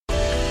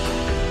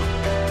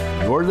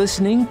You're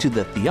listening to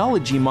the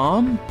Theology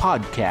Mom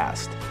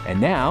podcast. And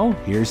now,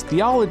 here's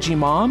Theology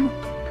Mom,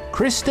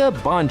 Krista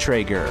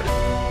Bontrager.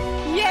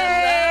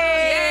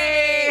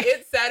 Yay!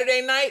 It's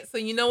Saturday night, so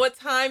you know what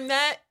time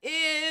that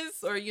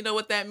is, or you know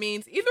what that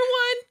means. Either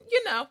one,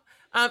 you know.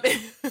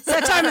 It's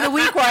that time of the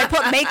week where I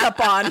put makeup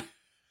on.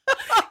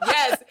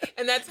 Yes,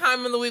 and that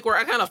time of the week where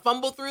I kind of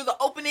fumble through the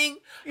opening.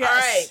 Yes. All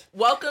right,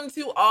 welcome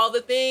to All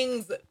the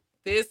Things.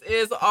 This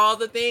is All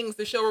the Things,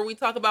 the show where we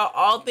talk about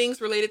all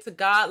things related to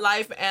God,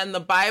 life, and the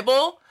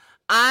Bible.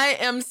 I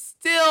am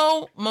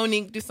still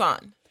Monique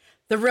Duson.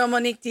 The real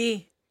Monique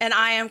D. And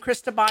I am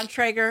Krista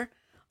Bontrager,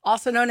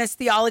 also known as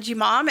Theology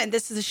Mom. And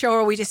this is a show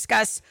where we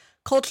discuss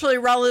culturally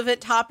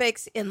relevant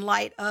topics in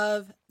light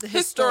of the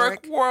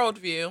historic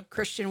worldview.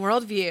 Christian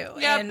worldview.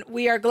 Yep. And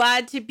we are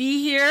glad to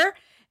be here.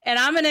 And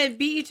I'm going to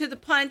beat you to the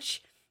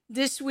punch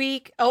this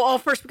week.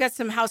 First we got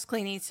some house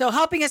cleaning. So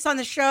helping us on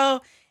the show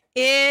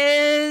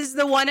is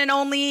the one and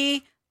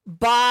only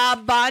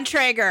Bob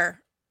Bontrager.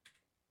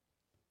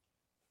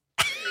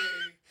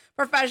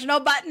 Professional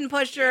button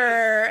pusher.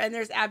 And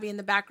there's Abby in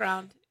the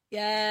background.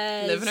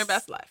 Yes. Living her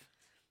best life.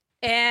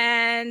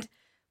 And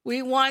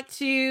we want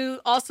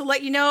to also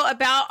let you know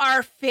about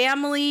our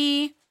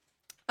family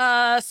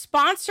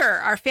sponsor,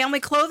 our family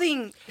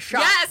clothing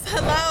shop. Yes,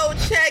 hello,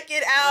 check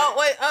it out.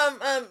 Wait,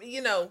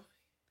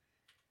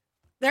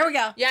 There we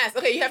go. Yes,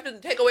 okay, you have to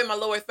take away my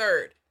lower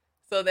third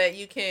so that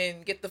you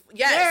can get the,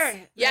 yes.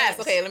 There. Yes,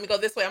 okay, let me go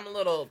this way. I'm a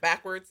little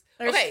backwards.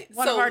 There's okay,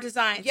 one of our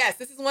designs. Yes,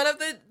 this is one of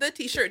the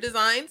t-shirt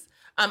designs.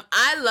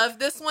 I love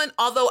this one,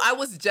 although I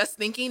was just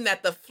thinking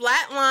that the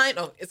flat line,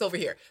 it's over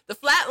here. The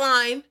flat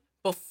line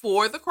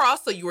before the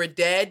cross, so you were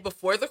dead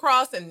before the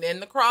cross, and then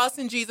the cross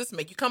and Jesus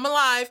make you come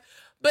alive.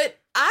 But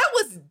I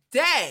was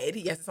dead.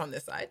 Yes, it's on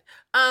this side.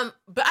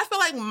 But I feel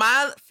like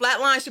my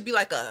flat line should be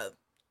like a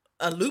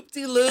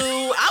loop-de-loo.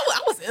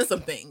 I was in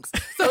some things.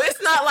 So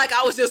it's not like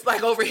I was just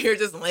like over here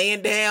just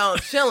laying down,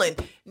 chilling.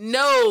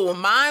 No,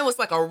 mine was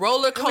like a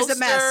roller coaster. It was a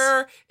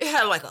mess. It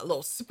had like a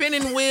little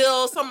spinning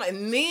wheel.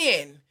 Something,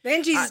 and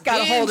then Jesus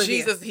got a hold of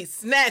you. He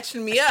snatched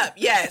me up.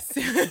 Yes.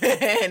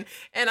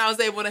 and I was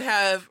able to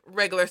have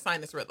regular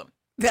sinus rhythm.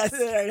 There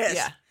it is.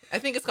 Yeah. I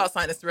think it's called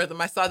sinus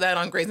rhythm. I saw that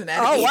on Grey's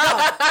Anatomy. Oh,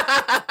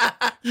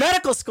 wow.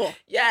 Medical school.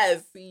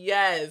 Yes.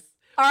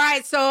 All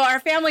right. So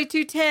our Family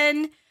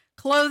 210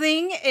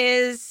 clothing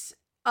is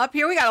up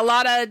here. We got a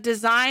lot of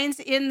designs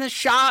in the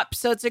shop.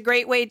 So it's a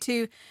great way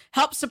to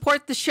help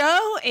support the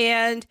show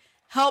and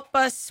help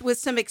us with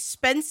some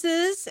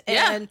expenses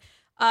and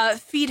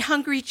feed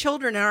hungry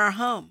children in our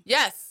home.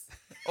 Yes.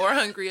 Or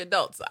hungry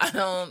adults.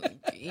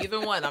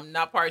 Either one. I'm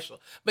not partial.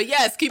 But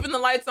yes, keeping the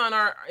lights on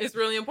is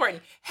really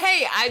important.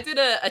 Hey, I did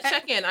a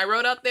check-in. I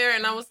wrote out there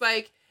and I was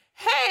like,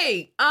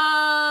 hey,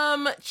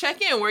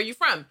 check in. Where are you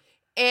from?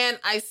 And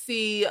I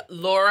see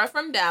Laura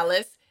from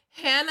Dallas,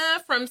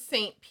 Hannah from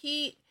St.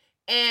 Pete,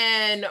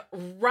 and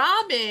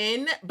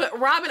Robin. But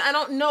Robin, I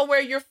don't know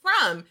where you're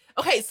from.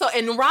 Okay,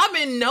 and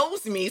Robin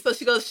knows me. So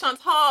she goes,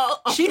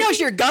 Chantal. She knows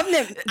your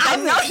government I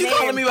know she's name.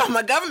 calling me by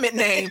my government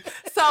name.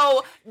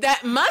 So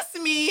that must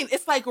mean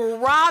it's like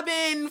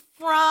Robin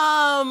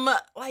from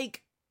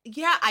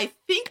I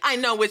think I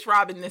know which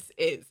Robin this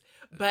is.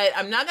 But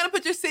I'm not going to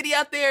put your city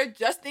out there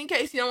just in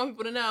case you don't want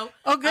people to know.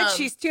 Oh, good.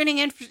 She's tuning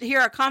in to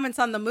hear our comments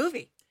on the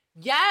movie.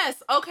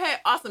 Yes. Okay.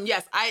 Awesome.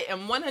 Yes. I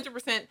am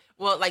 100%,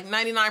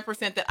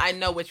 99% that I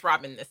know which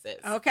Robin this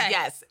is. Okay.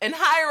 Yes. And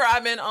hi,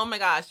 Robin. Oh my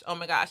gosh.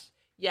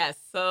 Yes.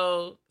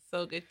 So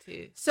good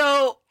to.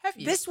 So have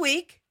you. This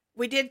week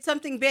we did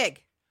something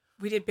big.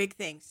 We did big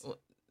things.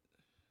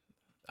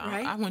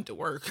 Right? I went to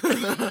work.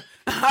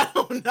 I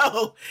don't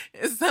know.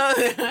 Some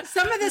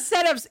of the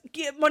setups,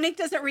 Monique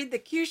doesn't read the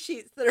cue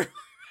sheets that are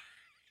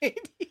right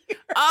here.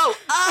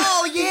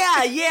 Oh,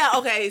 yeah.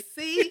 Okay,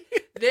 see?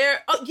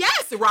 There. Oh,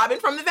 yes, Robin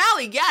from the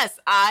Valley. Yes,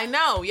 I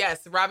know.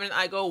 Yes, Robin and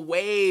I go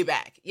way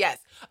back. Yes.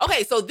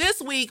 Okay, so this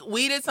week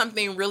we did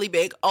something really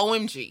big.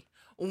 OMG.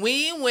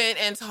 We went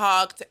and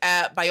talked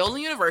at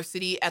Biola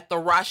University at the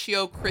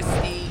Ratio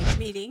Christi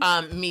meeting.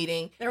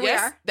 There we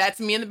are. That's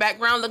me in the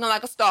background looking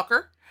like a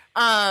stalker.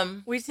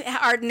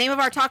 Our name of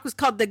our talk was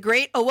called The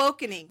Great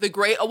Awakening. The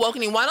Great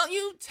Awakening. Why don't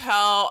you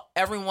tell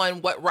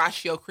everyone what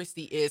Ratio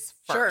Christi is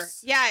first?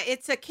 Sure. Yeah,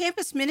 it's a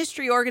campus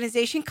ministry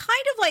organization,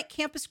 kind of like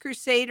Campus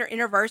Crusade or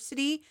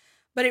InterVarsity,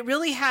 but it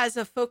really has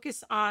a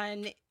focus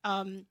on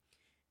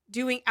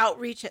doing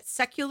outreach at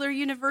secular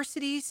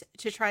universities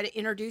to try to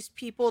introduce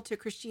people to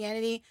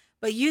Christianity,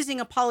 but using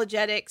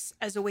apologetics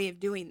as a way of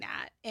doing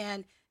that.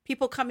 And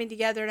people coming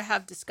together to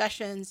have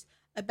discussions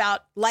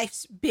about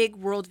life's big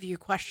worldview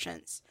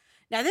questions.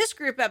 Now, this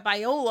group at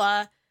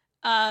Biola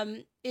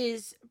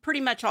is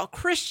pretty much all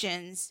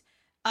Christians,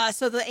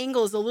 so the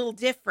angle is a little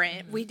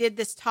different. Mm-hmm. We did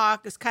this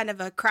talk as kind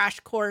of a crash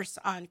course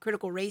on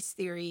critical race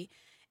theory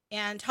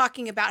and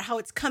talking about how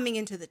it's coming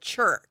into the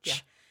church. Yeah.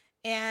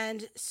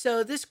 And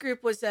so this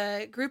group was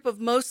a group of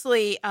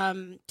mostly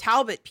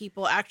Talbot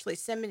people, actually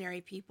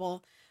seminary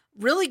people,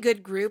 Really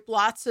good group.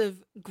 Lots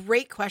of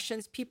great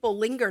questions. People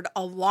lingered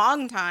a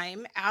long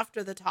time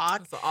after the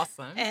talk. That's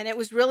awesome. And it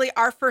was really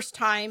our first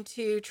time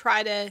to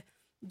try to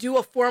do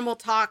a formal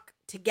talk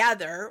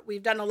together.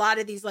 We've done a lot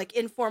of these like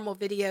informal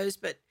videos,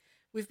 but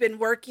we've been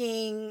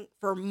working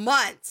for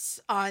months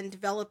on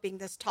developing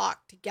this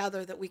talk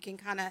together that we can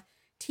kind of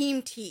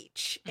team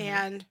teach. Mm-hmm.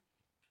 And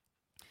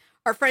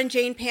our friend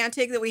Jane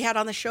Pantig that we had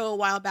on the show a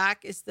while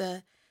back is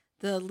the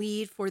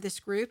lead for this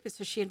group. And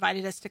so she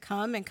invited us to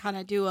come and kind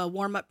of do a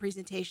warm-up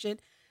presentation.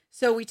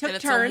 So we took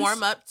turns. A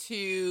warm-up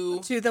to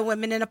the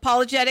Women in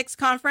Apologetics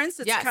Conference.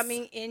 It's Yes.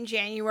 coming in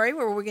January,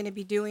 where we're going to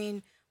be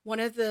doing one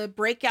of the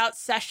breakout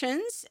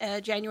sessions,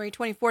 January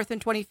 24th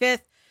and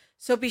 25th.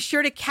 So be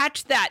sure to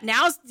catch that.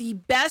 Now's the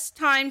best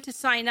time to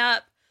sign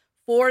up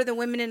for the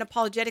Women in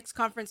Apologetics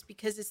Conference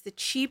because it's the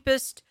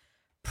cheapest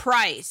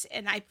price.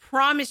 And I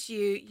promise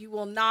you, you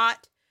will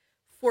not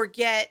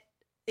regret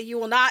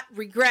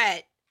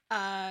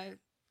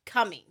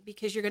coming,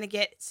 because you're going to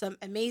get some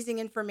amazing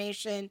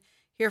information,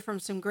 hear from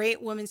some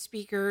great women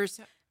speakers.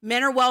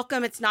 Men are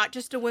welcome. It's not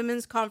just a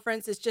women's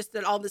conference. It's just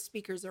that all the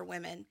speakers are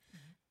women.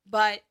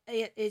 But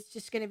it's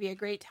just going to be a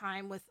great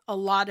time with a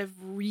lot of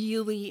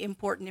really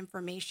important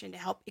information to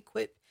help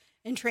equip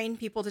and train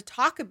people to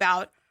talk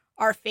about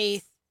our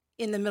faith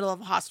in the middle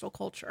of a hostile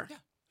culture. Yeah.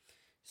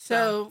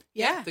 So,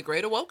 yeah. The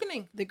Great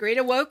Awakening. The Great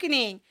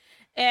Awakening.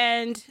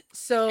 And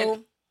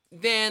so...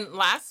 then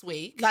last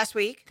week.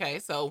 Okay,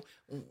 so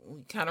we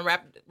kind of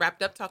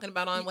wrapped up talking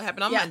about what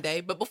happened on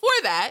Monday. But before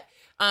that,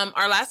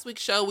 our last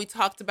week's show, we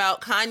talked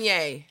about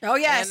Kanye. Oh,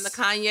 yes. And the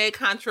Kanye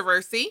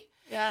controversy.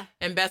 Yeah.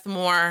 And Beth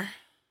Moore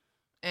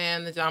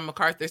and the John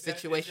MacArthur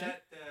situation.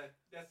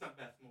 That's not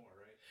Beth Moore,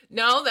 right?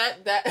 No,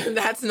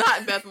 that's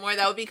not Beth Moore.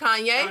 That would be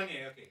Kanye.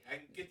 Kanye, okay. I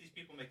can get these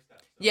people mixed up.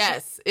 So.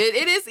 Yes,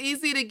 it is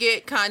easy to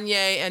get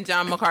Kanye and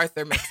John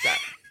MacArthur mixed up.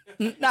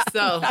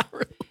 Not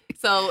really.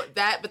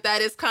 But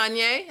that is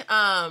Kanye.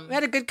 We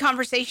had a good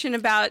conversation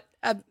about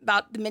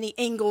the many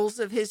angles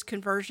of his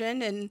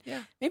conversion, and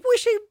maybe we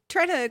should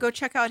try to go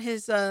check out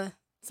his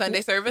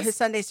Sunday service. His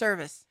Sunday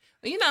service.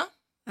 Well, you know,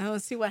 we'll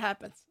see what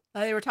happens.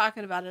 They were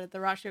talking about it at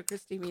the Ratio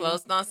Christi meeting.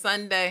 Closed on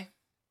Sunday.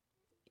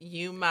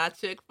 You my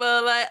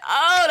Chick-fil-A.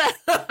 Oh,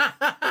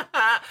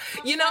 that,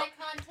 you know,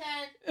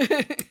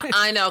 content.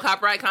 I know,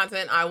 copyright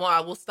content. I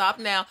will stop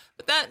now.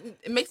 But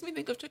it makes me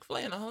think of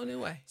Chick-fil-A in a whole new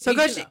way. So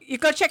you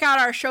go check out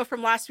our show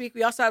from last week.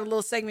 We also had a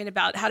little segment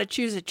about how to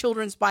choose a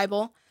children's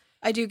Bible.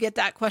 I do get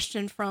that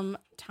question from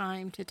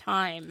time to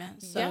time.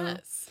 So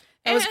yes.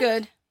 That was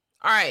good.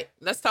 All right,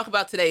 let's talk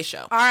about today's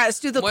show. All right, let's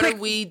do the What are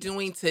we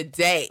doing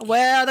today?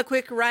 Well, the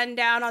quick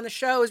rundown on the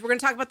show is we're going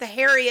to talk about the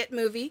Harriet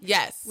movie.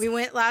 Yes. We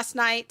went last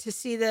night to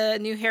see the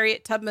new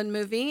Harriet Tubman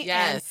movie.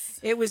 Yes.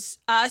 And it was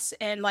us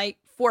and like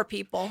 4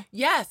 people.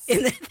 Yes.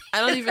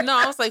 I don't even know.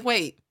 I was like,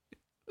 wait.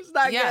 It's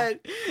not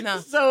good. No.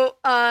 So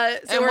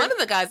and one of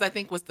the guys I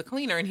think was the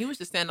cleaner, and he was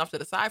just standing off to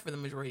the side for the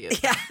majority of the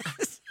time.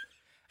 Yes.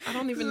 I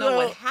don't even know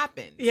what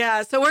happened.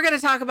 Yeah, so we're going to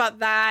talk about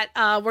that.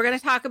 We're going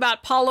to talk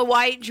about Paula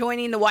White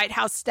joining the White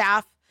House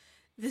staff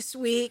this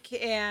week,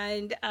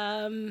 and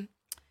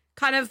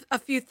kind of a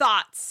few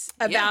thoughts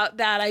about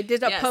that. I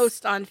did a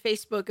post on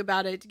Facebook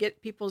about it to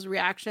get people's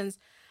reactions.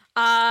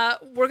 We're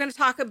going to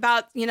talk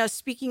about,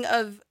 speaking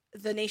of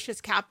the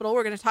nation's capital,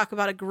 we're going to talk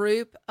about a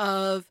group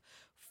of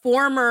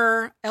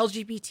former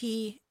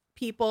LGBT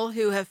people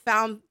who have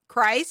found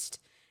Christ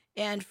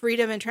and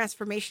freedom and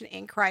transformation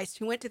in Christ,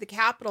 who went to the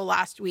Capitol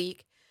last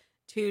week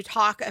to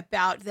talk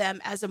about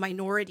them as a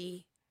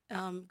minority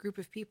group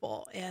of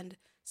people and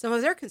some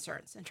of their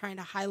concerns, and trying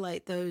to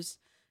highlight those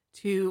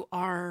to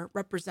our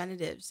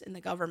representatives in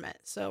the government.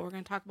 So we're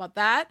going to talk about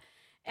that.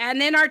 And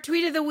then our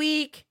tweet of the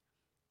week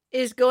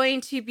is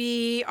going to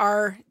be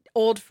our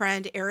old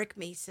friend, Eric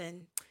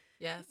Mason.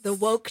 Yes. The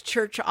woke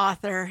church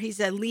author. He's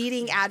a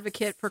leading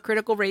advocate for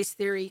critical race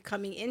theory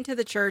coming into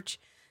the church.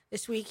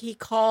 This week, he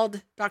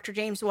called Dr.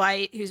 James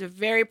White, who's a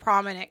very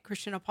prominent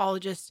Christian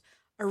apologist,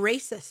 a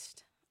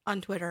racist on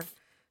Twitter.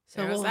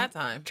 So we'll that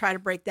time. Try to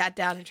break that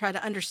down and try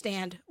to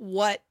understand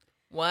what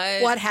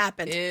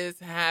happened is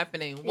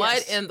happening. Yes.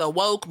 What in the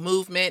woke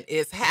movement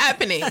is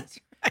happening? That's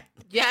right.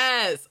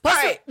 Yes. Plus,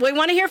 all right. We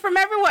want to hear from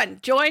everyone.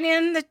 Join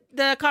in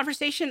the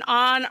conversation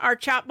on our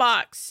chat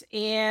box.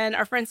 And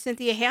our friend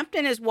Cynthia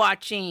Hampton is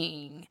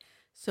watching.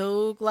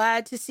 So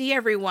glad to see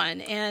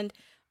everyone. And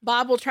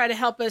Bob will try to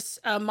help us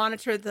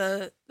monitor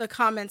the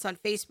comments on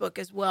Facebook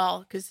as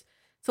well, because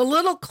it's a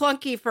little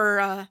clunky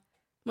for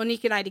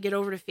Monique and I to get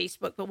over to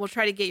Facebook, but we'll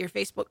try to get your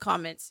Facebook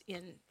comments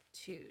in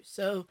too.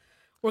 So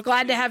we're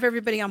glad to have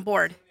everybody on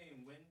board.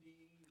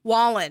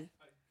 Wallen.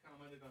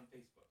 Commented on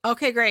Facebook.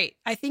 Okay, great.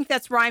 I think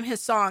that's Rhyme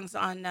His Songs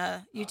on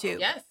YouTube.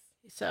 Yes.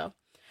 So,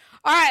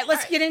 all right,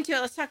 let's get into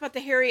it. Let's talk about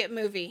the Harriet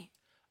movie.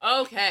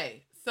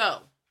 Okay, so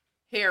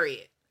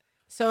Harriet.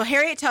 So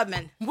Harriet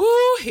Tubman. Woo,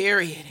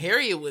 Harriet.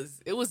 Harriet was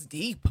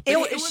deep. It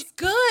was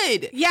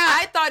good. Yeah.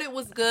 I thought it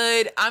was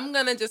good. I'm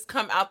going to just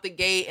come out the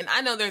gate. And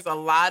I know there's a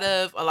lot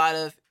of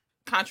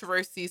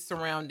controversy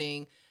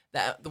surrounding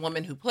the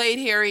woman who played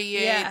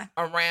Harriet, Yeah.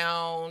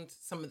 around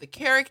some of the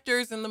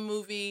characters in the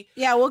movie.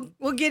 Yeah,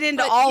 we'll get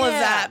into all of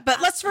that.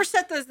 But let's first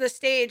set the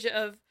stage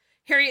of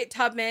Harriet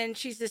Tubman.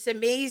 She's this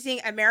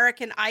amazing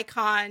American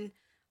icon.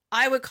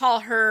 I would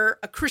call her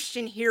a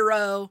Christian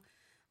hero.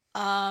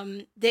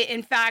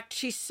 In fact,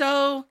 she's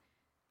so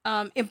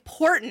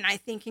important, I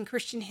think, in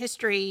Christian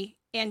history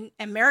and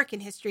American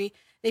history.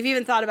 They've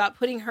even thought about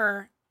putting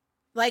her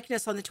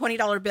likeness on the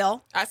 $20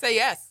 bill. I say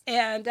yes.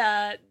 And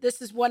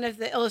this is one of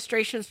the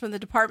illustrations from the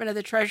Department of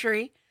the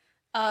Treasury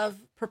of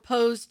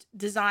proposed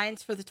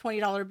designs for the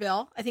 $20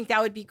 bill. I think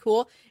that would be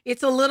cool.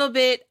 It's a little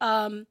bit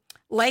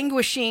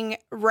languishing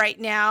right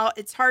now.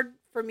 It's hard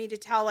for me to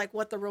tell like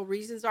what the real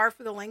reasons are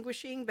for the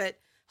languishing, but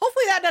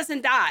hopefully that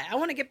doesn't die. I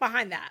want to get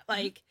behind that.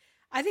 Like,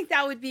 I think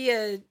that would be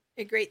a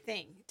great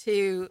thing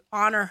to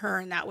honor her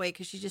in that way,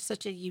 because she's just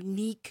such a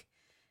unique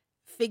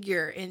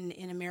figure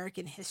in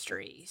American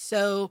history.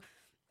 So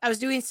I was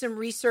doing some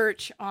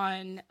research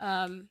on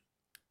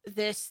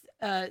this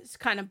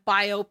kind of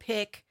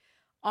biopic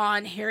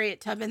on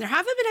Harriet Tubman. There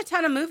haven't been a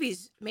ton of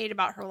movies made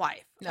about her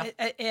life. No.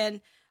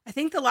 And I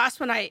think the last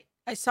one I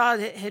saw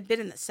that had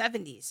been in the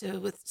 70s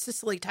with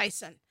Cicely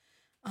Tyson.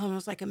 It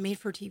was like a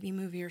made-for-TV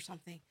movie or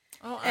something.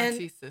 Oh,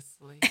 Auntie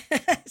Cicely.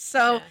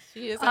 So yeah,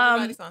 she is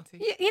everybody's auntie.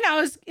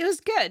 It was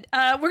good.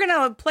 We're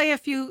gonna play a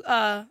few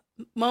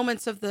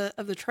moments of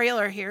the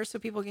trailer here, so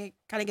people can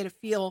kind of get a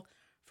feel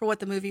for what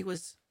the movie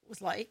was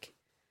like.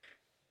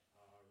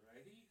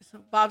 So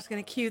Bob's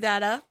gonna cue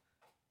that up.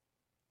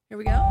 Here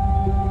we go.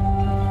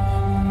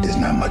 There's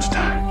not much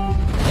time.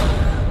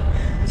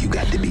 You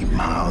got to be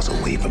miles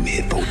away from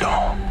here for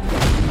dawn.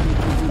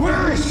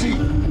 Where is she?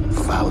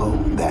 Follow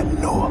that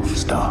North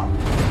Star.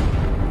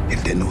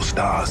 If there are no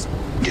stars,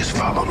 just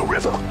follow the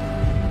river.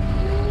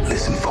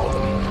 Listen for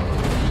them.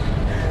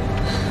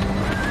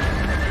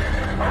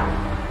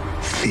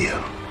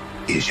 Fear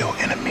is your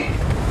enemy.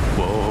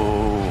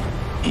 Whoa.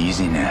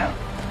 Easy now.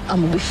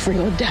 I'm gonna be free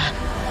or die.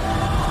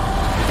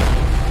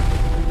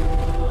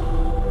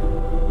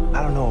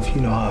 I don't know if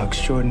you know how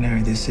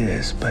extraordinary this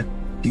is, but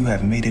you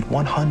have made it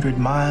 100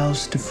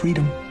 miles to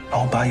freedom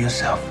all by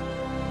yourself.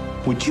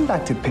 Would you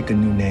like to pick a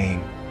new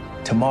name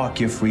to mark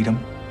your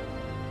freedom?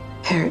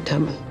 Harriet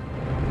Tubman.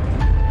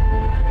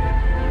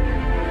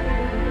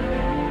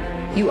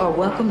 You are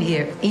welcome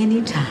here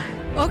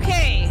anytime.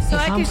 Okay, so If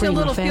that I'm gives you a free,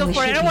 little my feel family for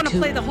it. I should don't be want to too.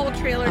 play the whole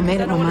trailer. I made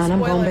because up I don't my want to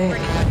mind, I'm spoil going it for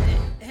back.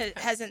 anyone that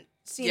hasn't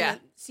seen Yeah.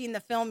 seen the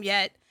film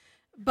yet.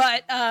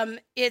 But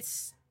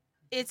it's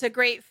a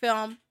great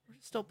film. We're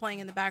still playing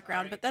in the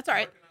background, but that's all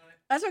right.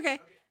 That's okay.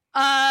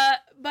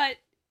 But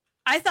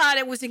I thought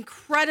it was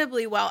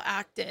incredibly well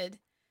acted.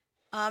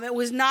 It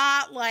was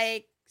not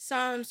like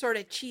some sort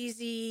of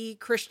cheesy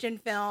Christian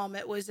film.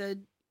 It was a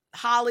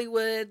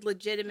Hollywood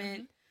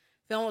legitimate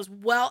film. It was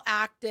well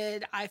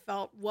acted. I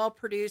felt well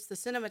produced. The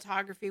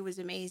cinematography was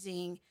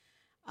amazing.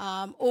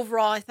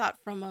 Overall, I thought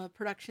from a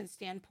production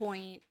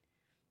standpoint,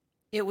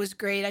 it was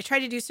great. I tried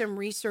to do some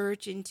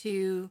research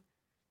into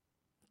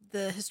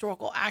the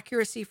historical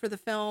accuracy for the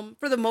film.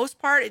 For the most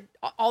part,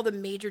 all the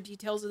major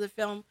details of the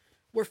film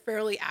were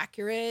fairly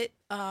accurate.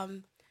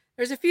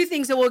 There's a few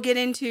things that we'll get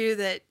into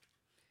that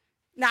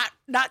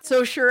not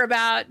so sure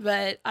about,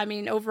 but I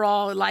mean,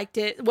 overall, I liked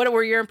it. What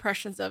were your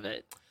impressions of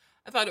it?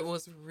 I thought it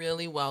was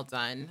really well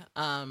done.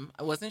 I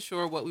wasn't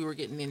sure what we were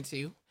getting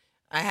into.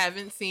 I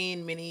haven't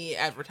seen many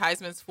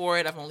advertisements for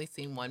it. I've only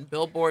seen one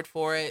billboard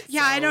for it.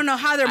 Yeah, so I don't know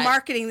how they're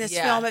marketing this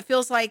yeah. film. It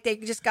feels like they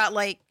just got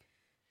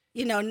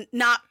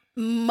not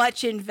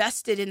much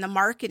invested in the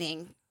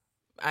marketing.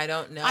 I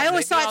don't know. I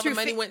only Maybeall all through the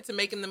money went to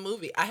making the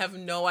movie. I have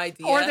no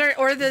idea.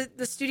 Or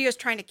the studio's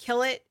trying to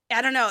kill it.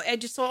 I don't know. I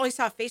just only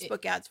saw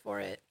Facebook ads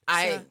for it.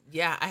 I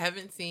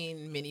haven't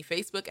seen many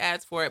Facebook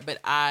ads for it, but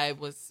I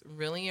was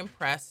really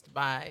impressed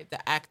by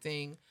the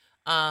acting.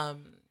 I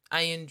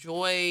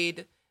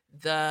enjoyed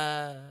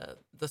the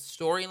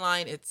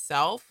storyline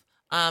itself.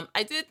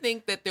 I did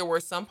think that there were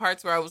some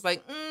parts where I was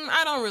like,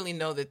 I don't really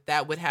know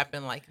that would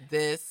happen like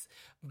this.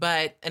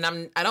 But I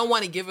don't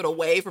want to give it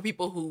away for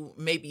people who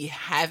maybe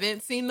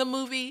haven't seen the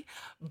movie,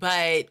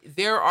 but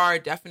there are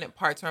definite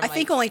parts where I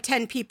think only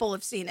 10 people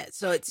have seen it,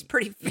 so it's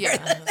pretty fair.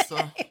 Yeah, so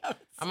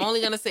I'm only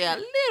gonna say a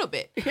little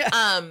bit.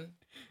 Yeah.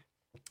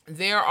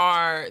 There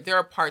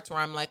are parts where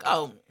I'm like,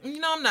 I'm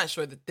not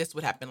sure that this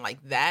would happen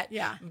like that.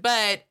 Yeah.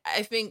 But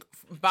I think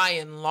by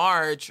and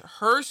large,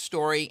 her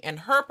story and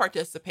her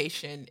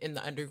participation in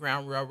the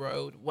Underground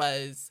Railroad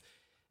was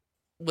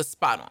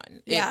spot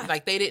on. Yeah.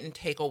 Like they didn't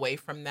take away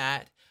from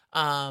that.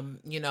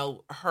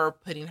 Her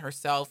putting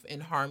herself in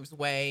harm's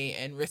way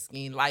and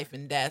risking life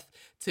and death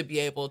to be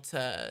able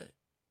to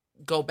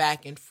go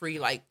back and free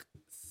like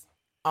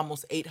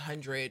almost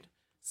 800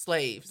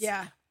 slaves.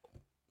 Yeah.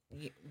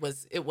 It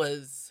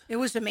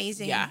was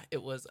amazing. Yeah,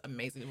 it was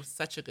amazing. It was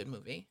such a good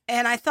movie.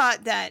 And I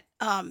thought that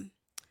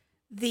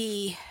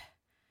the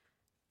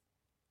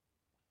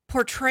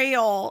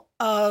portrayal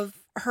of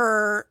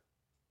her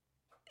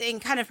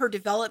and kind of her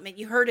development,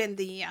 you heard in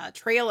the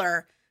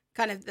trailer,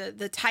 kind of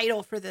the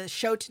title for the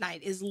show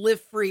tonight is Live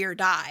Free or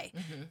Die.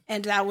 Mm-hmm.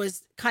 And that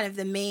was kind of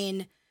the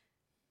main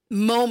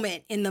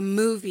moment in the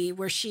movie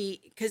where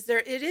because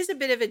it is a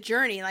bit of a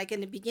journey. Like in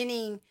the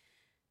beginning,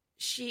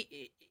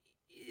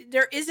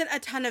 there isn't a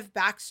ton of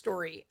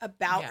backstory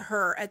about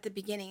her at the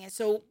beginning. And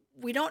so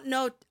we don't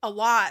know a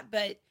lot,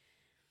 but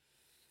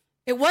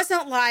it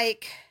wasn't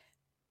like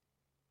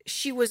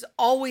she was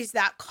always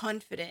that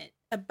confident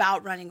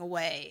about running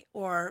away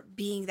or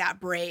being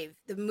that brave.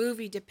 The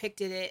movie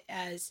depicted it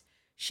as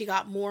she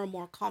got more and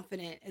more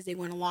confident as they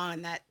went along.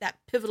 And that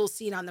pivotal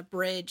scene on the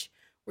bridge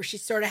where she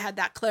sort of had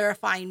that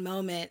clarifying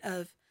moment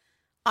of,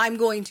 I'm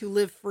going to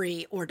live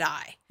free or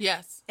die.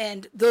 Yes.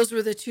 And those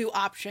were the two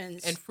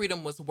options. And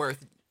freedom was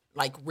worth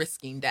like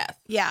risking death.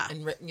 Yeah.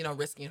 And,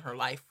 risking her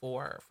life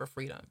for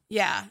freedom.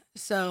 Yeah.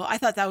 So I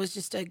thought that was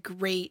just a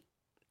great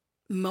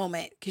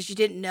moment because you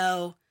didn't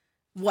know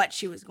what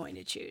she was going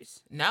to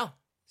choose. No.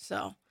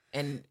 So.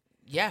 And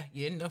yeah,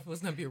 you didn't know if it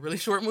was going to be a really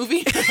short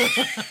movie.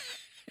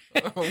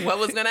 Or what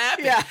was going to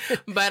happen. Yeah.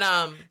 But,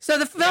 so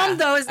the film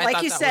though is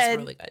like you said,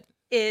 really good.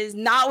 Is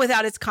not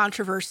without its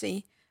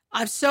controversy.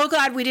 I'm so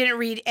glad we didn't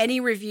read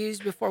any reviews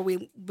before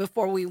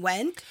we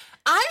went.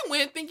 I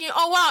went thinking,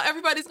 oh wow,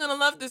 everybody's gonna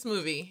love this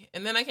movie,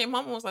 and then I came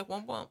home and was like,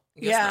 well,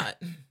 guess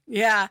not.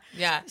 Yeah,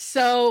 yeah.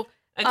 So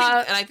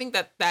I think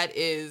that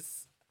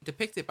is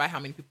depicted by how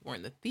many people were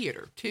in the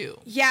theater too.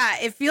 Yeah,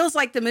 it feels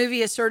like the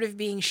movie is sort of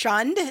being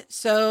shunned,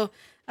 so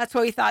that's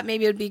why we thought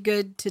maybe it would be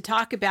good to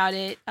talk about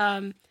it.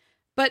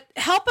 But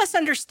help us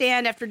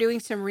understand after doing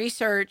some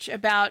research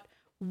about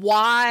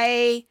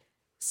why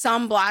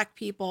some Black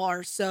people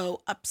are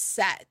so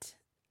upset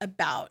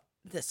about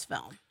this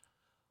film.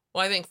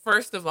 Well, I think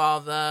first of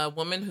all, the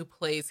woman who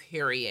plays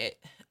Harriet,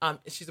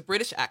 she's a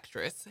British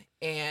actress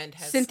and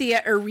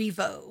Cynthia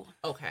Erivo.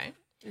 Okay.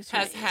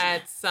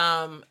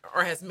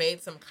 Has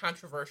made some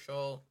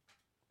controversial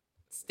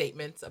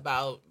statements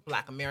about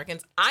Black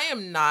Americans. I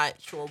am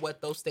not sure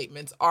what those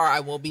statements are. I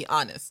will be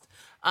honest.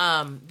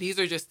 These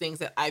are just things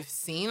that I've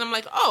seen. I'm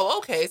like, oh,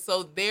 okay.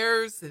 So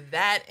there's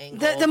that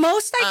angle. The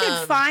most I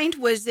could find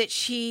was that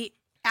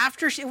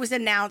after it was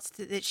announced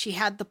that she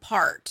had the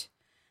part,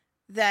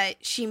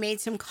 that she made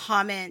some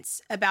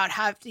comments about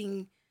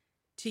having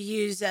to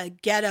use a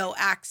ghetto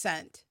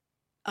accent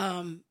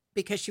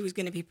because she was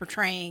going to be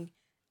portraying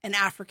an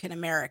African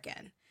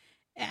American,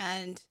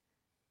 and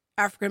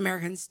African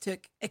Americans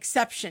took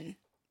exception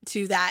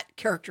to that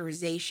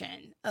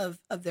characterization of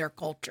their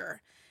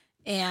culture.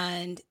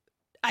 And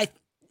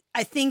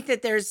I think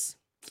that there's,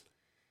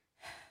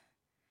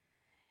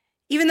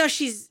 even though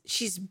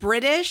she's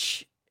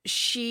British,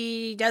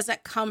 she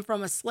doesn't come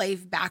from a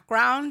slave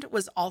background,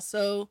 was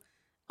also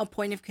a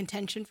point of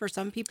contention for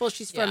some people.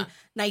 She's from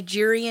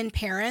Nigerian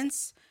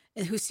parents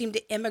who seem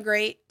to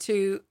immigrate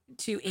to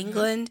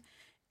England.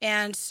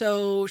 And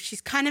so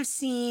she's kind of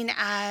seen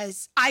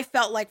as, I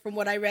felt like from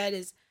what I read,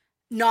 is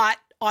not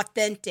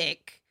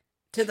authentic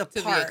to the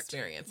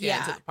experience.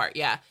 Yeah, to the part.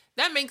 Yeah.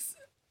 That makes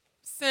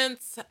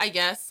sense, I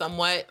guess,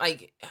 somewhat.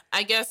 Like,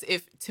 I guess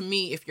if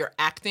you're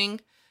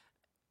acting,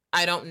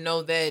 I don't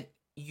know that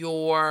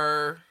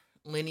your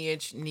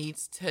lineage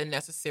needs to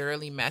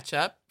necessarily match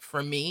up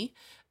for me.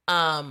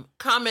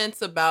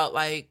 Comments about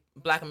like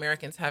Black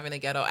Americans having a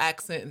ghetto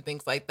accent and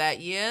things like that.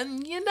 Yeah,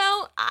 and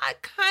I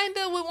kind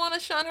of would want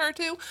to shun her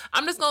too.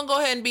 I'm just going to go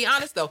ahead and be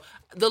honest though.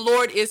 The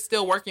Lord is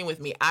still working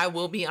with me. I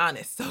will be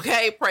honest.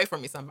 Okay. Pray for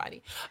me,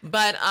 somebody.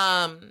 But,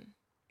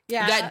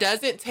 that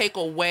doesn't take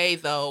away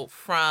though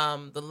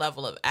from the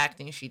level of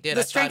acting she did.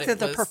 The strength of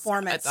the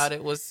performance. I thought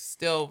it was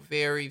still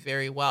very,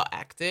 very well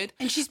acted.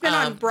 And she's been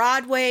on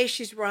Broadway.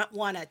 She's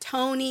won a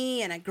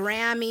Tony and a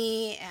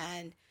Grammy,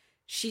 and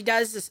she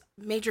does this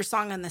major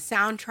song on the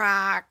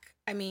soundtrack.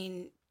 I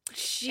mean,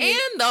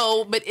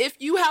 but if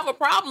you have a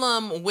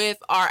problem with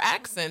our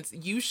accents,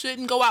 you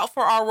shouldn't go out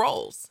for our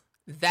roles.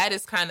 That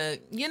is kind of,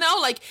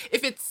 like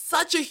if it's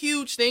such a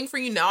huge thing for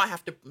you, now I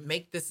have to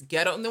make this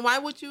ghetto, and then why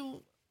would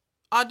you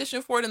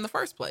audition for it in the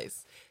first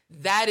place?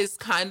 That is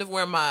kind of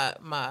where my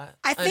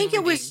I think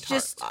it was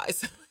just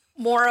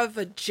more of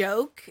a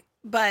joke,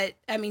 but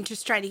I mean,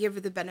 just trying to give her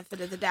the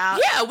benefit of the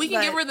doubt. Yeah, we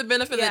can give her the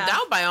benefit of the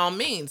doubt by all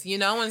means,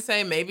 and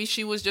say maybe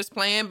she was just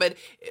playing. But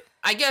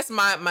I guess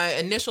my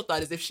initial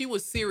thought is if she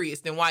was serious,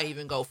 then why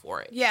even go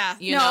for it? Yeah,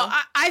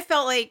 I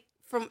felt like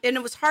and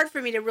it was hard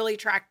for me to really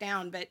track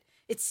down, but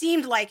it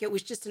seemed like it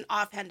was just an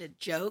offhanded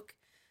joke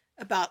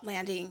about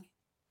landing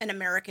an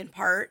American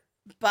part,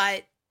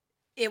 but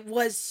it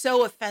was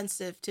so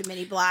offensive to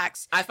many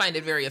Blacks. I find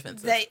it very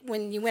offensive. That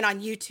when you went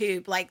on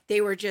YouTube, like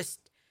they were just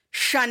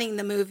shunning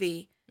the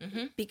movie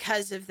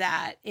because of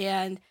that.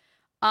 And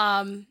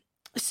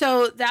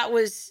so that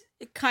was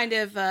kind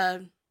of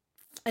an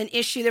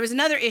issue. There was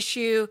another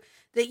issue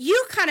that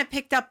you kind of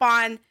picked up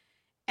on,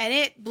 and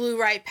it blew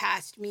right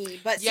past me.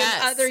 But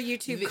some other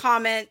YouTube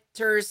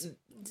commenters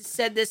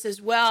said this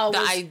as well. The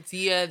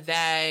idea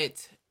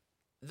that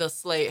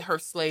her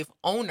slave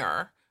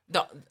owner,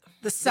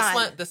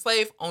 the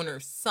slave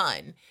owner's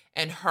son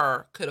and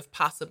her could have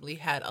possibly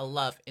had a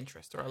love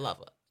interest or a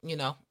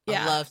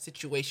love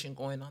situation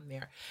going on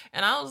there.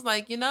 And I was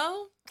like,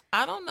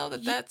 I don't know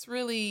that that's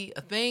really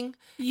a thing.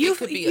 It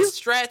could be a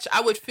stretch.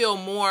 I would feel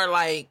more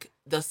like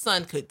the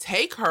son could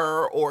take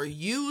her or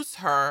use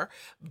her,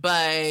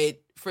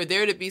 but for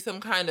there to be some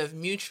kind of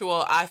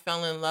mutual, I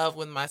fell in love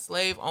with my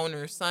slave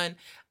owner's son,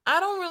 I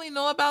don't really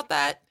know about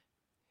that.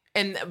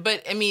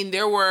 But I mean,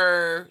 there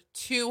were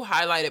 2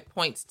 highlighted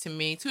points to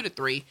me, 2 to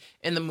 3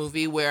 in the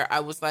movie where I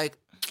was like,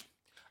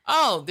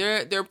 oh,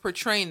 they're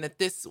portraying that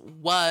this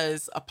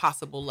was a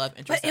possible love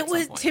interest. But it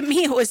was, to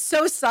me, it was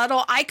so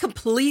subtle. I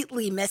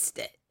completely missed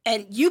it.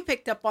 And you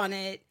picked up on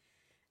it.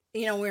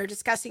 You know, we were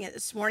discussing it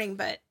this morning,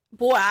 but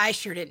boy, I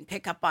sure didn't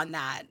pick up on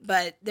that.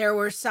 But there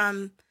were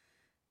some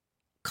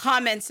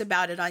comments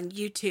about it on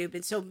YouTube.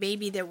 And so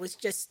maybe there was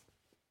just,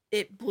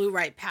 it blew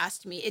right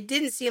past me. It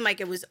didn't seem like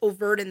it was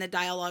overt in the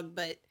dialogue,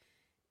 but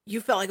you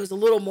felt like it was a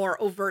little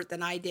more overt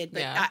than I did.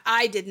 But yeah.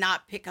 I did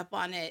not pick up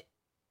on it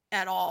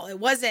at all. It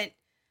wasn't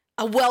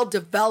a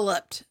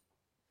well-developed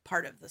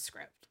part of the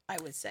script, I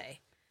would say.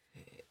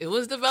 It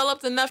was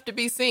developed enough to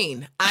be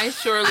seen. I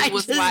surely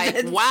was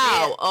like,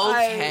 wow,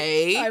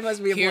 okay. I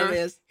must be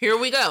oblivious. Here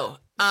we go.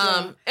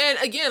 And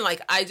again,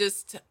 like, I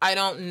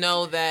don't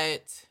know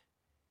that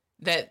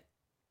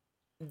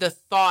the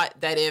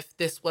thought that if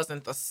this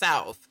wasn't the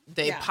South,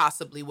 they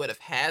possibly would have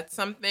had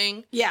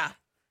something. Yeah.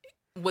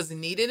 Was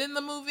needed in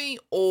the movie,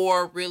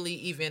 or really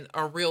even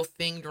a real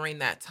thing during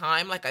that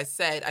time. Like I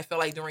said, I feel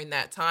like during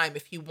that time,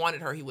 if he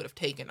wanted her, he would have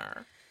taken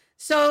her.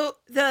 So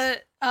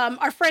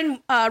our friend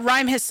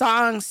Rhyme His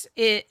Songs,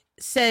 it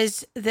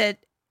says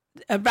that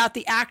about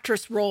the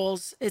actress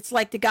roles, it's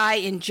like the guy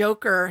in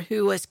Joker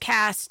who was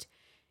cast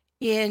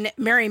in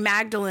Mary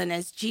Magdalene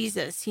as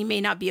Jesus. He may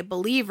not be a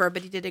believer,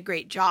 but he did a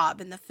great job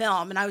in the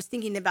film. And I was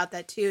thinking about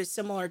that too,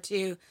 similar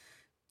to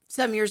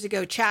some years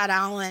ago, Chad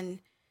Allen,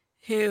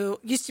 who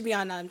used to be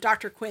on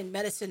Dr. Quinn,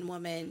 Medicine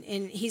Woman,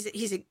 and he's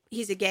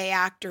a gay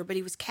actor, but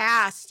he was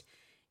cast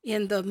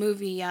in the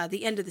movie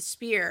The End of the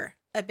Spear,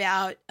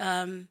 about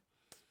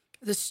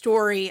the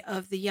story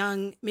of the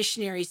young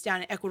missionaries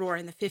down in Ecuador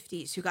in the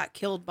 50s who got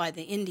killed by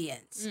the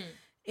Indians.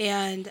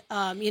 And,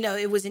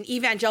 it was an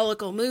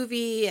evangelical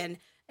movie, and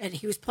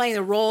he was playing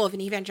the role of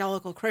an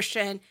evangelical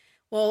Christian.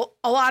 Well,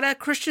 a lot of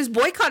Christians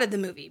boycotted the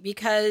movie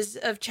because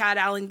of Chad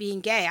Allen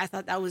being gay. I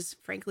thought that was,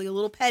 frankly, a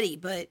little petty,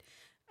 but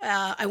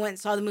I went and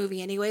saw the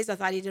movie anyways. I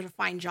thought he did a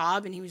fine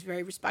job, and he was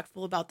very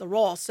respectful about the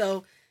role.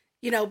 So,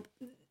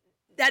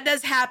 that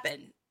does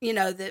happen,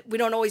 that we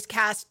don't always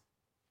cast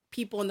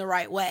people in the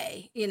right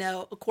way,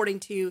 according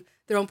to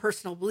their own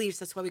personal beliefs.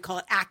 That's why we call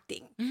it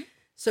acting. Mm-hmm.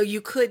 So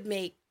you could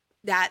make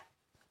that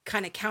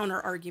kind of counter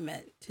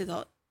argument to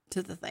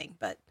the thing,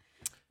 but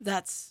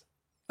that's,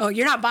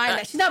 you're not buying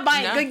that. She's not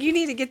buying it. No. You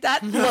need to get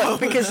that look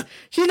because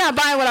she's not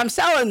buying what I'm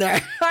selling there.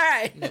 All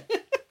right. No.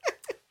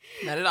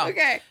 Not at all.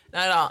 Okay.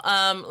 Not at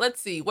all. Let's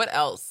see. What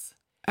else?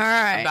 All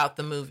right. About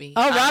the movie.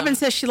 Oh, Robin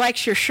says she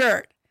likes your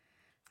shirt.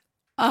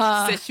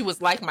 Said she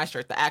was like my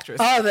shirt, the actress.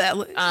 Oh,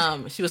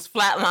 that. She was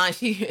flatlined.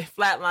 She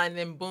flatlined,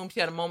 and boom, she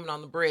had a moment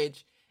on the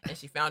bridge, and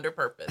she found her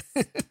purpose.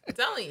 I'm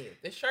telling you,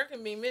 this shirt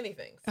can mean many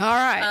things. All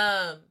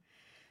right.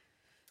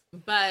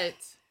 But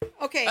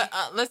okay.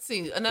 Let's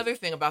see another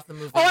thing about the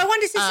movie. Oh, I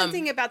wanted to say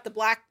something about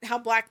how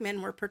black men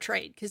were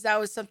portrayed, because that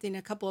was something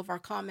a couple of our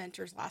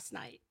commenters last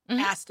night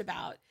asked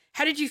about.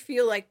 How did you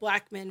feel like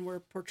black men were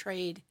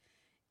portrayed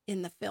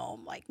in the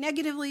film? Like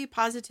negatively,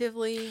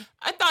 positively?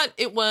 I thought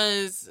it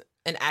was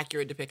an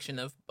accurate depiction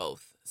of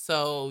both.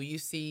 So you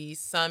see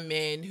some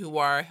men who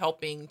are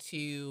helping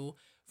to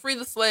free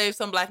the slaves,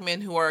 some black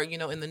men who are,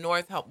 in the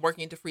North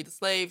working to free the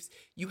slaves.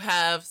 You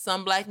have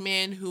some black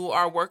men who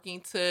are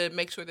working to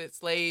make sure that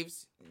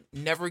slaves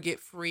never get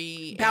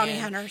free. Bounty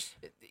hunters.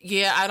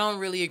 Yeah, I don't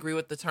really agree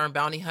with the term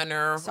bounty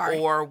hunter. Sorry.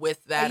 Or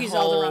with that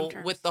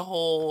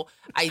whole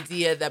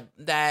idea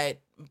that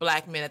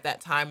black men at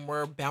that time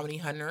were bounty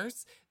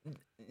hunters.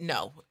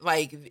 No,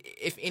 like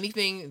if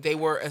anything, they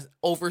were an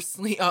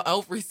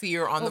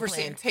overseer on the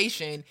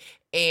plantation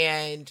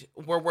and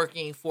were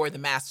working for the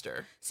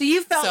master. So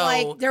you felt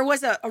like there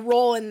was a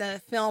role in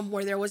the film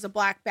where there was a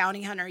black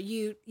bounty hunter.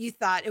 You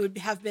thought it would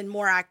have been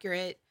more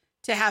accurate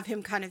to have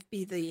him kind of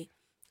be the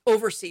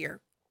overseer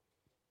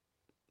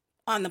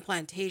on the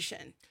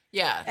plantation.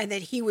 Yeah. And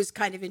that he was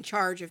kind of in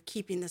charge of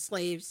keeping the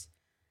slaves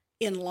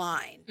in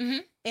line. Mm-hmm.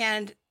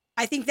 And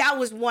I think that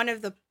was one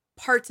of the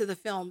parts of the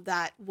film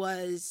that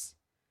was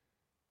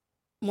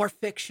more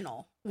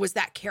fictional, was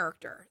that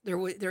character.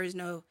 There is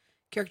no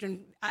character.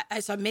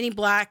 I saw many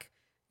black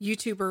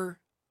YouTuber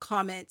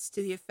comments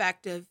to the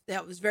effect of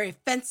that was very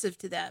offensive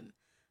to them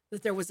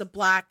that there was a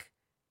black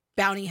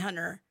bounty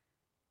hunter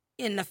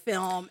in the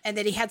film and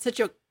that he had such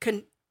a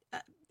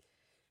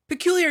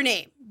peculiar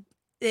name.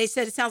 They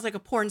said it sounds like a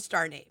porn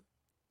star name.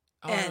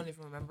 Oh, I don't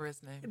even remember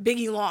his name.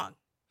 Biggie Long.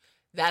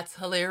 That's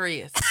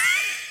hilarious.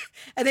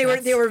 And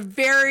they were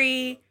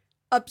very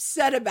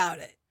upset about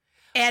it.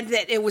 And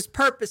that it was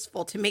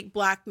purposeful to make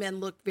black men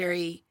look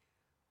very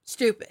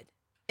stupid.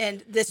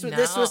 And this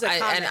was a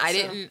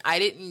comment. I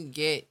didn't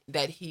get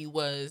that he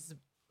was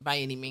by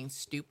any means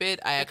stupid.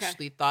 I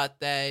actually thought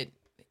that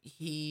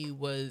he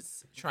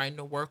was trying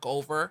to work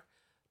over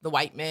the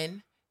white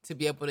men to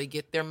be able to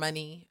get their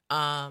money.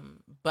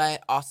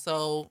 But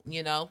also,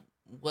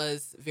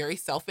 was very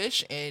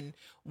selfish and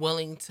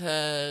willing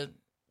to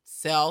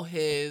sell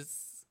his,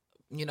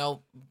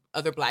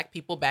 other Black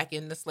people back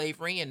into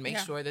slavery and make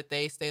sure that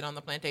they stayed on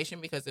the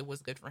plantation because it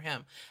was good for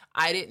him.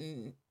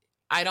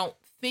 I don't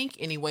think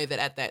anyway that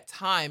at that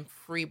time,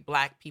 free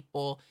Black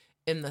people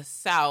in the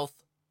South,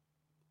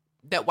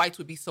 that whites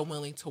would be so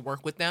willing to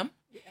work with them.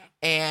 Yeah.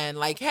 And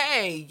like,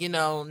 hey,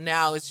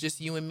 now it's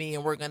just you and me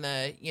and we're going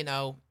to,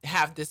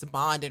 have this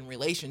bond and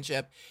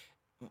relationship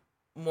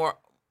more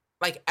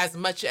like as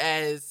much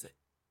as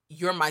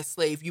you're my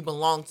slave, you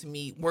belong to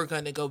me, we're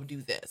going to go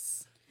do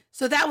this.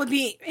 So that would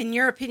be, in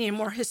your opinion,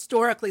 more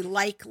historically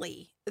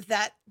likely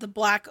that the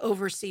Black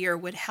overseer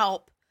would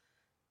help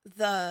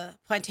the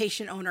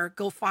plantation owner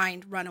go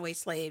find runaway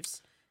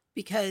slaves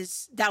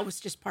because that was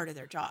just part of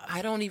their job.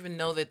 I don't even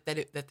know that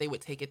they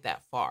would take it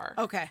that far.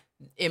 Okay.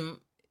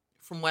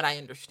 From what I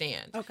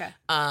understand. Okay.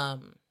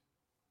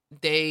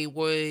 They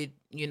would,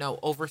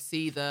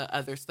 oversee the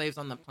other slaves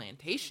on the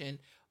plantation.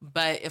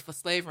 But if a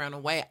slave ran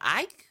away,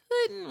 I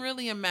couldn't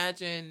really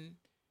imagine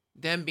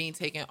them being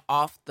taken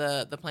off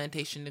the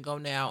plantation to go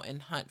now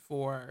and hunt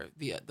for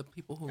the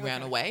people who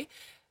ran away.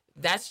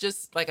 That's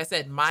just, like I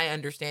said, my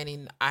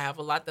understanding. I have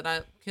a lot that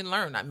I can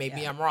learn.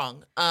 Maybe I'm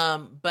wrong.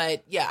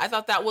 But yeah, I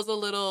thought that was a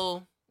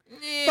little.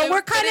 But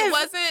we're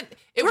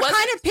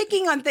kind of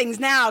picking on things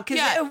now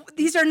because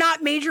these are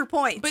not major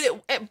points. But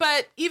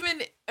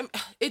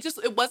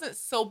it wasn't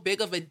so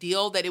big of a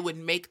deal that it would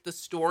make the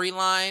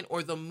storyline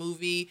or the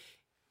movie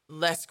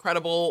less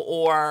credible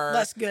or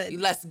less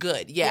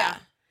good. Yeah.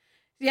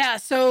 Yeah.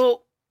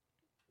 So,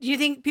 do you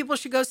think people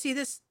should go see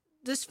this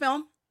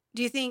film?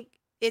 Do you think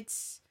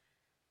it's?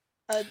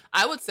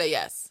 I would say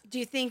yes. Do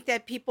you think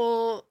that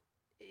people,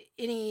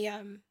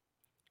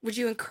 would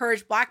you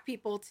encourage Black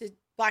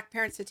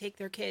parents to take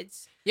their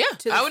kids? Yeah,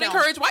 I would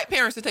encourage white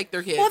parents to take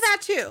their kids. Well, that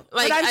too.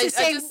 Like, but I'm just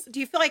saying,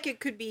 do you feel like it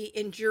could be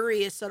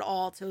injurious at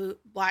all to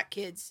Black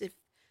kids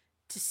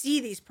to see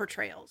these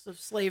portrayals of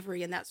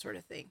slavery and that sort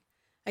of thing?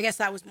 I guess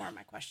that was more of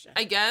my question.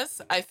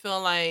 I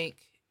feel like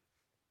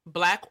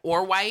Black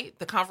or white,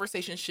 the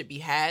conversation should be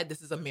had.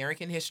 This is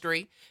American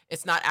history.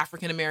 It's not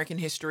African American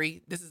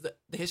history. This is the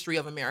history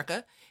of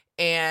America.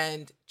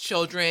 And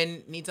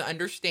children need to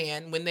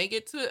understand when they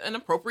get to an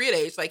appropriate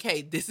age, like,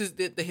 hey, this is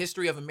the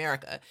history of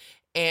America.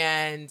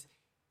 And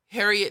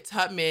Harriet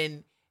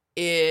Tubman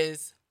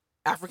is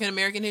African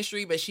American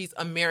history, but she's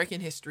American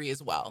history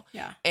as well.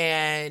 Yeah.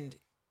 And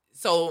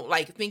so,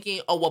 like, thinking,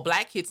 oh, well,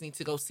 Black kids need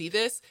to go see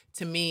this,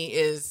 to me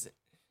is,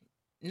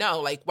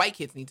 no, like, white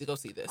kids need to go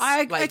see this.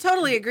 I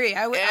totally agree.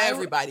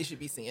 Everybody should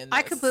be seeing this.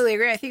 I completely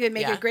agree. I think it would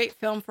make a great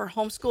film for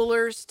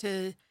homeschoolers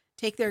to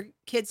take their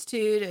kids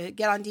to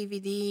get on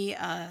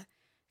DVD.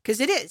 Because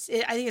it is.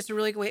 I think it's a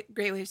really great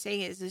way of saying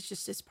it.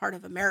 It's part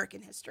of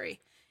American history.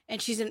 And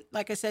she's,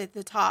 like I said, at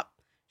the top.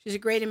 She's a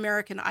great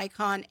American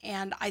icon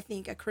and I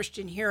think a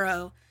Christian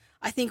hero.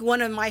 I think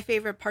one of my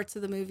favorite parts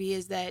of the movie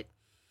is that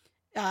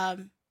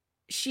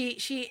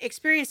she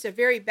experienced a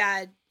very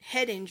bad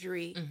head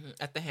injury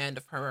at the hand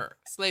of her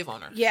slave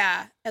owner.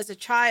 Yeah, as a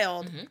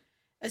child,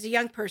 as a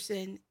young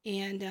person,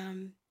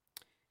 and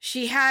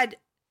she had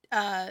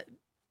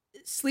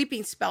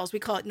sleeping spells. We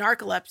call it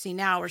narcolepsy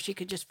now, where she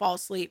could just fall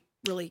asleep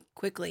really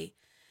quickly.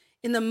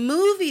 In the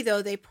movie,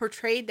 though, they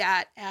portrayed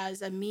that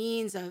as a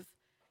means of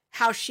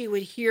how she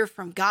would hear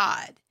from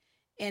God,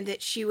 and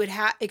that she would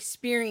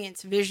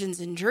experience visions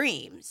and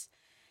dreams,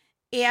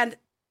 and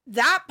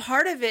that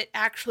part of it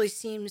actually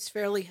seems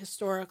fairly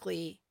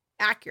historically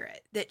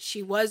accurate, that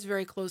she was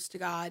very close to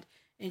God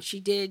and she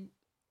did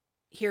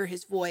hear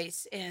his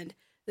voice. And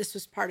this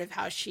was part of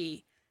how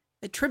she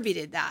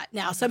attributed that.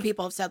 Now, some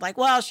people have said like,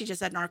 well, she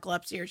just had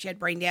narcolepsy or she had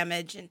brain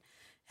damage and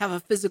have a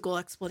physical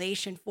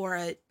explanation for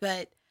it.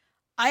 But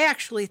I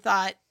actually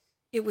thought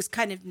it was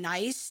kind of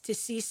nice to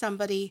see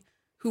somebody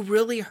who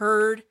really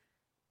heard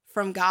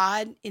from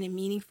God in a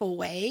meaningful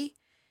way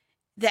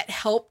that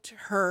helped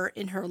her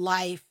in her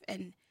life.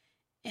 And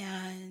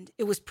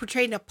it was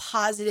portrayed in a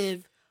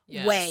positive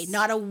way,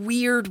 not a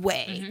weird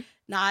way,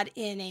 not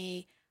in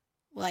a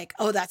like,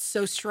 oh, that's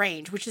so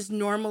strange, which is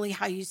normally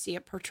how you see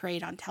it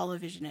portrayed on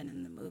television and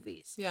in the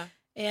movies. Yeah.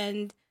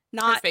 And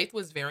her faith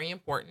was very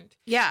important.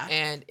 Yeah.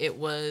 And it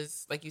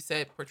was, like you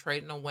said,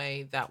 portrayed in a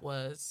way that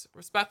was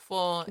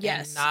respectful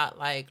and not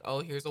like,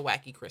 oh, here's a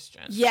wacky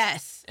Christian.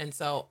 Yes. And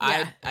so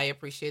I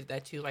appreciated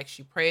that too. Like,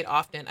 she prayed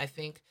often. I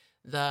think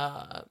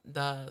the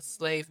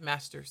slave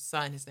master's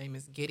son, his name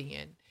is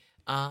Gideon,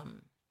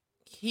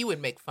 he would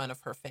make fun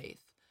of her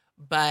faith,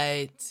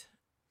 but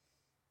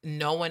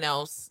no one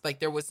else, like,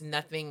 there was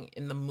nothing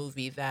in the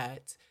movie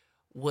that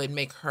would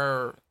make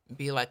her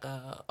be like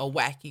a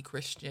wacky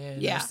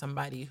Christian or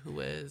somebody who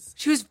was...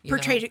 She was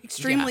portrayed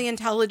extremely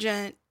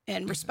intelligent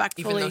and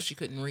respectfully. Even though she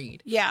couldn't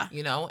read. Yeah.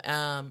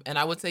 And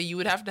I would say you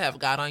would have to have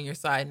God on your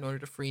side in order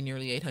to free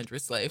nearly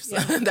 800 slaves.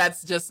 Yeah.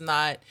 That's just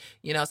not,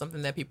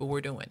 something that people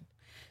were doing.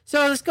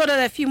 So let's go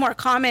to a few more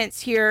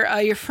comments here.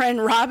 Your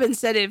friend Robin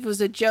said it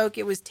was a joke.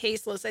 It was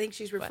tasteless. I think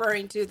she's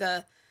referring to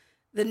the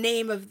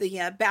name of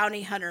the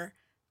bounty hunter.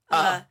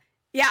 I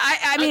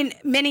mean,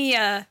 many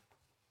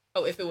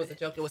Oh, if it was a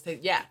joke, it was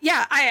yeah.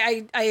 Yeah,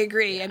 I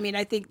agree. Yeah. I mean,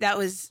 I think that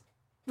was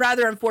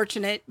rather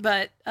unfortunate,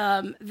 but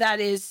that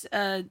is,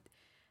 I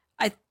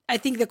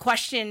think the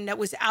question that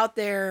was out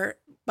there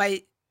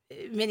by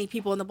many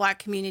people in the Black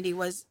community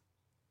was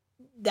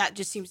that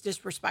just seems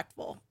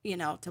disrespectful,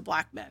 to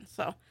Black men.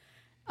 So,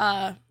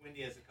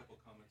 Wendy has a couple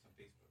comments on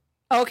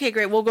Facebook. Okay,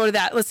 great. We'll go to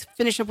that. Let's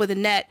finish up with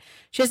Annette.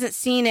 She hasn't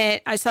seen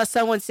it. I saw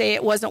someone say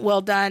it wasn't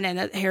well done and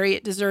that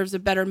Harriet deserves a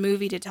better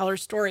movie to tell her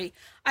story.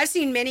 I've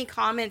seen many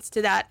comments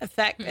to that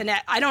effect,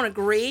 Annette. I don't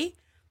agree.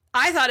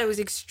 I thought it was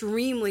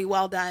extremely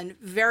well done,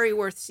 very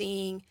worth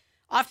seeing.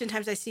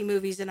 Oftentimes I see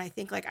movies and I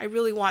think, I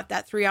really want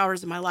that 3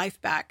 hours of my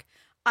life back.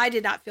 I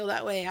did not feel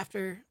that way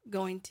after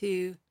going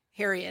to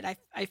Harriet.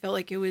 I felt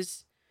like it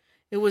was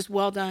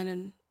well done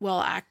and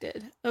well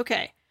acted.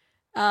 Okay.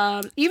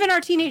 Even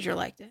our teenager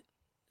liked it.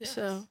 Yes.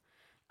 So,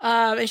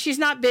 and she's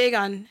not big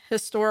on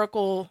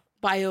historical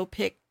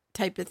biopic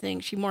type of thing.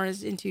 She more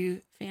is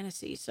into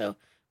fantasy. So,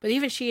 but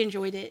even she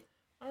enjoyed it.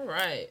 All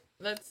right.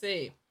 Let's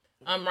see.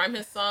 Rhyme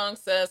His Song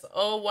says,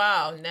 "Oh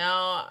wow,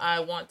 now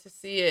I want to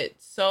see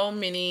it. So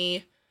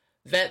many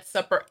vets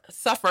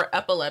suffer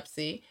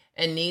epilepsy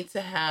and need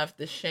to have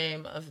the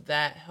shame of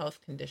that health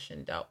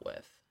condition dealt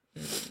with."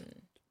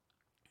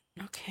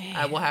 Okay.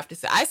 I will have to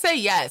say, I say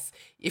yes.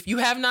 If you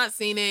have not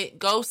seen it,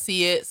 go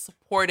see it,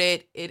 support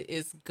it. It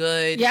is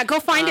good. Yeah, go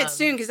find it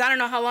soon because I don't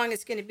know how long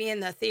it's going to be in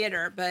the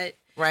theater, but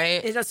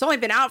right, it's only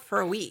been out for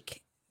a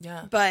week.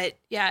 Yeah, but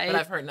yeah, but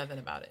I've heard nothing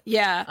about it.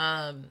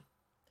 Yeah.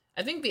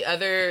 I think the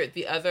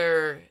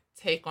other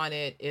take on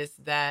it is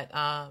that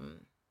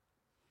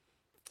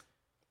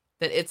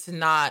that it's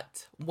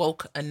not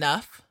woke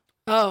enough.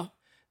 Oh,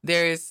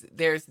 there's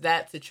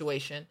that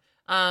situation.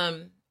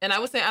 And I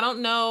would say I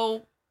don't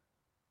know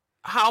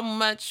how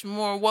much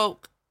more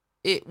woke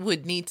it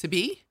would need to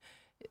be.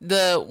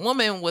 The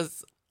woman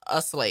was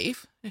a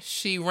slave.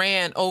 She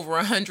ran over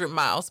 100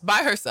 miles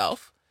by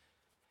herself,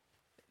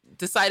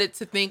 decided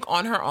to think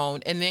on her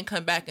own, and then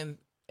come back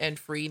and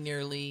free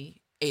nearly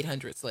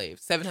 800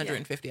 slaves.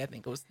 750, I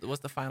think was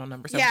the final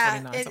number.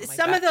 Yeah,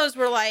 some of those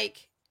were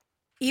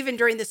even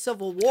during the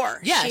Civil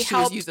War. Yeah, she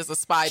was used as a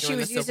spy during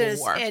the Civil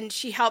War. And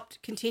she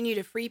helped continue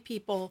to free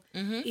people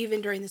even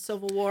during the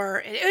Civil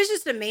War. And it was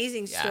just an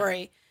amazing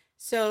story.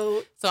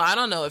 So I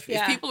don't know if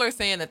people are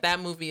saying that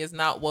movie is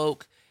not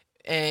woke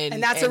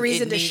and that's a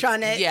reason to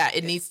shun it. Yeah,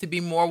 it needs to be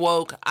more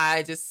woke.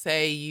 I just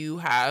say you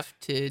have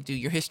to do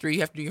your history. You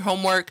have to do your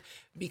homework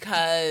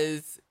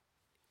because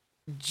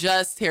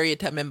just Harriet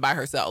Tubman by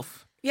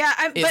herself. Yeah,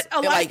 but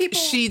a lot of people.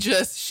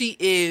 She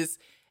is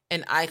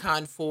an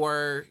icon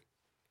for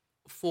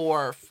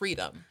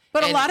freedom.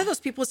 But a lot of those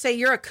people say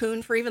you're a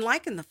coon for even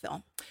liking the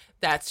film.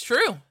 That's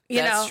true.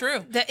 That's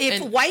true.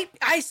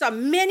 I saw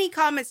many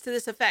comments to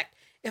this effect.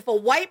 If a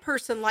white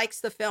person likes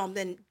the film,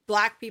 then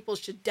Black people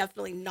should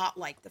definitely not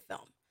like the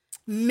film.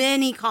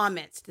 Many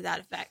comments to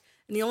that effect.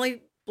 And the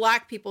only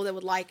Black people that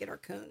would like it are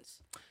coons.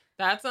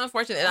 That's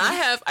unfortunate. And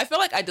I feel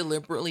like I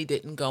deliberately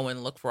didn't go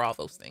and look for all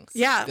those things.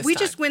 Yeah, we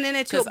just went in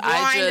into a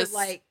blind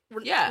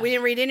we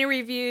didn't read any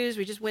reviews.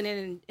 We just went in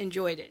and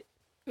enjoyed it.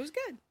 It was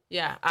good.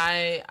 Yeah,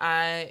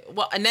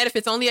 well, Annette, if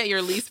it's only at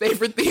your least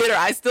favorite theater,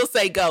 I still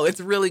say go.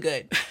 It's really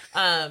good.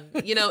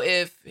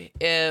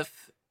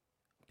 If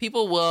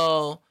people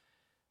will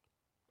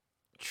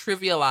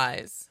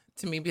trivialize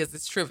to me because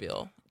it's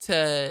trivial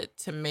to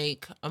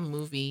make a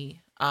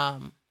movie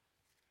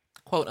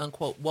quote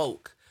unquote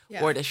woke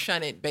or to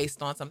shun it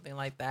based on something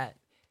like that,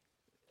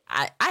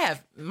 I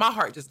have my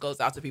heart just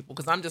goes out to people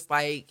because I'm just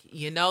like,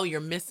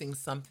 you're missing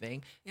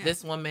something.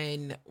 This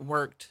woman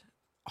worked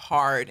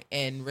hard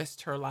and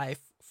risked her life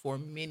for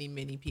many,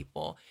 many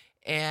people,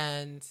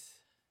 and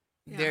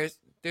there's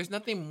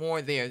nothing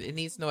more there. It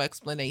needs no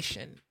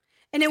explanation.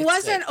 And it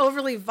wasn't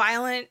overly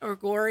violent or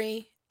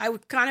gory. I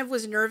kind of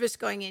was nervous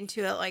going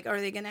into it. Are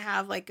they going to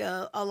have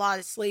a lot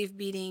of slave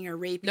beating or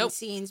raping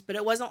scenes? But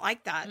it wasn't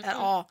like that at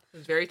all. It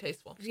was very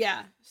tasteful.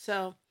 Yeah.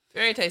 So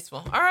very tasteful.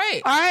 All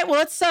right. Well,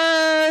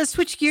 let's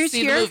switch gears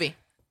here. See the movie.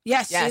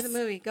 Yes, see the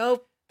movie.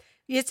 Go.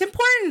 It's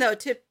important though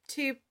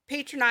to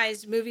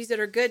patronize movies that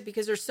are good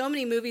because there's so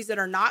many movies that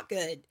are not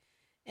good,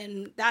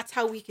 and that's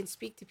how we can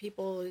speak to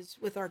people is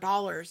with our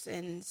dollars.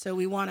 And so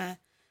we want to.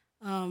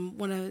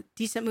 When a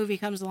decent movie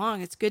comes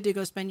along, it's good to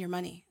go spend your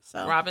money.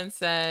 So Robin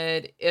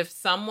said, if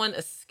someone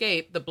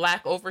escaped, the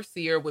Black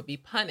overseer would be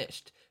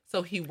punished.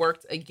 So he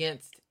worked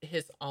against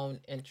his own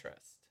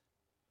interest.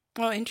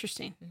 Oh,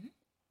 interesting. Mm-hmm.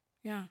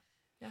 Yeah.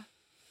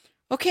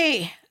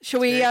 Okay. Shall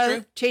we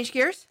change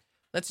gears?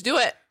 Let's do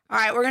it. All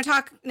right. We're going to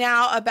talk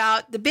now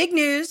about the big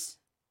news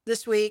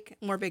this week.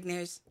 More big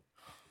news.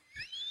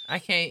 I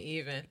can't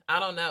even. I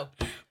don't know.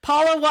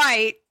 Paula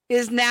White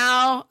is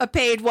now a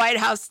paid White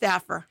House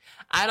staffer.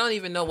 I don't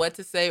even know what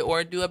to say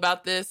or do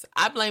about this.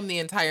 I blame the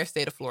entire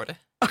state of Florida.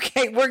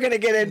 Okay, we're going to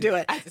get into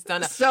it. I just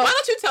don't know. So, why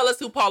don't you tell us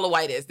who Paula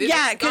White is?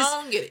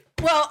 Because get it.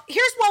 Well,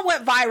 here's what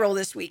went viral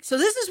this week. So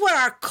this is what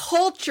our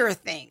culture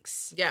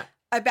thinks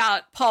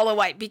about Paula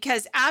White.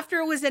 Because after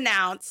it was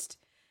announced,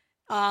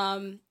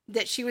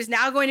 that she was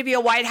now going to be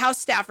a White House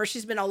staffer.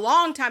 She's been a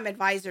longtime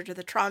advisor to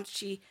the Trumps.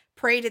 She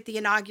prayed at the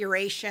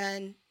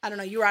inauguration. I don't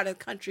know. You were out of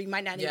the country. You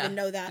might not even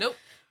know that. Nope.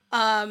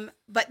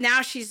 But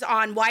now she's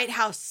on White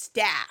House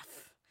staff.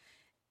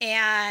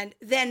 And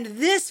then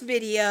this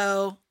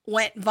video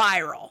went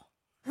viral.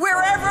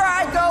 Wherever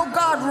I go,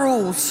 God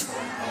rules.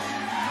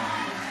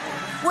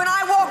 When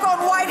I walk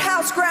on White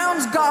House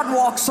grounds, God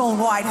walks on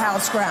White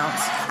House grounds.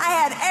 I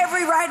had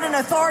every right and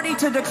authority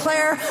to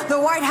declare the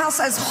White House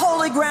as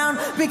holy ground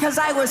because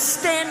I was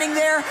standing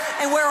there,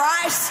 and where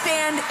I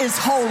stand is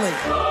holy.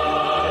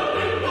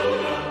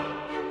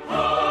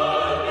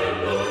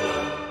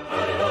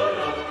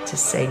 To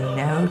say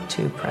no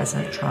to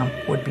President Trump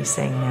would be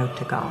saying no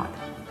to God.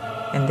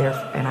 And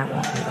I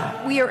won't do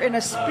that. We are in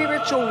a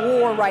spiritual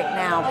war right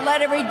now.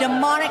 Let every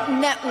demonic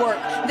network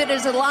that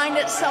has aligned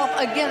itself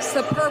against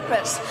the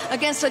purpose,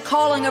 against the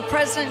calling of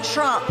President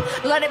Trump,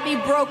 let it be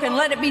broken,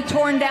 let it be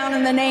torn down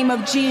in the name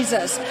of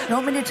Jesus. You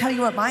want me to tell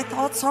you what my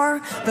thoughts are?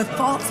 The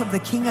thoughts of the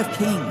King of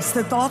Kings,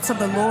 the thoughts of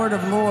the Lord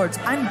of Lords.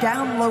 I'm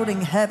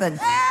downloading heaven.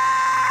 Hey!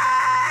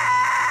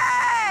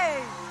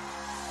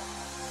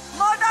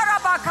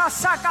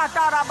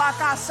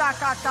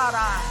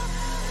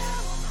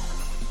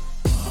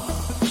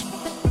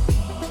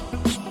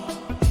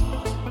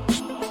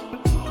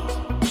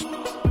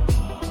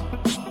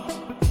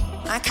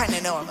 I kind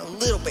of know I'm a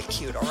little bit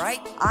cute, all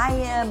right? I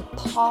am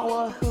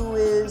Paula, who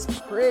is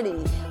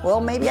pretty.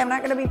 Well, maybe I'm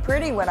not going to be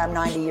pretty when I'm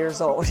 90 years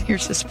old.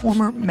 Here's this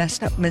former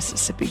messed up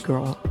Mississippi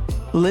girl.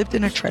 Lived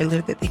in a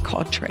trailer that they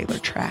called trailer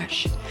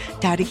trash.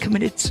 Daddy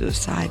committed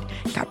suicide,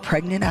 got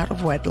pregnant out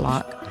of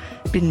wedlock,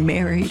 been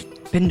married,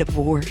 been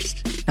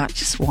divorced, not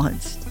just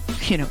once,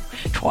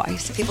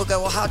 twice. People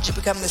go, well, how'd you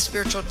become the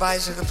spiritual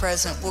advisor of the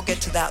president? We'll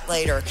get to that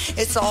later.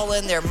 It's all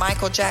in there.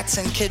 Michael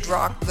Jackson, Kid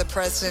Rock, the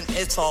president,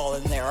 it's all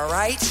in there, all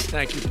right?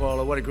 Thank you,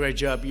 Paula. What a great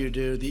job you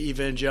do. The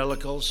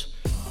evangelicals.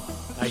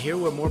 I hear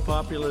we're more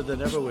popular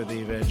than ever with the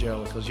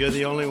evangelicals. You're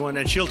the only one,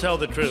 and she'll tell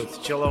the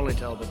truth. She'll only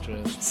tell the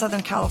truth.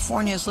 Southern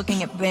California is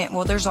looking at,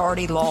 there's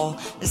already law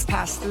that's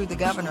passed through the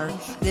governor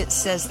that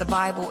says the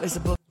Bible is a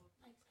book.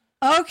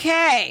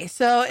 Okay,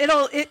 so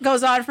it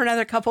goes on for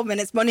another couple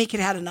minutes. Monique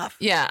had enough.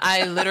 Yeah,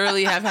 I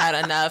literally have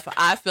had enough.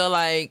 I feel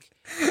like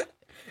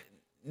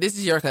this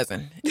is your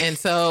cousin. And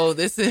so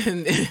this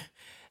is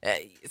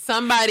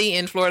somebody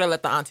in Florida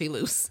let the auntie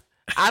loose.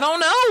 I don't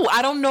know.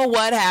 I don't know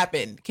what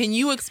happened. Can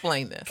you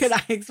explain this? Could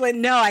I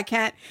explain? No, I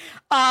can't.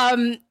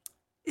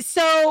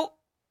 So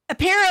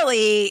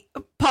apparently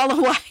Paula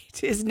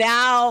White is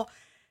now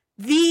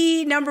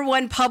the number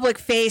one public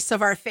face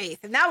of our faith.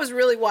 And that was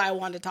really why I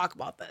wanted to talk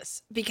about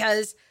this,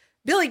 because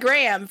Billy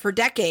Graham for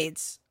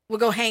decades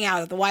would go hang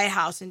out at the White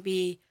House and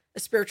be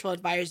a spiritual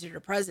advisor to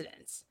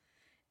presidents.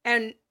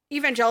 And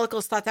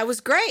evangelicals thought that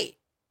was great.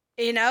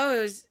 He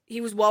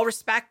was well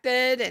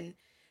respected, and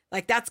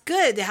that's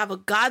good to have a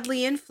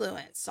godly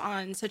influence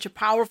on such a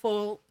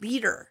powerful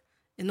leader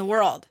in the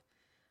world.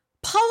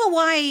 Paula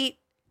White,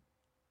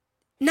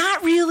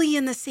 not really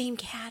in the same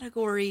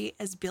category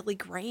as Billy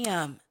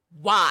Graham.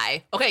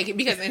 Why? Okay,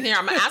 because in here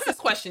I'm gonna ask this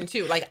question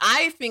too.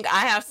 I think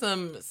I have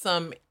some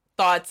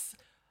thoughts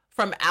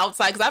from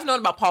outside because I've known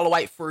about Paula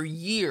White for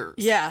years.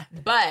 Yeah,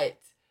 but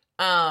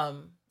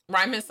Rhyme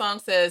Song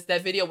says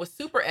that video was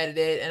super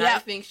edited, and I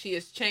think she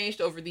has changed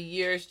over the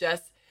years,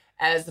 just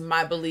as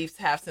my beliefs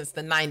have since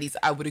the 90s.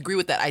 I would agree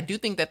with that. I do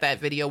think that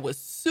video was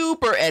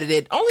super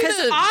edited, only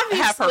to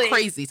have her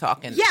crazy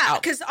talking. Yeah,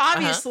 because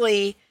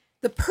obviously.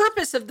 The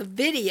purpose of the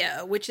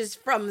video, which is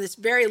from this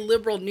very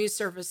liberal news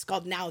service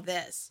called Now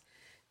This,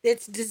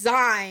 it's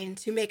designed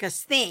to make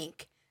us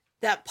think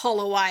that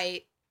Paula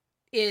White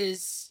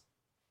is,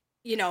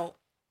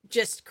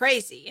 just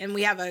crazy. And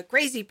we have a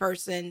crazy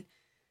person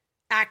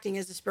acting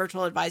as a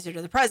spiritual advisor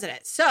to the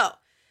president. So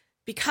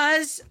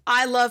because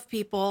I love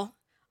people,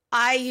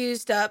 I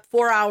used up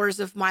 4 hours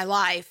of my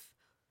life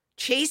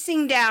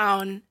chasing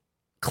down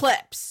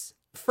clips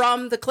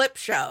from the clip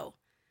show,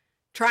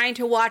 trying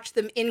to watch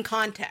them in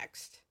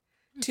context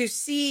to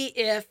see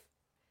if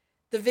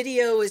the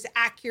video is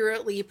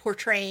accurately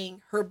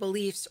portraying her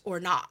beliefs or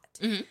not.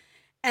 Mm-hmm.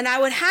 And I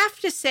would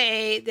have to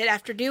say that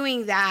after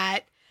doing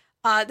that,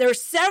 there are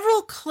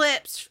several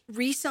clips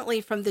recently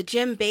from the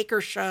Jim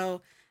Bakker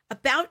show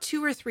about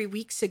 2 or 3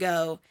 weeks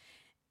ago.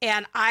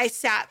 And I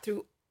sat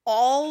through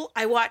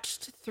I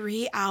watched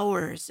 3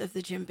 hours of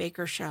the Jim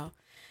Bakker show.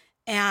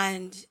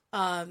 And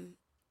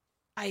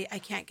I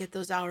can't get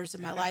those hours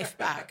of my life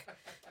back.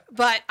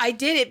 But I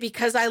did it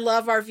because I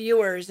love our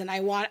viewers, and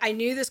I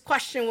knew this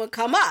question would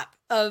come up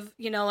of,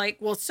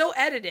 it's so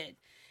edited.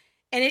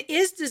 And it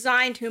is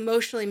designed to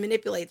emotionally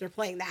manipulate. They're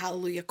playing the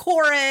Hallelujah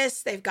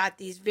chorus. They've got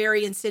these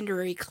very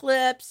incendiary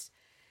clips.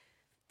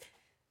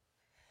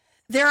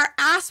 There are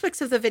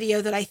aspects of the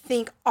video that I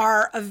think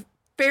are a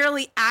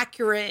fairly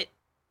accurate,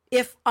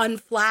 if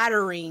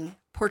unflattering,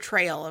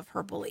 portrayal of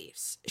her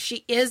beliefs.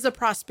 She is a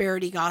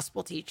prosperity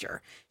gospel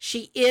teacher.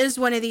 She is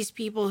one of these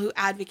people who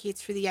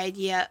advocates for the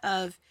idea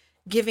of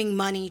giving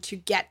money to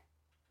get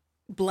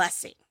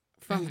blessing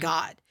from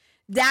God.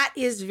 That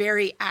is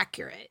very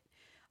accurate.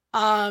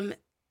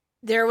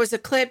 There was a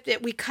clip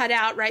that we cut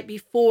out right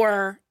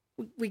before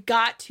we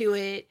got to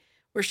it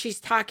where she's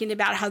talking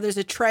about how there's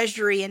a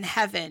treasury in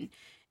heaven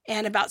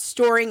and about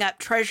storing up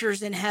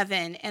treasures in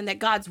heaven and that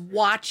God's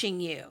watching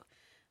you.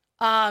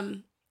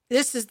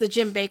 This is the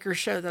Jim Bakker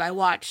show that I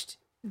watched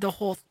the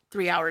whole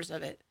 3 hours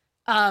of it.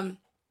 And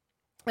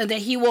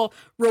that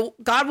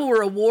God will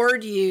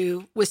reward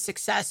you with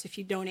success if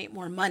you donate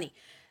more money.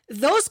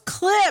 Those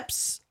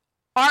clips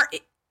are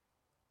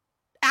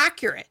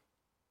accurate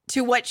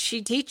to what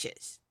she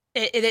teaches.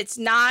 It's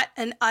not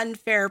an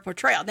unfair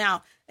portrayal.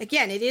 Now,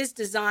 again, it is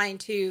designed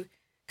to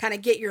kind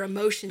of get your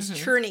emotions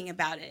churning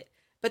about it,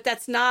 but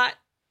that's not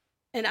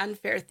an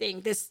unfair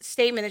thing. This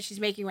statement that she's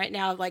making right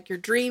now, like your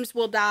dreams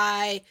will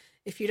die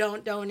if you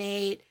don't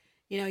donate,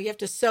 you have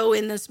to sow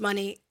in this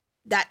money.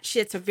 That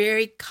shit's a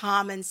very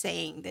common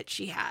saying that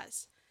she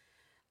has.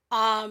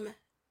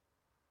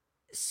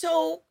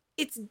 So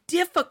it's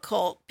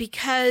difficult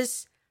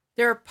because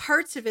there are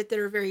parts of it that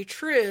are very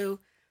true.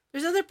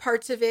 There's other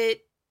parts of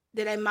it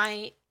that I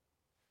might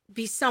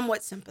be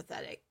somewhat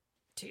sympathetic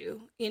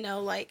to,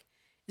 like,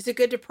 is it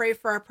good to pray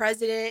for our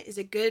president? Is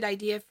it a good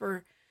idea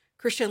for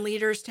Christian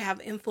leaders to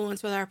have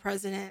influence with our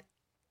president?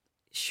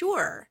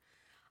 Sure.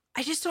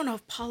 I just don't know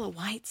if Paula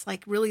White's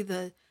like really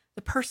the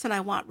person I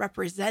want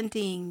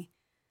representing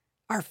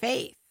our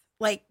faith.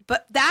 Like,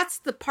 but that's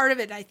the part of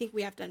it I think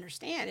we have to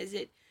understand is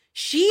that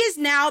she is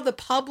now the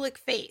public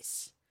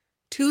face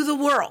to the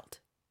world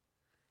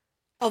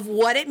of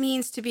what it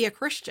means to be a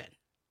Christian.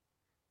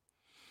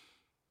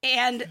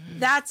 And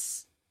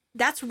that's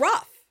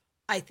rough,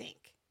 I think.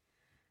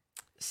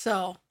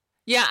 So,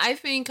 yeah, I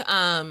think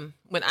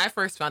when I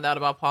first found out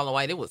about Paula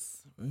White, it was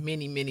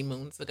many, many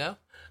moons ago.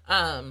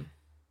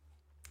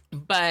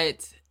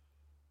 But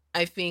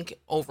I think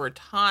over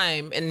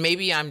time, and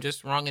maybe I'm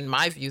just wrong and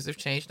my views have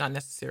changed, not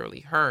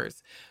necessarily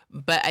hers,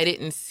 but I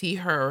didn't see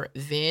her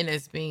then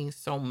as being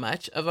so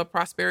much of a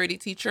prosperity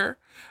teacher.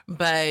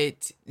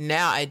 But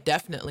now I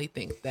definitely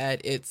think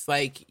that it's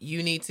like,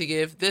 you need to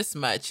give this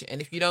much.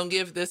 And if you don't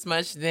give this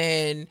much,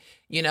 then,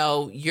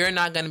 you're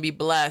not going to be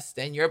blessed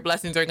and your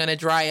blessings are going to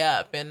dry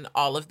up and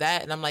all of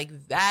that. And I'm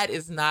like, that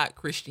is not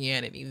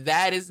Christianity.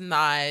 That is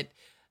not,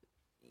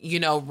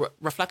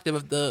 reflective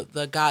of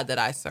the God that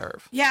I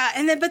serve. Yeah.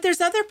 But there's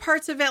other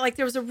parts of it. Like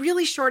there was a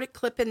really short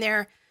clip in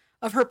there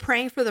of her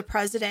praying for the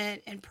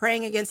president and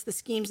praying against the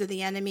schemes of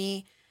the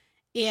enemy.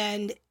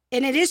 And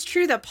it is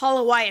true that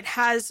Paula White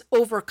has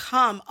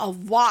overcome a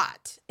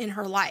lot in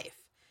her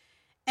life.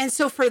 And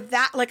so for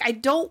that, like, I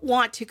don't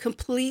want to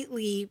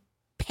completely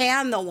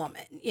pan the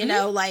woman,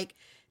 like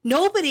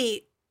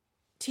nobody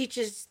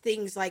teaches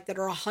things like that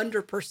are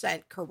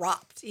 100%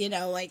 corrupt,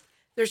 like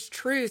there's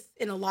truth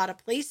in a lot of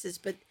places,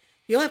 but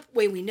the only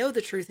way we know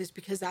the truth is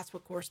because that's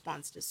what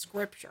corresponds to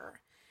scripture.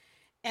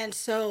 And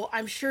so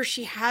I'm sure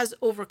she has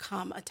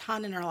overcome a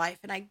ton in her life,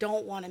 and I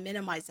don't want to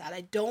minimize that.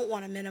 I don't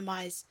want to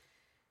minimize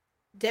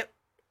that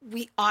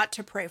we ought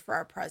to pray for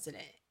our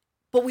president,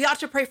 but we ought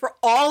to pray for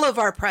all of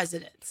our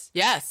presidents.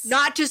 Yes.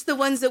 Not just the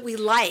ones that we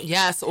like.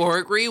 Yes, or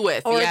agree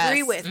with.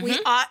 Mm-hmm. We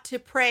ought to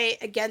pray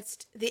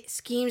against the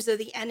schemes of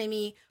the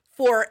enemy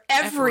for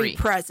every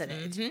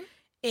president. Mm-hmm.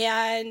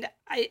 And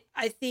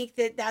I think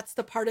that that's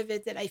the part of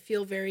it that I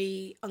feel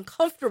very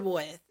uncomfortable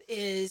with,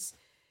 is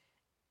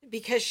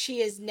because she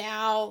is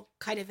now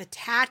kind of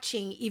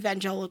attaching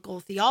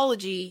evangelical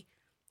theology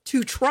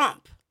to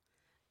Trump.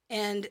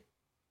 And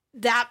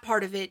that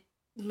part of it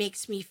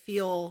makes me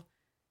feel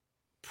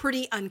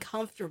pretty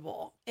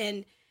uncomfortable.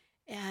 And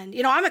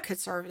I'm a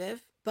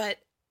conservative, but,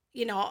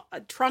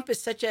 Trump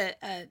is such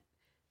a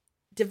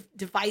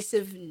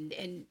divisive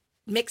and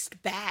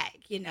mixed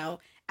bag,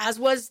 as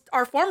was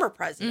our former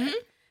president.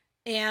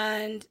 Mm-hmm.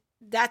 And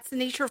that's the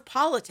nature of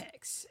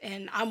politics.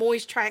 And I'm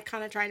always trying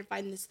to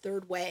find this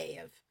third way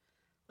of,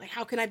 like,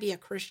 how can I be a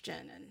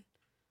Christian and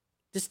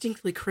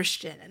distinctly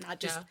Christian and not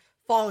just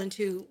fall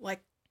into, like,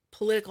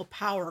 political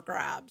power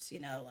grabs,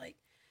 like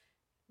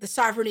the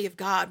sovereignty of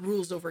God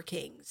rules over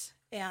kings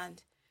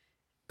and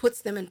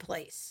puts them in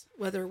place,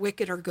 whether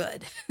wicked or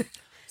good.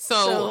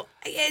 So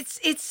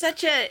it's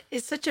such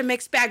a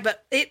mixed bag,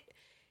 but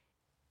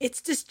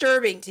it's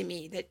disturbing to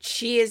me that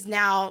she is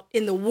now,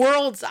 in the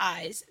world's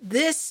eyes,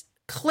 this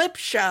clip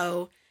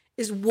show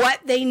is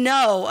what they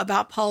know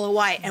about Paula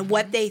White and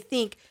what they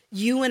think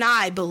you and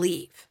I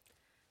believe.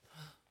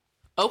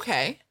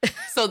 Okay.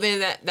 So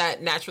then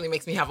that naturally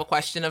makes me have a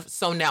question of,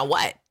 so now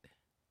what?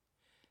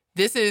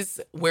 This is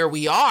where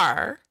we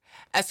are.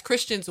 As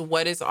Christians,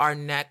 what is our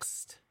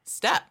next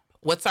step?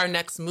 What's our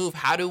next move?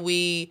 How do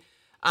we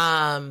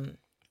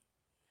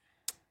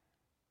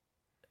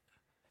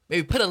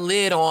maybe put a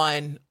lid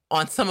on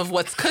some of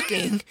what's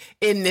cooking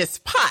in this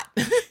pot?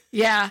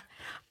 Yeah.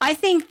 I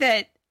think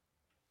that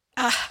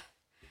who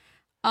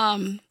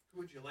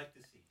would you like to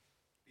see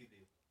be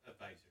the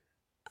advisor?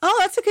 Oh,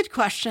 that's a good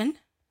question.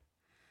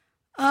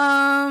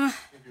 Maybe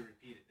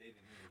repeat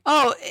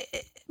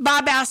it.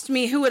 Bob asked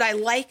me who would I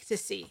like to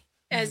see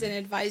as an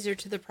advisor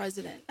to the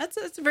president. That's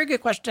a very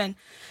good question.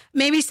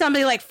 Maybe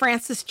somebody like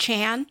Francis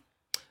Chan.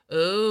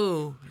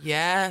 Oh,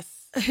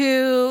 yes.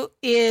 who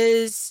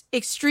is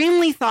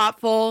extremely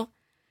thoughtful,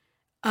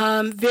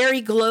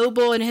 very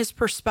global in his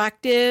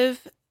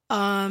perspective,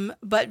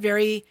 but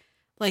very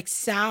like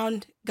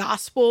sound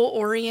gospel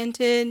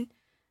oriented.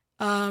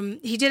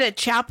 He did a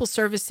chapel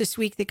service this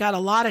week that got a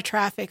lot of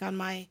traffic on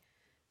my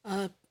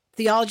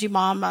Theology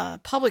Mom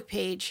public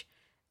page,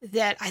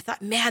 that I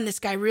thought, man, this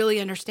guy really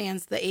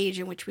understands the age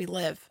in which we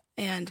live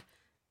and,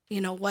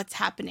 you know, what's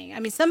happening. I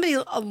mean, somebody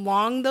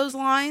along those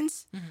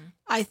lines,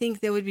 I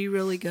think that would be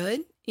really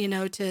good, you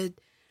know, to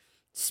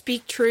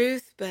speak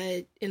truth,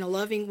 but in a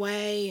loving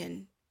way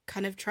and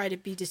kind of try to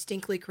be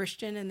distinctly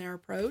Christian in their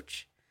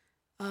approach.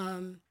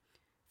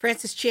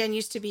 Francis Chan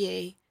used to be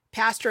a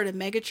pastor at a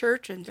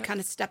megachurch and kind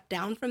of stepped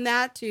down from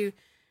that to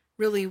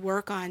really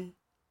work on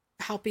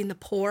helping the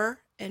poor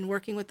and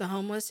working with the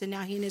homeless. And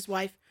now he and his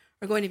wife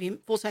are going to be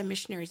full-time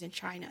missionaries in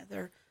China.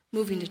 They're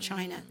moving to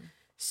China.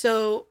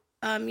 So,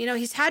 you know,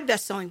 he's had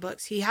best-selling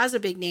books. He has a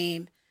big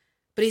name,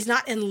 but he's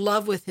not in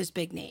love with his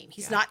big name.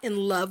 He's not in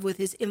love with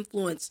his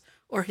influence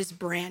or his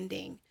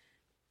branding.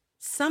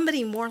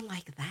 Somebody more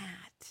like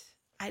that.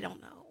 I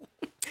don't know.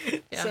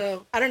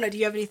 So, I don't know. Do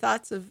you have any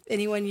thoughts of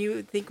anyone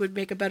you think would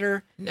make a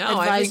better advisor?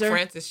 I think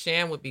Francis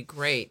Chan would be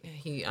great.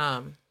 He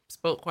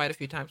spoke quite a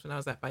few times when I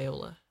was at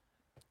Biola.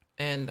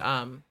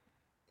 And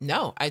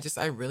no,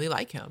 I really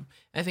like him.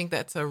 I think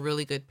that's a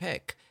really good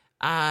pick.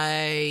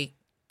 I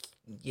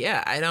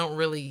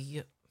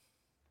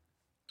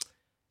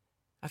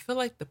feel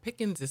like the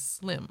pickings is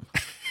slim.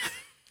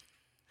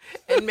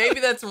 And maybe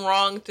that's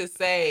wrong to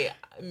say.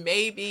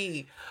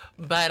 Maybe.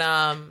 But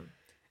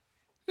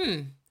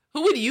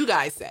who would you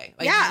guys say?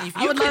 Like,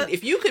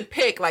 if you could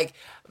pick, like,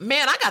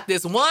 man, I got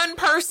this one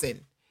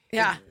person.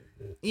 Yeah.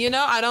 You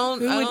know,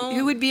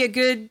 who would be a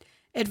good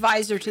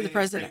advisor to the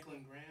president?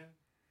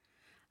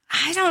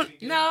 I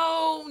don't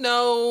know.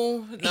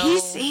 No.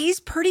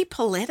 He's pretty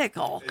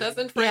political.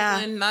 Cousin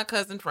Franklin, not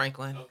Cousin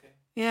Franklin. Okay.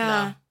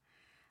 Yeah.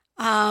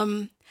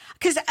 No.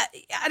 Because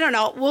I don't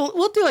know.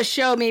 We'll do a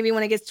show maybe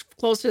when it gets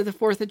closer to the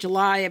 4th of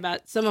July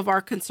about some of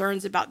our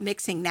concerns about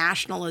mixing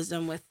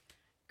nationalism with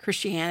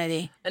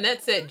Christianity.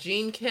 Annette said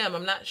Gene Kim.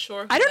 I'm not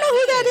sure. I don't know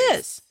who that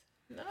is.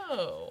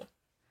 No.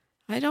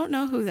 I don't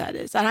know who that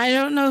is. And I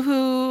don't know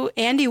who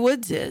Andy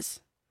Woods is.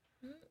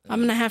 I'm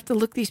going to have to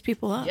look these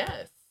people up.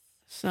 Yes.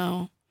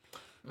 So.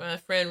 My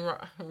friend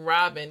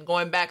Robin,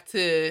 going back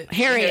to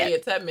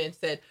Harriet Tubman,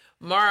 said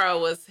Mara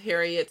was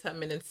Harriet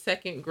Tubman in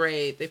 2nd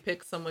grade. They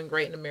picked someone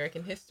great in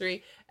American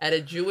history at a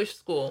Jewish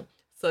school.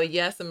 So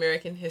yes,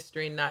 American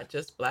history, not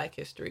just Black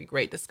history.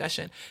 Great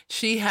discussion.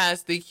 She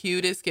has the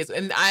cutest kids.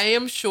 And I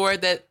am sure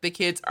that the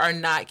kids are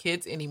not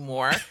kids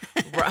anymore.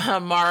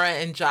 Mara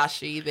and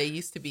Joshi, they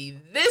used to be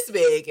this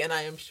big. And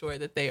I am sure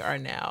that they are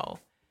now,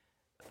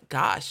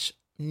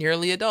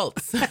 nearly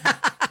adults.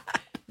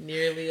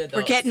 Nearly adults.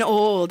 We're getting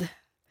old.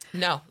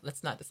 No,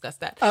 let's not discuss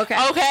that. Okay.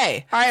 All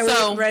right,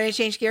 so, we're ready to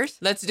change gears?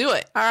 Let's do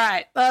it. All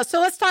right.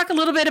 So let's talk a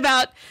little bit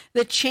about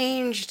the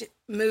changed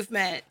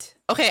movement.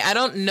 Okay, I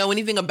don't know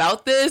anything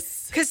about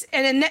this. Because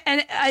and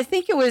I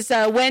think it was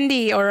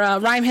Wendy or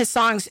Rhyme His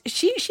Songs.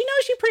 She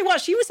knows you pretty well.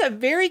 She was a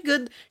very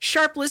good,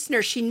 sharp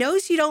listener. She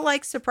knows you don't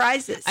like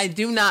surprises. I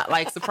do not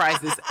like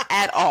surprises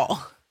at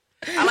all.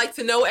 I like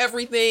to know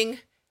everything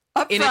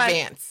in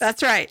advance.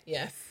 That's right.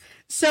 Yes.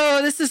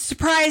 So this is a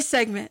surprise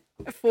segment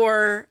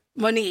for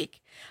Monique.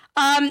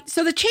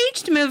 So the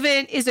Changed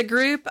Movement is a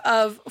group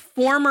of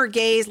former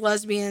gays,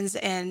 lesbians,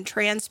 and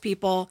trans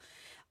people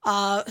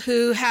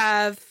who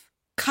have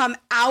come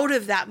out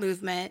of that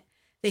movement.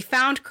 They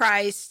found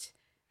Christ.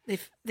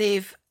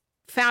 They've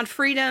found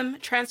freedom,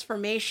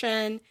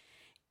 transformation,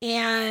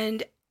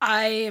 and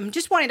I am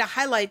just wanting to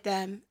highlight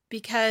them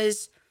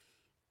because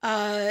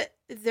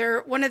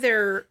they're one of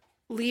their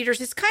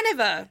leaders. It's kind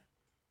of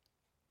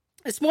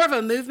it's more of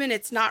a movement.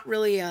 It's not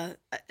really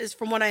as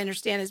from what I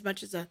understand, as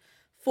much as a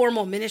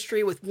formal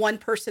ministry with one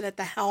person at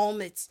the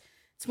helm. It's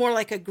more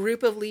like a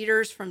group of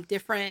leaders from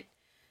different,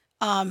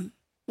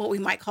 what we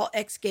might call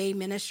ex-gay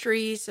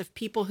ministries, of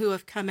people who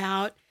have come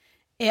out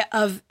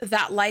of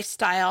that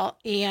lifestyle.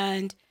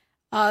 And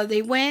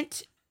they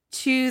went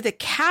to the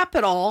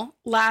Capitol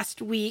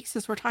last week,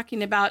 since we're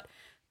talking about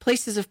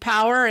places of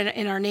power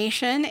in our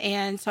nation.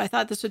 And so I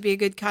thought this would be a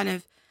good kind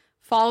of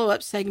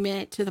follow-up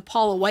segment to the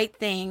Paula White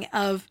thing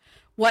of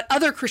what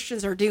other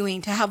Christians are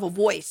doing to have a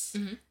voice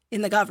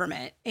in the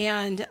government.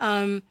 And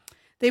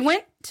they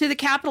went to the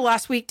Capitol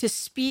last week to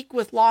speak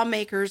with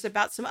lawmakers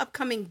about some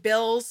upcoming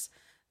bills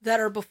that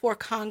are before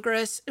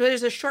Congress.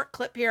 There's a short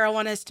clip here I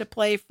want us to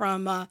play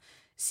from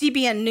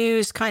CBN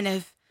News, kind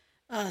of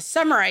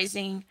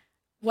summarizing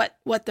what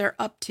they're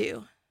up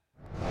to.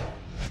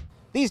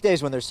 These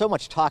days, when there's so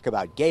much talk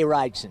about gay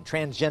rights and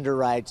transgender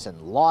rights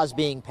and laws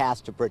being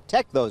passed to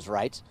protect those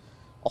rights,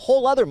 a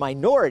whole other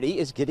minority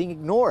is getting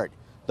ignored.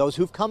 Those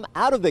who've come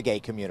out of the gay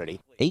community.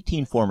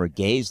 18 former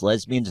gays,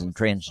 lesbians, and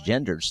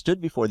transgenders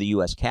stood before the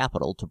U.S.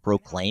 Capitol to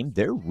proclaim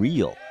they're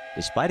real,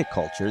 despite a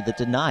culture that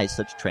denies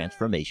such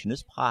transformation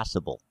is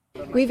possible.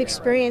 We've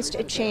experienced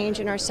a change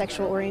in our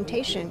sexual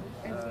orientation,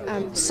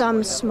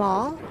 some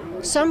small,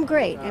 Some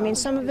great. I mean,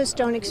 some of us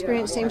don't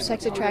experience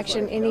same-sex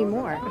attraction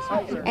anymore.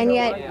 And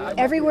yet,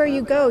 everywhere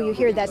you go, you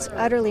hear that's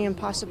utterly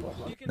impossible.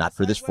 Not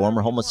for this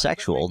former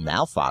homosexual,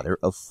 now father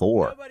of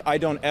 4. I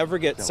don't ever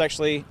get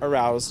sexually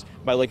aroused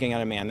by looking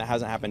at a man. That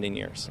hasn't happened in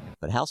years.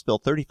 But House Bill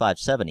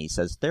 3570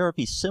 says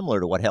therapy similar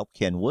to what helped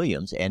Ken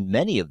Williams and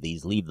many of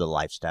these leave the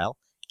lifestyle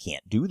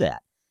can't do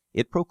that.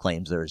 It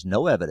proclaims there is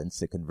no evidence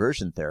that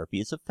conversion therapy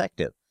is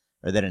effective,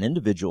 or that an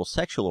individual's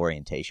sexual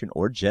orientation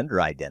or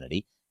gender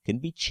identity can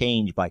be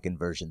changed by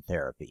conversion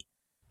therapy.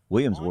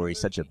 Williams worries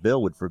such a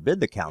bill would forbid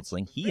the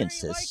counseling he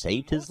insists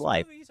saved his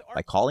life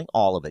by calling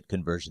all of it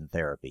conversion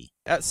therapy.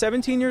 At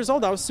 17 years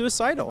old, I was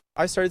suicidal.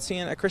 I started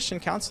seeing a Christian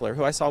counselor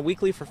who I saw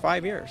weekly for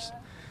 5 years.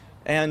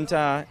 And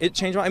it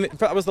changed my,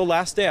 that was the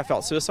last day I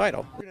felt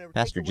suicidal.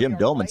 Pastor Jim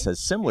Doman says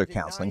similar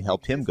counseling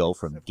helped him go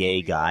from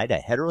gay guy to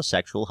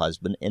heterosexual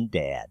husband and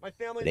dad. But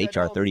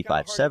H.R.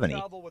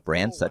 3570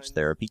 brands such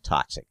therapy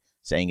toxic,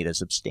 saying it is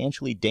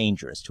substantially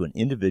dangerous to an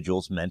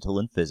individual's mental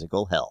and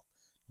physical health.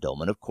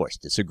 Doman, of course,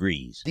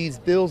 disagrees. These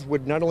bills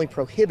would not only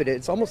prohibit it,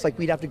 it's almost like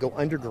we'd have to go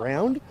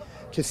underground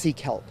to seek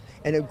help.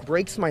 And it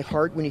breaks my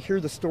heart when you hear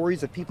the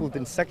stories of people who've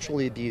been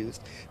sexually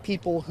abused,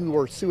 people who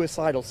are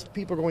suicidal,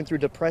 people going through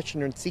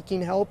depression and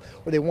seeking help,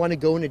 or they want to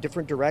go in a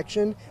different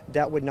direction.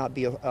 That would not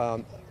be,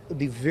 would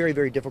be very,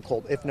 very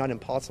difficult, if not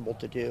impossible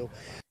to do.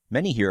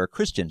 Many here are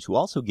Christians who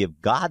also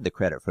give God the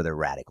credit for their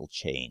radical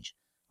change.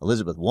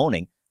 Elizabeth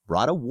Woning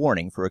brought a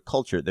warning for a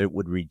culture that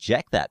would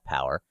reject that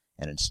power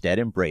and instead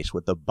embrace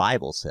what the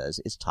Bible says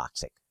is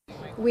toxic.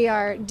 We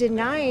are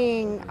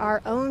denying our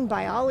own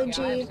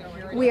biology.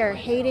 We are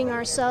hating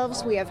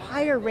ourselves. We have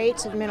higher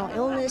rates of mental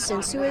illness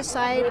and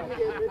suicide.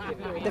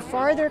 The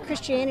farther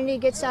Christianity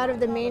gets out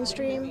of the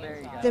mainstream,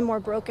 the more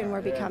broken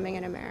we're becoming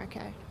in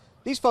America.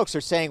 These folks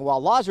are saying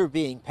while laws are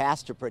being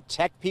passed to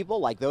protect people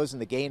like those in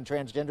the gay and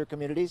transgender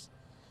communities,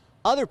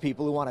 other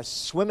people who want to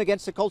swim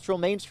against the cultural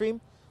mainstream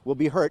will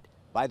be hurt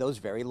by those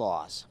very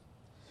laws.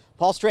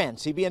 Paul Strand,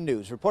 CBN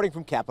News, reporting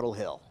from Capitol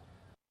Hill.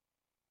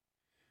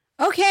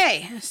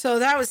 Okay, so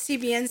that was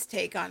CBN's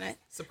take on it.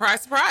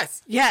 Surprise,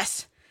 surprise.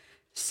 Yes.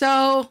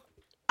 So,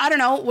 I don't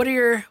know. What are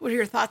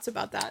your thoughts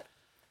about that?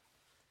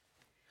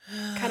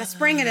 Kind of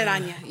springing it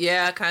on you.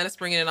 Yeah, kind of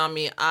springing it on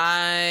me.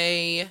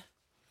 I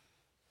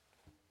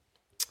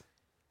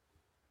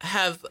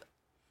have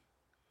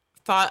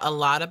thought a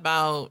lot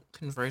about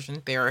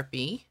conversion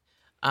therapy.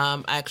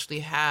 I actually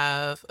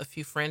have a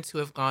few friends who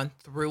have gone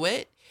through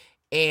it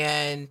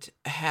and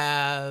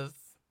have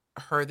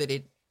heard that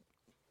it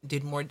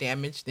did more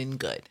damage than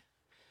good.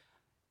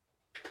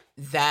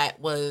 That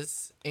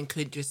was and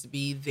could just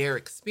be their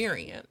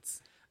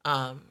experience.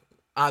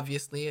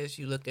 Obviously, as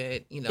you look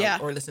at,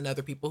 or listen to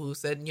other people who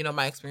said,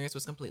 my experience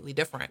was completely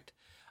different.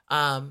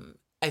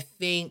 I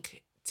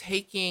think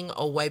taking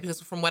away,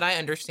 because from what I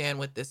understand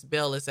with this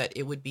bill is that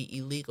it would be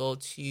illegal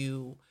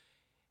to,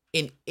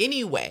 in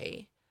any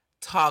way,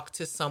 talk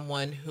to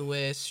someone who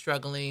is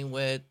struggling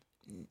with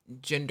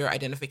gender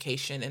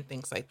identification and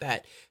things like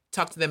that.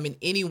 Talk to them in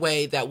any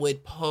way that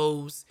would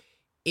pose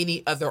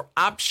any other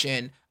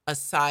option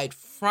aside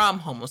from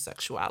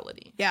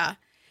homosexuality. Yeah.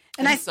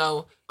 And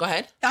so, go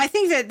ahead. I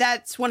think that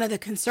that's one of the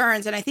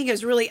concerns. And I think it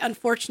was really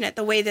unfortunate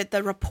the way that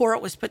the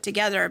report was put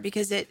together,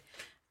 because I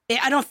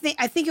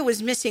think it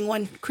was missing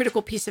one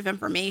critical piece of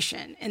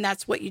information. And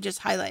that's what you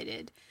just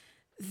highlighted,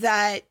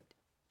 that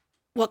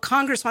what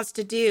Congress wants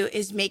to do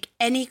is make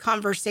any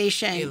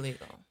conversation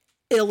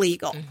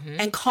illegal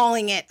and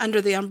calling it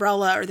under the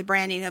umbrella or the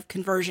branding of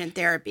conversion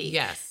therapy.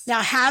 Yes.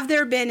 Now, have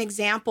there been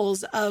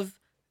examples of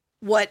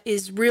what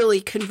is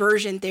really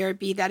conversion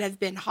therapy that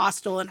have been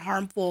hostile and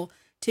harmful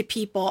to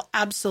people?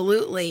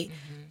 Absolutely.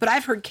 But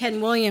I've heard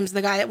Ken Williams,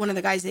 one of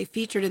the guys they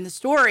featured in the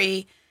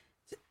story,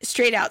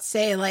 straight out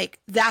say, like,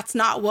 that's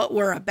not what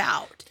we're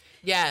about.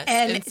 Yes.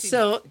 And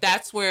so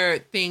that's where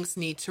things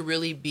need to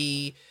really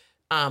be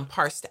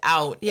parsed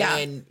out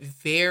and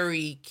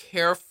very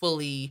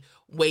carefully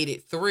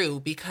weighted through,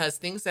 because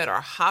things that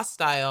are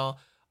hostile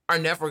are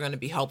never going to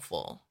be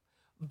helpful.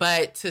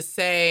 But to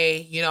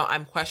say,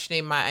 I'm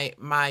questioning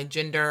my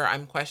gender,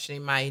 I'm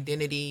questioning my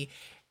identity,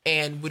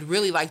 and would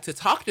really like to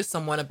talk to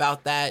someone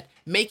about that,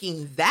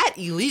 making that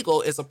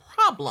illegal is a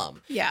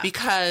problem. Yeah.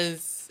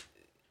 Because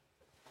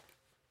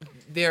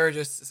there are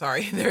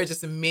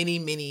just many,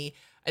 many,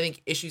 I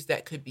think, issues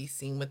that could be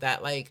seen with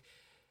that. Like,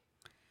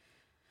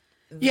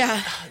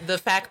 the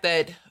fact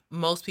that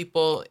most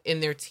people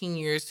in their teen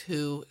years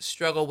who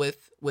struggle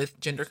with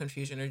gender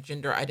confusion or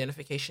gender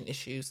identification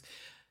issues,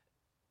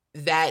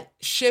 that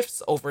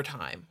shifts over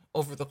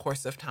the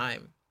course of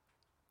time.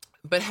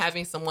 But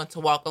having someone to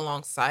walk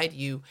alongside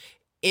you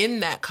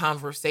in that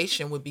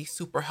conversation would be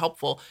super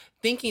helpful.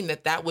 Thinking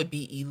that would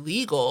be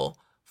illegal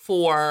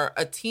for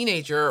a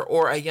teenager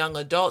or a young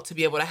adult to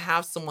be able to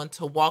have someone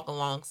to walk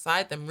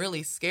alongside them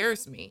really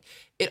scares me.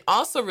 It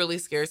also really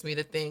scares me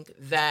to think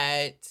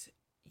that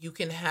you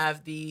can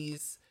have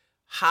these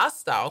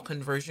hostile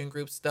conversion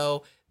groups,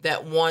 though,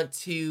 that want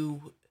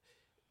to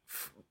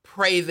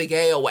pray the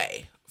gay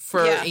away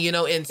for,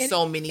 in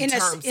so many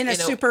terms. In a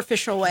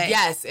superficial way.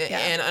 Yes.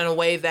 And in a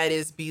way that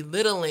is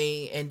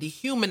belittling and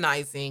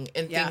dehumanizing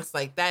and things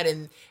like that.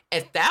 And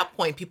at that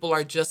point, people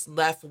are just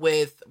left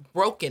with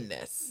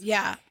brokenness.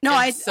 Yeah. No,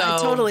 I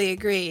totally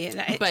agree.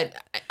 But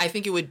I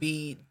think it would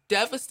be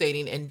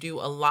devastating and do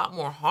a lot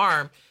more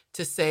harm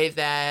to say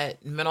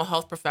that mental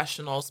health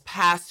professionals,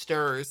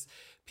 pastors,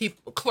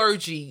 people,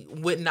 clergy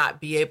would not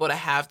be able to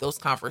have those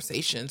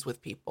conversations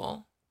with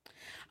people.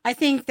 I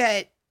think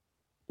that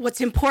what's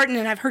important,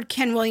 and I've heard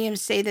Ken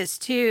Williams say this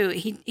too,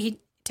 he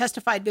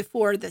testified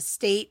before the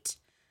state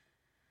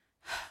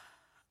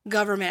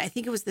government, I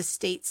think it was the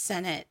state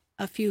Senate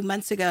a few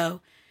months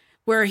ago,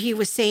 where he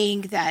was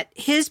saying that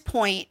his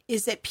point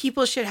is that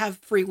people should have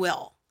free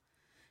will,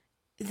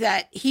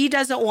 that he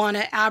doesn't want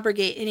to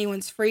abrogate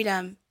anyone's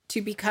freedom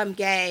to become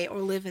gay or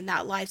live in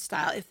that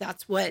lifestyle if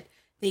that's what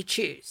they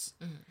choose.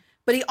 Mm-hmm.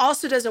 But he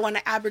also doesn't want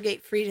to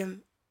abrogate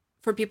freedom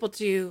for people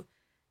to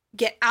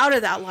get out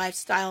of that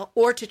lifestyle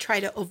or to try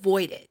to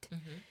avoid it.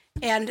 Mm-hmm.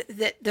 And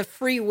that the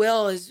free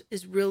will is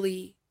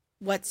really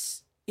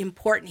what's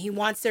important. He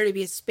wants there to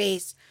be a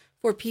space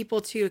for people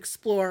to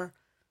explore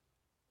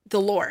the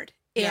Lord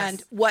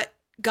and what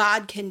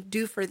God can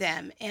do for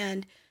them.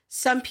 And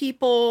some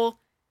people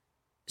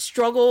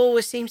struggle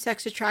with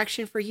same-sex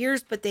attraction for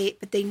years, but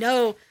they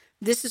know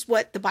this is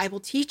what the Bible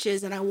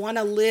teaches, and I want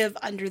to live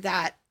under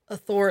that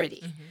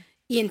authority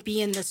and be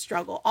in the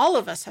struggle. All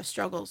of us have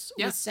struggles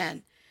with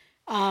sin.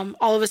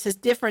 All of us has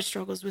different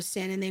struggles with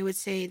sin, and they would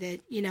say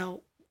that,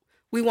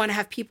 we want to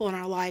have people in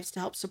our lives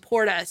to help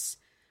support us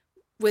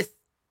with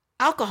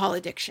alcohol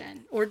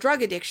addiction or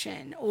drug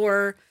addiction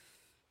or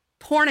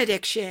porn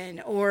addiction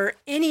or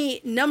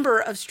any number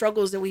of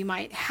struggles that we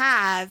might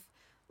have,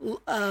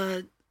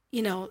 to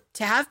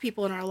have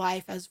people in our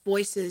life as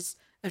voices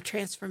of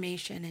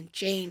transformation and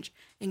change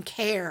and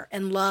care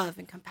and love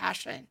and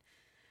compassion.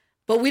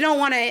 But we don't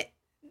want to,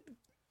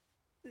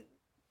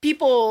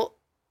 people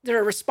that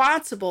are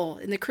responsible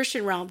in the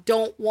Christian realm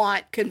don't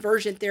want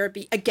conversion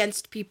therapy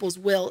against people's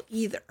will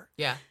either.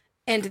 Yeah.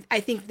 And I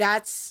think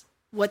that's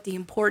what the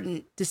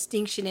important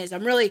distinction is.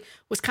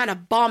 Was kind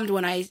of bummed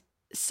when I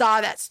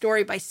saw that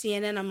story by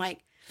CNN. I'm like,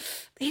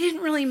 they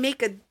didn't really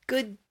make a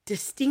good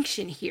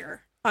distinction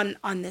here on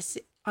this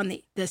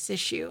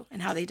issue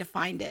and how they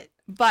defined it.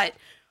 But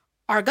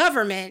our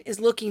government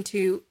is looking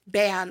to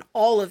ban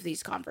all of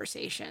these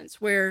conversations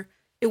where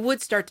it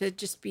would start to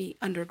just be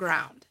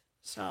underground.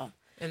 So,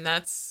 and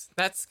that's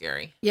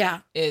scary. Yeah.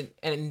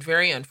 And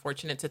very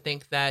unfortunate to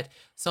think that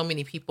so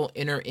many people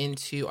enter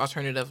into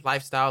alternative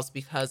lifestyles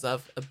because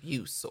of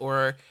abuse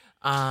or,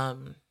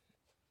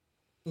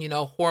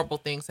 horrible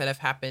things that have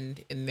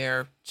happened in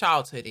their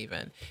childhood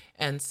even.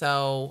 And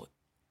so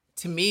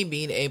to me,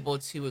 being able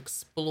to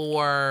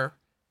explore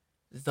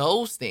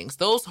those things,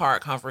 those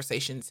hard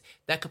conversations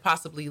that could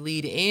possibly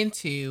lead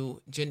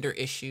into gender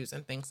issues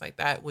and things like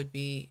that would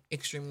be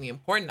extremely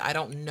important. I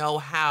don't know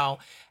how,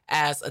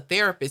 as a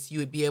therapist, you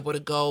would be able to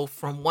go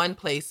from one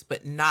place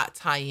but not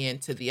tie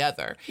into the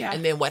other. Yeah.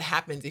 And then what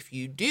happens if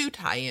you do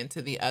tie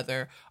into the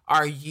other?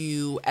 Are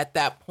you at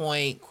that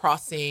point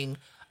crossing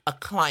a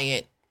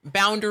client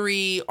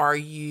boundary? Are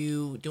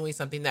you doing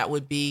something that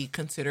would be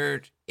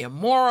considered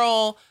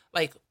immoral?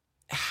 Like,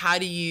 how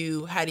do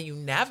you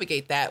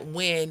navigate that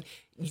when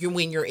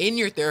you're in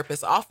your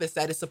therapist's office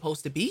that is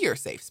supposed to be your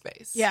safe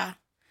space? Yeah.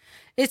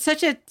 It's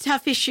such a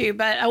tough issue,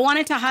 but I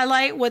wanted to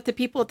highlight what the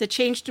people at the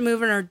Change to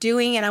Movement are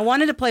doing. And I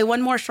wanted to play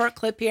one more short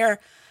clip here.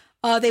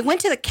 They went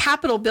to the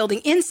Capitol building,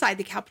 inside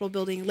the Capitol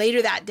building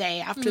later that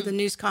day after the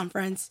news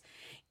conference.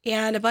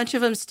 And a bunch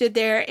of them stood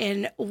there.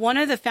 And one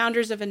of the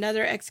founders of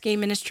another ex-gay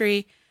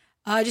ministry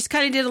just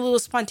kind of did a little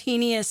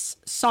spontaneous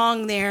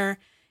song there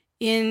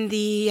in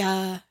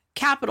the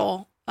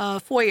Capitol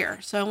foyer.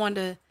 So I wanted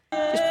to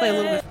just play a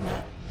little bit from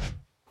that.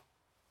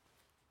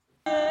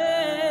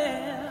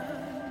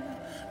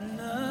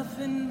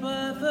 Nothing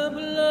but the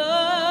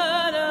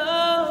blood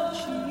of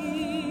Jesus,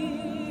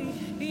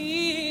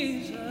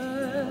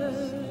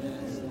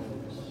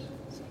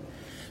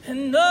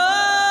 and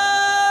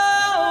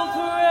oh,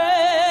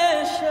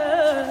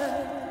 precious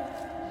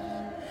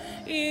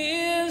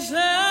is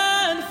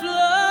that flow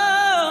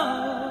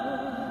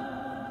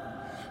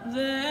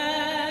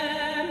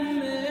that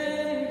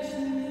makes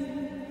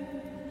me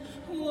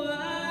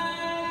white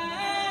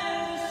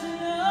as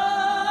snow.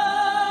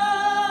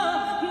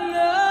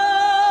 No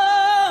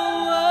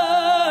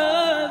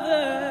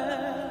other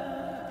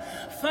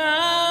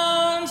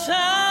fount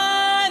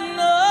I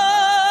know,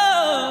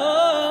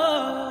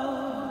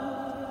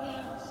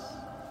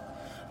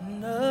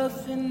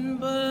 nothing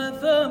but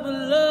the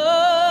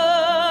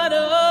blood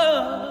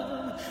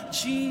of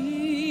Jesus.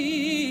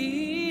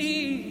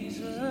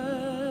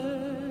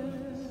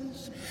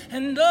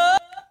 And oh,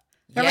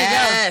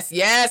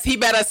 Yes, he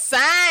better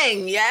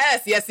sang.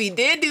 Yes, he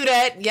did do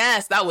that.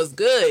 Yes, that was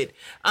good.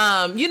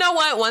 You know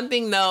what? One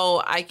thing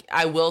though,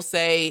 I will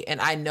say, and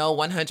I know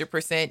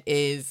 100%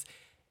 is,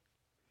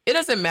 it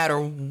doesn't matter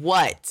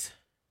what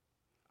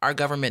our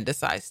government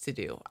decides to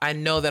do. I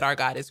know that our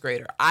God is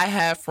greater. I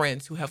have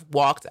friends who have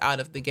walked out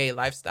of the gay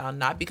lifestyle,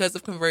 not because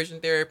of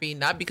conversion therapy,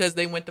 not because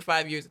they went to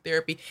 5 years of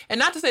therapy, and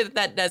not to say that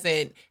that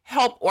doesn't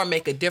help or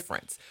make a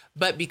difference,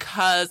 but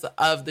because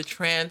of the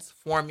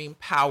transforming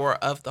power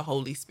of the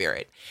Holy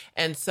Spirit.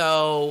 And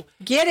so,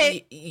 get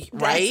it,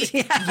 right?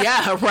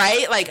 Yeah,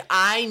 right? Like,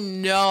 I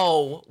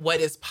know what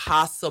is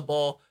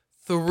possible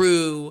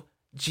through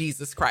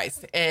Jesus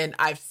Christ, and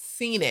I've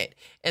seen it.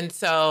 And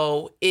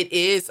so it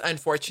is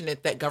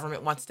unfortunate that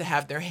government wants to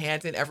have their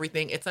hands in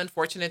everything. It's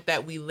unfortunate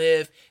that we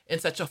live in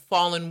such a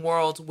fallen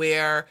world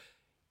where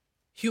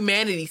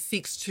humanity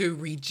seeks to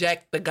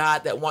reject the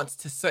God that wants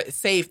to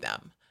save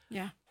them.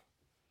 Yeah.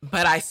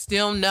 But I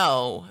still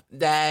know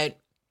that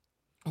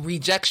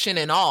rejection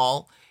and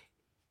all,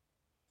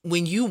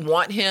 when you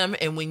want him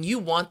and when you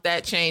want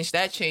that change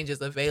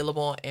is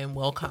available and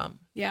will come.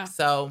 Yeah.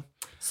 So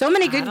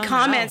many good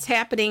comments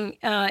happening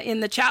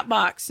in the chat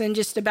box, and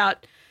just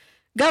about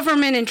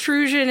government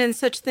intrusion and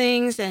such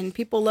things. And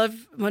people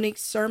love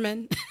Monique's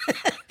sermon.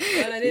 But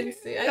I didn't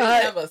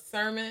have a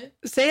sermon.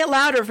 Say it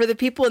louder for the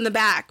people in the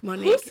back,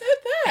 Monique. Who said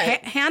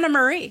that? Hannah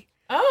Marie.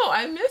 Oh,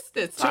 I missed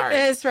it. Sorry.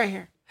 It's right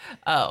here.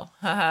 Oh.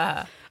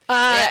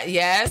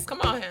 Yes.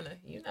 Come on, Hannah.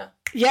 You know.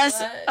 Yes.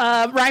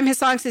 Rhyme His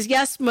Song says,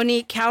 yes,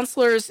 Monique,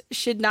 counselors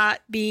should not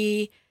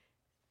be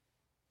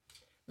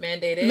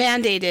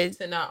mandated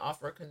to not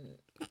offer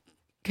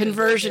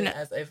conversion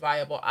as a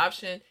viable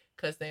option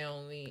because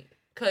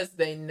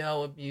they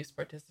know abuse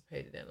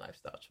participated in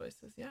lifestyle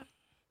choices. Yeah.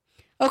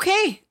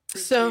 Okay.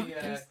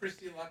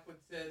 Christy Lockwood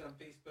said on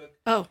Facebook,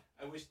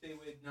 I wish they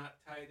would not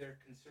tie their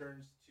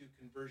concerns to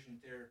conversion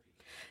therapy.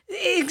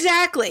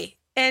 Exactly.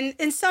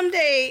 And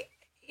someday,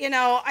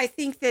 I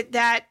think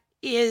that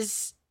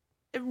is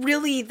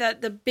really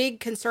the big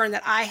concern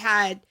that I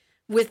had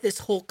with this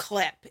whole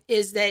clip,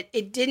 is that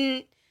it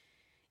didn't,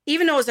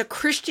 even though it was a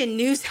Christian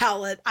news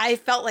outlet, I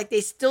felt like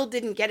they still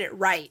didn't get it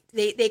right.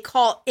 They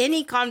call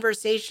any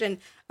conversation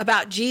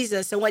about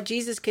Jesus and what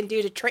Jesus can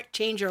do to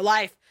change your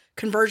life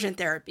conversion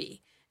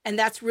therapy. And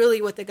that's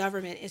really what the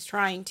government is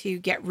trying to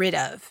get rid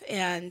of.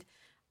 And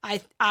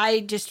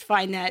I just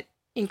find that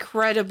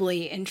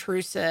incredibly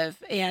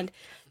intrusive. And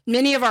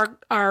many of our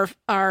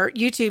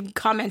YouTube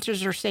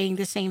commenters are saying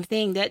the same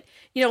thing, that,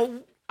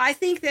 I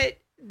think that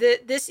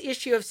this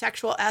issue of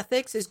sexual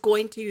ethics is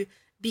going to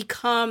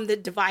become the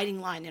dividing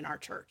line in our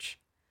church,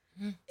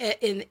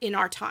 in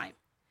our time.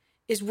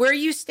 Is where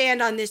you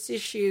stand on this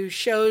issue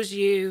shows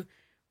you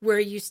where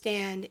you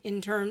stand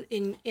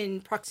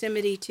in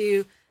proximity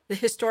to the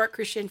historic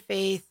Christian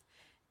faith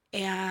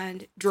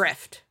and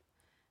drift.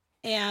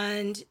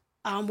 And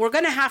we're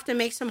going to have to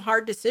make some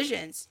hard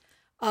decisions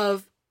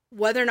of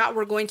whether or not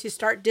we're going to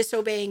start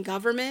disobeying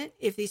government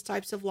if these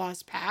types of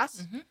laws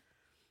pass,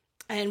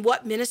 and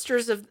what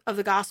ministers of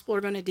the gospel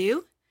are going to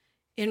do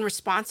in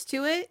response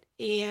to it.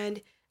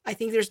 And I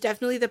think there's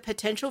definitely the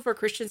potential for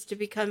Christians to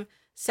become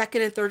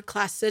second and third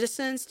class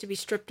citizens, to be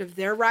stripped of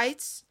their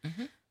rights,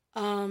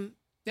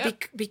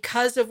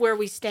 because of where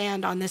we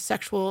stand on this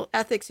sexual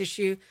ethics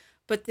issue.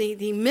 But the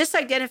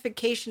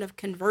misidentification of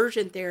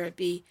conversion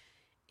therapy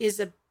is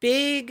a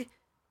big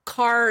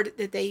card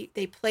that they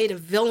play to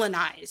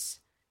villainize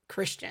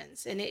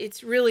Christians. And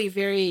it's really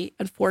very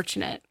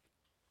unfortunate.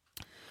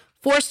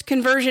 Forced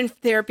conversion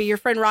therapy. Your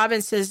friend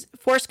Robin says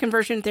forced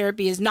conversion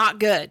therapy is not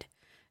good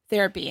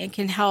therapy and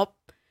can help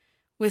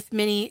with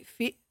many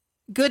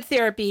good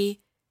therapy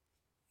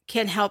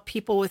can help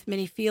people with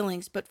many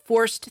feelings, but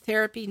forced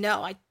therapy,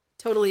 no. I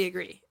totally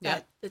agree.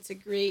 Yeah. That's a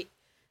great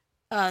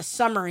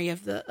summary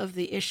of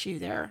the issue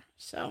there.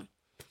 So,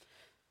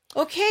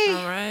 okay.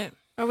 All right.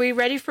 Are we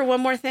ready for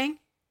one more thing?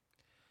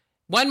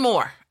 One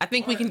more. I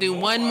think we can do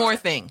one more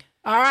thing.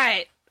 All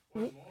right.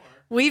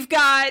 We've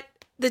got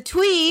the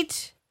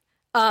tweet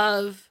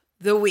of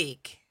the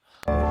week.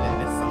 If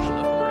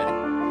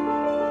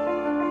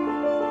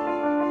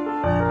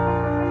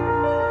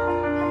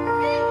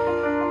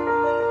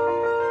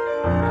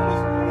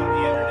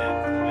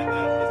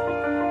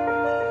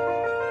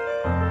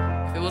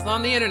it was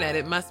on the internet,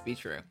 it must be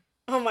true.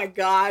 Oh my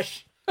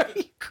gosh. Are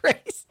you crazy?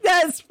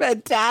 That's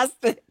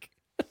fantastic.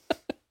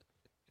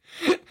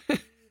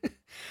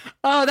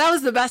 Oh, that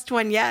was the best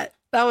one yet.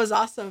 That was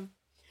awesome.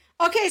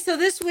 Okay, so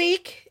this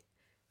week,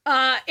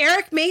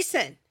 Eric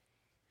Mason,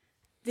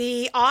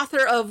 the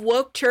author of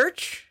Woke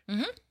Church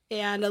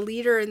and a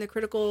leader in the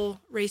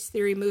critical race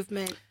theory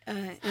movement,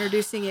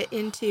 introducing it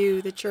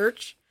into the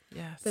church.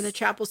 Yes. Been a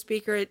chapel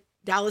speaker at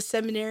Dallas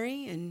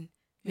Seminary and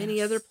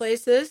many other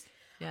places.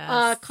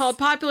 Yes. Called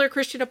popular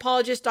Christian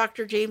apologist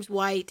Dr. James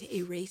White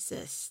a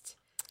racist.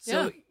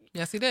 So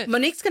yes, he did.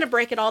 Monique's going to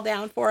break it all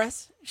down for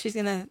us. She's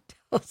going to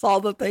tell us all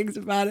the things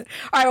about it.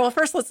 All right, well,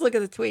 first let's look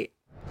at the tweet.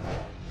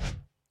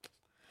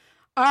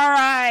 All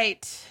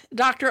right.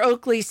 Dr.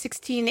 Oakley,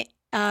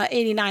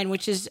 1689,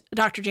 which is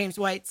Dr. James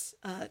White's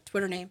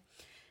Twitter name,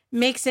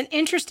 makes an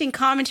interesting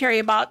commentary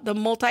about the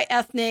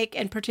multi-ethnic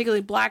and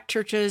particularly black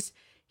churches.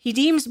 He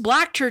deems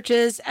black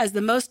churches as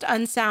the most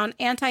unsound,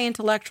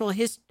 anti-intellectual,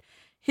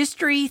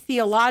 history,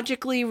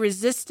 theologically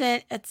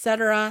resistant,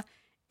 etc.,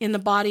 in the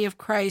body of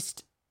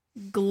Christ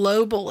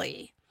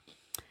globally.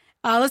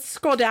 Let's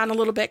scroll down a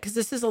little bit because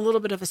this is a little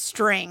bit of a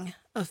string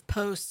of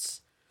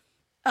posts.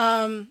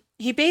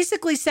 He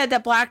basically said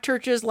that black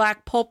churches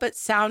lack pulpit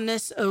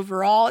soundness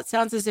overall. It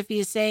sounds as if he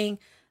is saying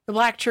the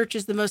black church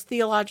is the most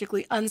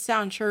theologically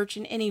unsound church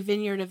in any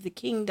vineyard of the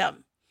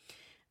kingdom.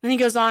 Then he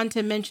goes on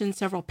to mention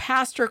several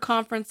pastor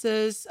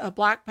conferences,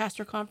 black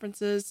pastor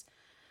conferences,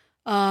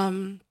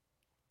 hunger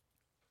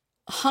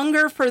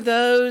for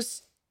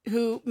those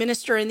who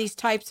minister in these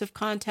types of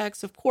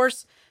contexts. Of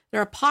course,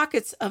 there are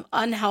pockets of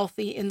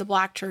unhealthy in the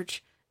black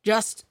church,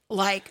 just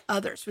like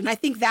others. And I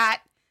think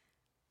that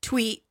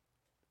tweet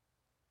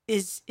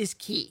is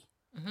key.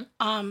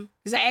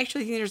 Because I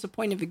actually think there's a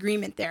point of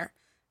agreement there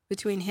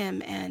between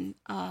him and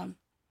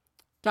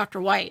Dr.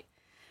 White.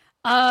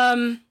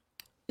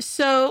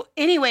 So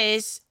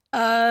anyways,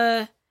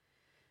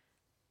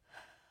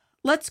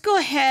 let's go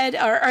ahead.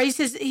 Or he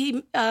says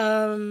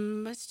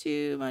it's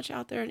too much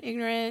out there and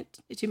ignorant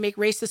to make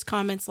racist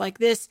comments like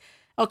this.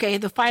 Okay,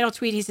 the final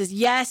tweet, he says,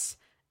 yes,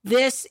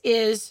 this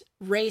is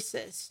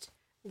racist.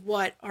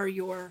 What are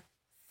your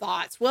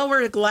thoughts? Well,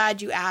 we're glad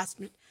you asked,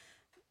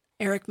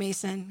 Eric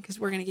Mason, because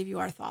we're going to give you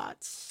our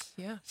thoughts.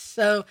 Yeah.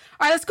 So, all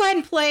right, let's go ahead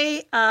and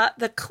play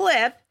the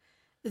clip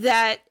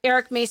that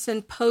Eric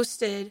Mason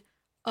posted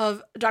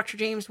of Dr.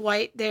 James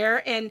White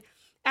there. And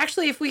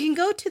actually, if we can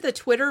go to the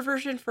Twitter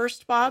version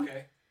first, Bob.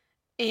 Okay.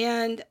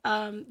 And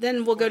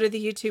then we'll go to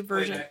the YouTube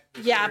version.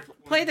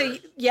 Play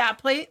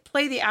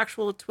the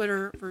actual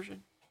Twitter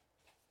version.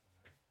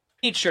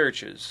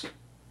 Churches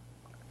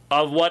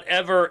of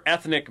whatever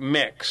ethnic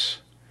mix,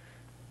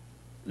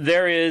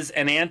 there is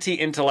an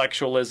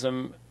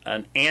anti-intellectualism,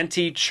 an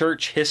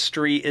anti-church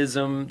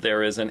historyism,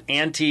 there is an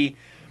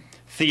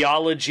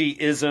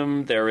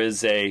anti-theologyism, there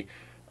is an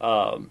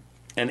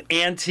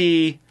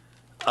anti-Bible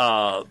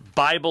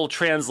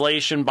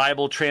translation,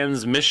 Bible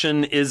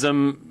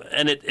transmissionism,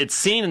 and it's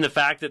seen in the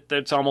fact that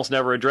it's almost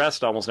never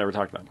addressed, almost never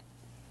talked about.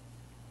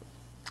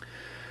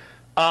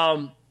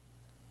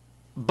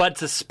 But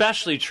it's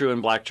especially true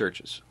in black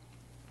churches.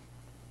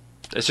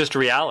 It's just a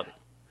reality.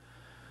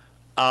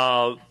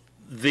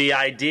 The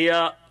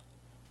idea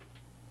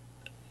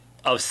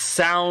of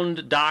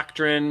sound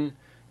doctrine,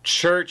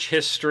 church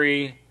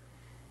history,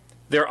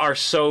 there are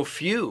so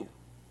few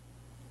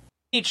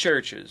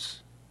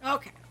churches.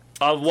 Okay.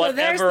 Of whatever. So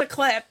there's the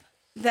clip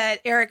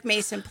that Eric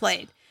Mason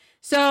played.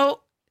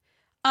 So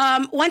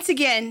once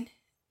again,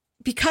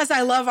 because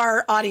I love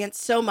our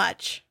audience so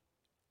much,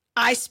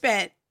 I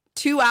spent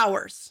 2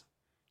 hours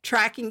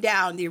tracking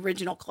down the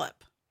original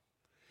clip.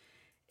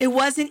 It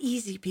wasn't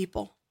easy,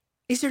 people.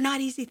 These are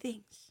not easy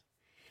things.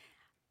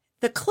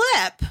 The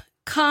clip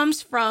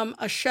comes from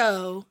a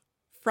show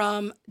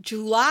from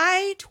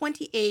July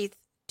 28th,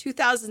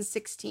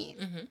 2016.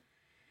 Mm-hmm.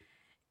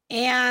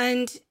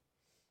 And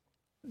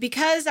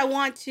because I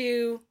want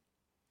to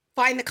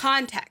find the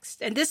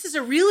context, and this is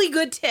a really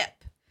good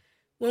tip.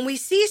 When we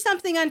see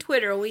something on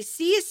Twitter, when we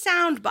see a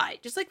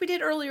soundbite, just like we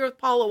did earlier with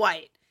Paula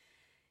White,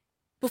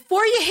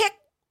 before you hit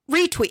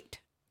retweet,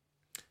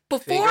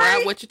 figure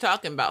out what you're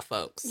talking about,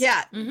 folks.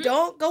 Yeah,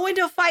 don't go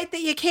into a fight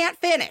that you can't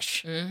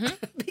finish,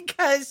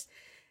 because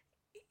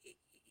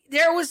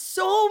there was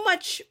so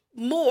much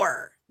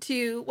more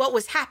to what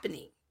was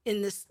happening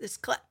in this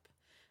clip.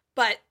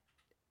 But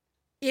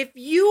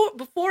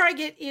before I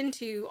get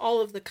into all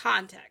of the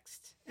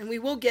context, and we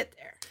will get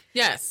there.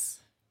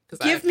 Yes.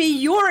 Give me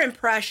your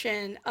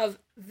impression of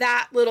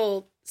that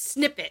little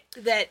snippet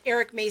that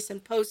Eric Mason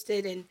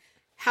posted and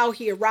how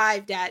he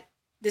arrived at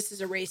this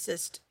is a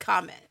racist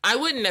comment. I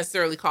wouldn't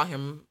necessarily call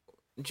him,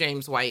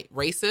 James White,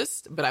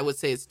 racist, but I would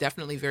say it's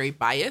definitely very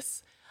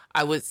biased.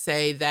 I would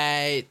say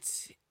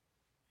that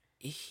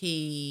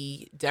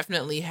he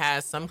definitely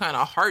has some kind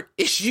of heart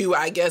issue,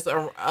 I guess,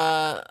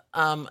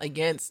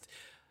 against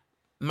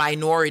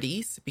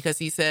minorities, because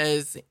he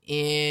says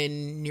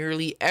in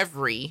nearly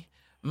every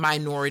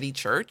minority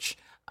church,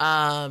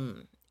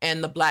 and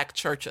the black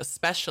church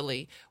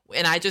especially.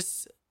 And I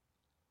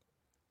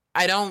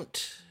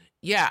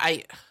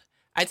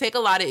take a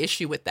lot of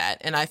issue with that.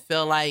 And I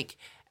feel like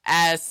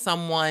as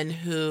someone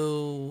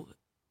who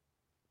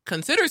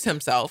considers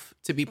himself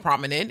to be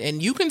prominent,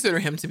 and you consider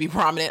him to be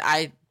prominent,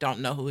 I don't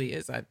know who he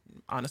is.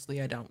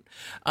 Honestly, I don't.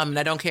 And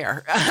I don't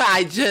care.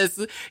 I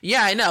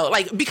know.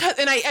 Because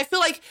I feel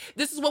like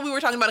this is what we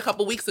were talking about a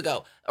couple weeks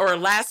ago or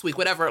last week,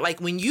 whatever. Like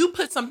when you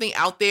put something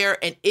out there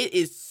and it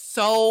is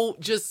so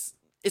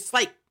it's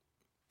like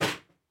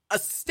a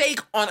steak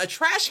on a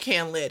trash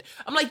can lid.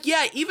 I'm like,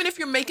 yeah, even if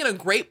you're making a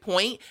great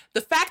point,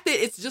 the fact that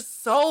it's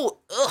just so,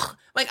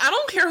 I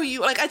don't care who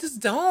you, I just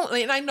don't.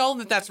 And I know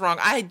that that's wrong.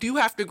 I do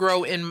have to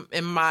grow in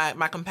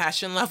my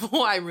compassion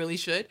level. I really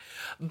should.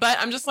 But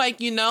I'm just like,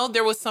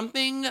 there was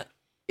something,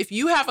 if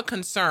you have a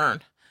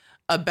concern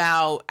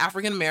about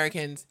African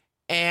Americans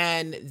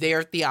and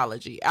their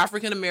theology,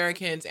 African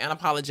Americans and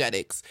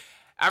apologetics,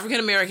 African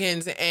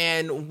Americans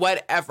and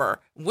whatever,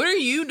 what are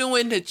you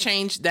doing to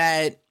change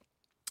that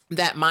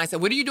mindset?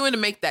 What are you doing to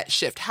make that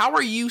shift? How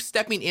are you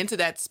stepping into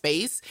that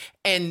space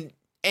and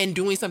and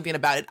doing something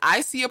about it.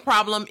 I see a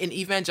problem in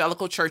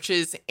evangelical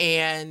churches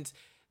and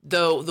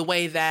the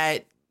way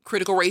that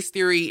critical race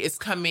theory is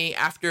coming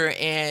after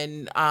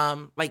and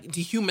like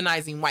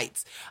dehumanizing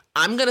whites.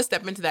 I'm going to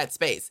step into that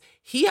space.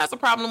 He has a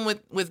problem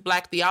with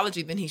Black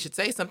theology, then he should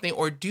say something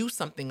or do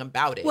something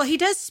about it. Well, he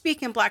does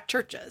speak in Black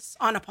churches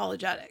on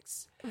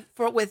apologetics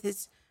with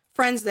his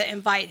friends that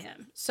invite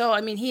him. So,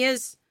 I mean, he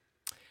is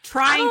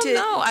trying to.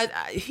 No,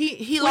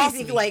 he lost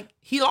me. Like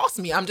he lost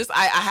me. I'm just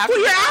I have. Well,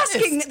 to. You're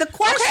asking the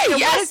question. Okay,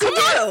 yes, what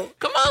does he do?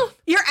 Come on.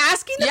 You're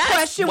asking the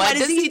question. What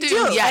does he do?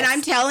 Yes. And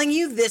I'm telling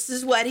you, this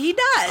is what he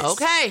does.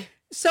 Okay.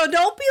 So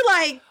don't be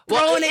like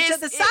throwing it to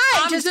the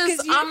side just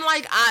because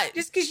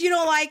you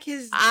don't like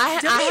his. I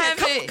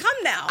haven't. Come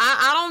now.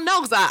 I don't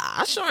know because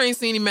I sure ain't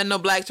seen him at no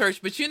Black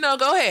church. But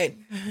go ahead.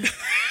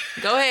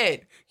 Go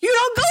ahead. You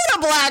don't go to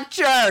Black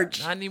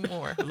church. Not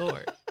anymore,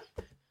 Lord.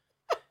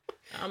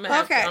 I'm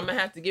gonna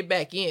have to get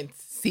back in,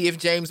 see if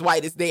James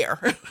White is there.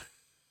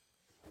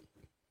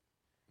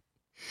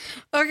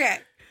 Okay.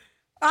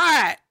 All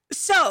right.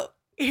 So,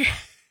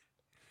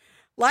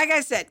 like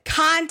I said,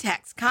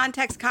 context.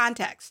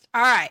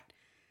 All right.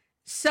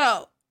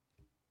 So,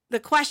 the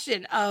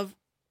question of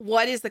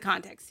what is the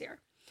context here?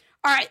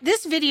 All right.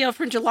 This video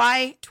from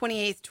July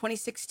 28th,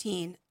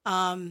 2016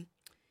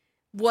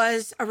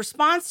 was a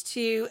response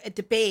to a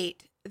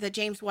debate that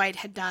James White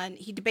had done.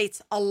 He debates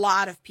a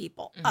lot of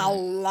people, a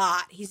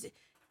lot. He's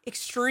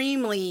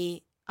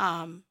extremely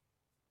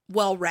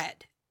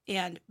well-read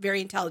and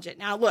very intelligent.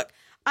 Now, look,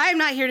 I'm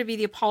not here to be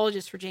the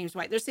apologist for James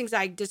White. There's things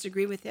I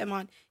disagree with him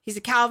on. He's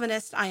a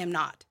Calvinist. I am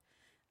not.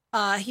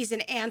 He's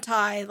an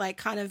anti, like,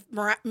 kind of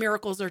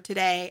miracles are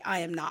today. I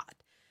am not.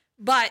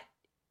 But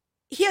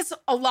he has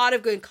a lot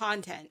of good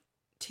content,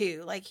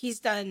 too. Like,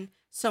 he's done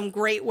some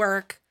great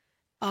work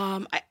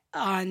on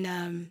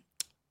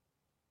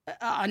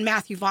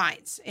Matthew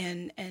Vines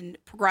and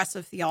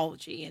progressive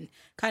theology and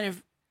kind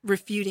of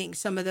refuting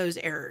some of those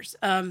errors.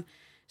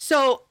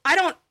 So I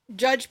don't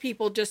judge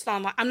people just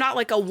on, I'm not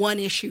like a one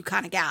issue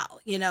kind of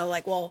gal,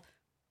 like, well,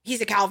 he's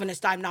a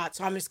Calvinist, I'm not,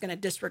 so I'm just going to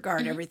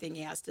disregard everything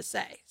he has to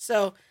say.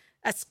 So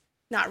that's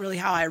not really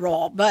how I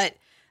roll. But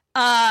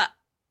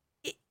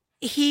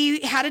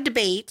he had a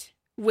debate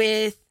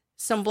with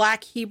some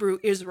Black Hebrew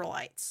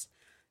Israelites.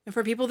 And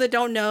for people that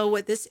don't know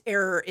what this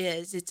error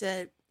is, it's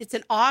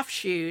an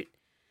offshoot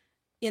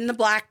in the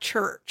Black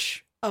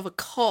church of a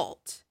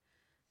cult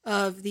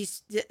of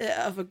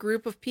a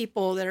group of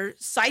people that are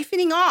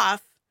siphoning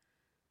off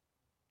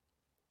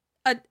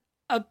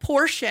a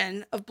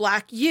portion of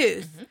Black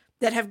youth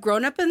that have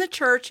grown up in the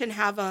church and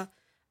have a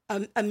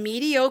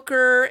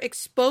mediocre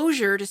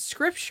exposure to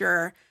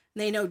Scripture.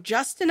 They know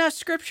just enough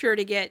Scripture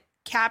to get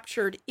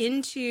captured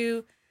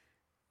into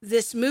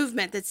this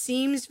movement that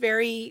seems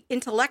very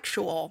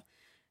intellectual,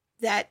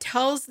 that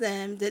tells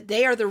them that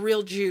they are the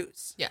real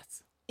Jews.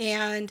 Yes.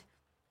 And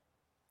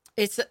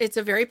it's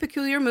a very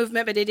peculiar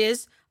movement, but it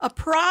is a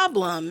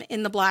problem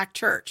in the Black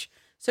church.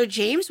 So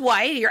James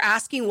White, you're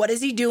asking, what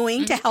is he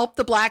doing to help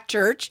the Black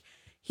church?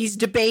 He's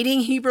debating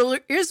Hebrew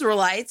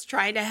Israelites,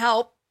 trying to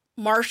help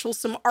marshal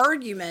some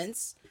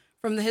arguments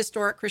from the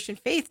historic Christian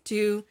faith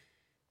to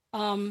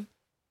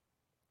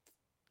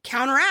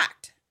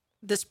counteract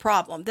this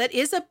problem that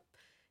is a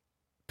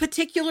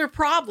particular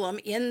problem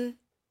in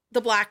the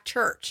Black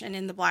church and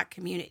in the Black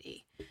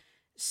community.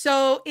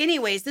 So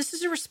anyways, this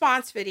is a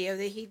response video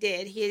that he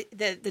did.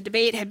 The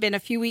debate had been a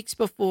few weeks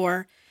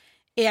before,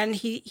 and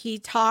he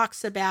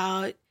talks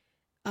about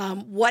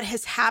what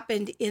has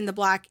happened in the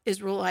Black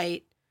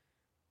Israelite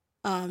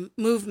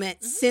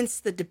movement since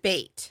the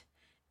debate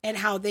and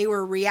how they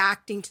were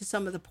reacting to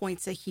some of the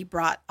points that he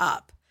brought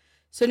up.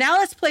 So now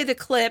let's play the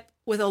clip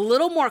with a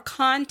little more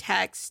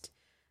context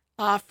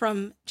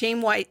from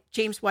James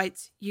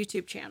White's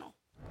YouTube channel.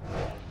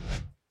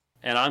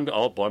 And am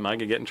I going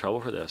to get in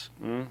trouble for this?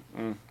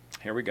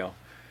 Here we go.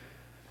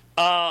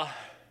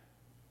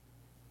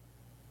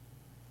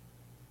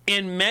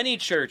 In many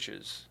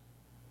churches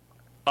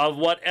of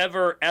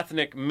whatever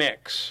ethnic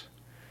mix,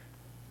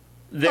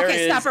 there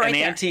is an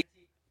anti...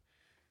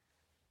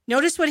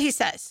 Notice what he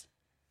says.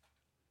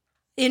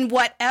 In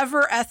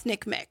whatever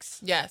ethnic mix.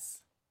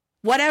 Yes.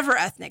 Whatever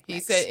ethnic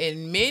mix. He said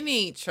in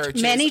many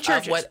churches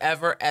of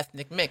whatever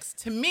ethnic mix.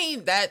 To me,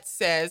 that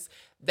says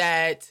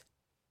that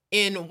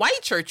in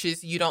white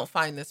churches, you don't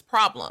find this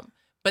problem.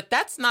 But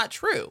that's not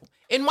true.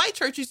 In white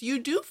churches, you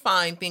do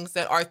find things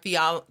that are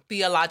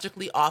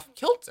theologically off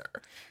kilter.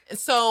 And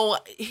so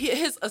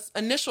his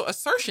initial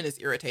assertion is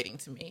irritating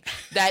to me,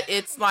 that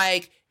it's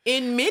like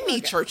in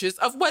many churches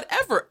of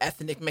whatever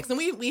ethnic mix. And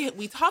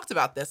we talked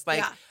about this. Like,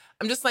 yeah.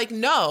 I'm just like,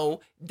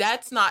 no,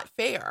 that's not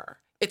fair.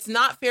 It's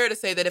not fair to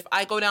say that if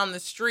I go down the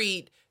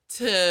street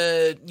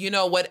to,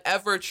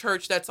 whatever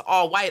church that's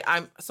all white,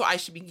 I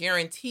should be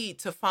guaranteed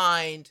to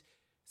find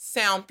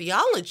sound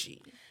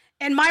theology.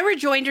 And my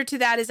rejoinder to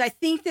that is I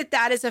think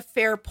that is a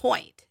fair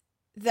point,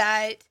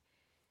 that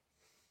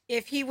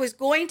if he was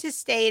going to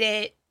state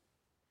it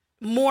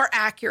more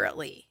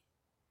accurately,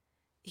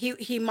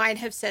 he might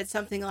have said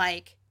something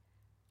like,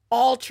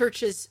 all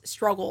churches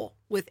struggle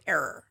with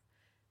error.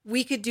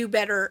 we could do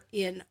better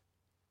in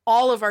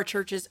all of our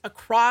churches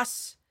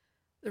across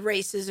the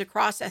races,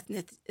 across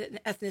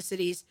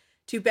ethnicities,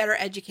 to better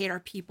educate our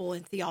people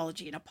in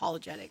theology and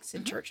apologetics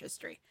and church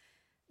history.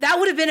 That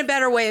would have been a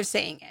better way of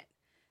saying it.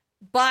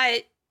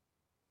 But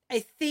I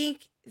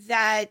think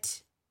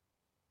that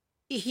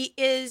he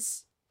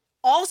is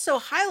also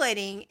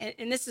highlighting,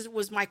 and this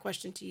was my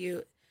question to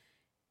you,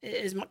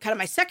 is kind of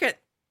my second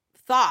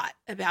thought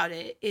about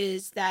it,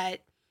 is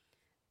that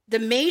the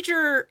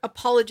major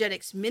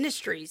apologetics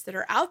ministries that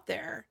are out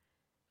there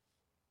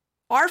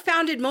are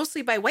founded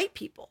mostly by white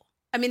people.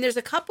 I mean, there's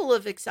a couple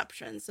of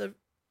exceptions of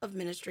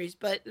ministries,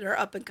 but they're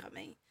up and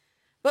coming.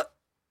 But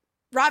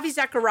Ravi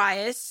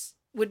Zacharias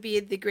would be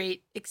the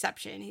great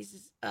exception.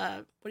 He's,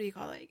 what do you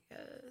call it?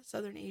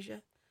 Southern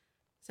Asia?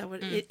 Is that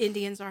what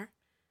Indians are?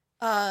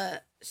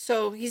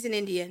 So he's an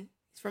Indian.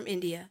 He's from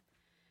India.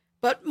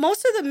 But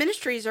most of the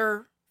ministries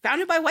are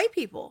founded by white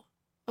people.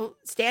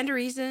 Stand to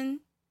Reason,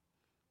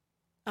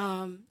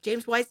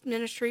 James White's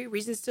ministry,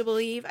 Reasons to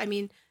Believe. I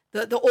mean,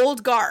 the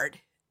old guard,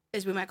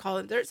 as we might call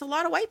them. There's a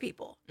lot of white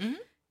people. Mm-hmm.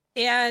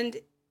 And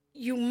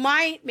you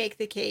might make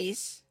the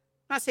case,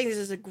 I'm not saying this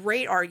is a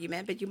great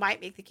argument, but you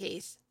might make the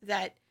case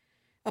that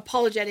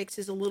apologetics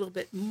is a little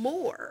bit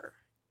more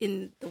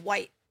in the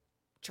white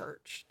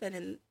church than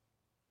in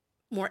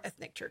more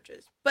ethnic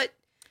churches. But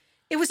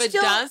it was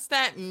still... does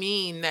that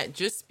mean that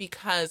just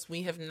because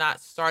we have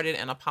not started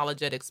an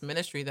apologetics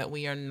ministry that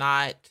we are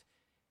not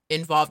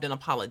involved in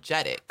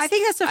apologetics? I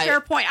think that's a fair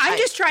point. I'm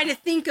just trying to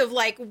think of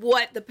like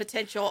what the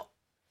potential...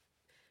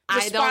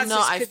 I don't know.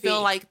 I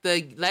feel like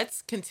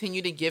let's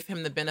continue to give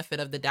him the benefit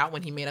of the doubt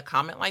when he made a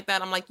comment like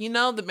that. I'm like,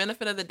 the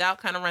benefit of the doubt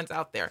kind of runs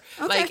out there.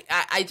 Okay. Like,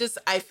 I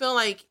feel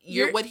like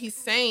what he's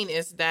saying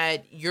is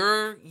that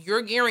you're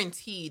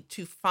guaranteed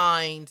to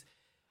find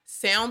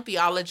sound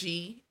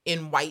theology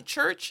in white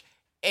church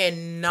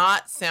and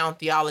not sound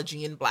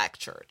theology in black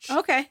church.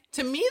 Okay.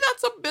 To me,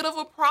 that's a bit of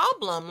a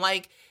problem.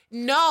 Like,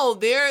 no,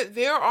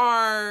 there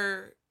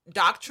are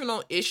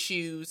doctrinal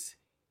issues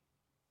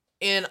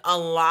in a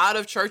lot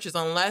of churches,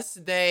 unless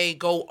they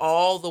go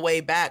all the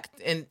way back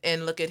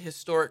and look at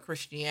historic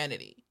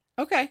Christianity.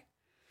 Okay.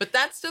 But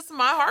that's just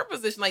my heart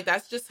position. Like,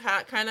 that's just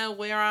how kind of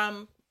where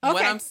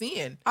what I'm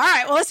seeing. All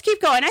right. Well, let's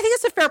keep going. I think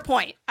it's a fair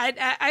point.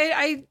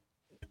 I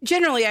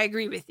generally, I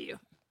agree with you.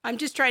 I'm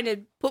just trying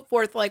to put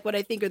forth like what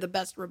I think are the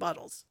best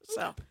rebuttals.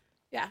 So,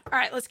 yeah. All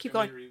right. Let's keep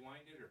going.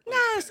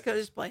 Let's go.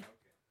 Just play.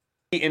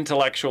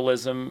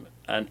 Intellectualism,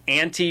 an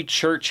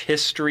anti-church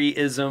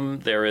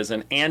historyism. There is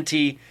an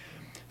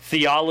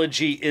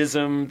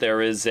anti-theologyism.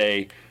 There is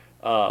an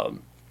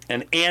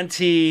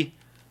anti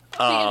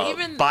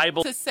even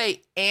Bible. To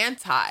say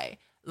anti,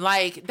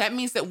 like that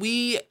means that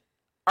we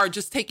are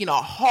just taking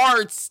a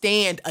hard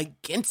stand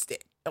against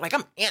it. Like,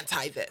 I'm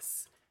anti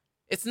this.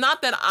 It's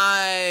not that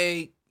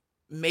I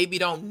maybe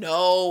don't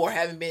know or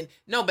haven't been.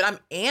 No, but I'm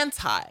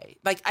anti.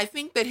 Like, I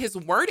think that his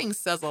wording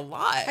says a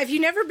lot. Have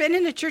you never been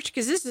in a church?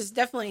 Because this is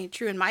definitely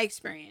true in my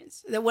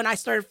experience. That when I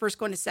started first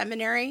going to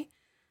seminary,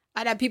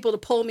 I'd have people to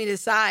pull me to the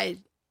side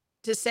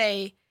to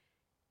say,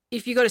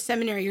 if you go to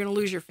seminary, you're going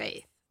to lose your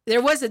faith.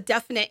 There was a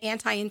definite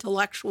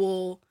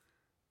anti-intellectual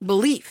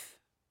belief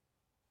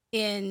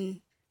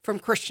from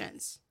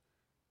Christians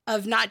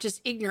of not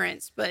just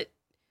ignorance, but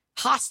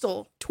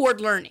hostile toward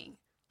learning,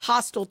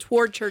 hostile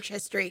toward church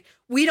history.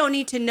 We don't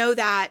need to know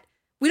that.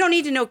 We don't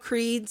need to know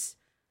creeds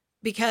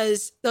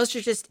because those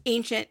are just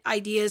ancient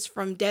ideas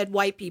from dead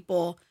white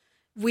people.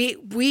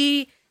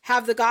 We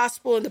have the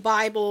gospel and the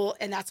Bible,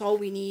 and that's all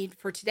we need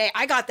for today.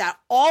 I got that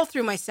all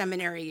through my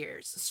seminary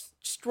years.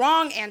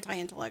 Strong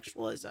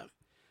anti-intellectualism.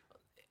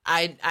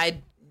 I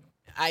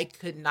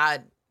could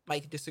not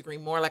disagree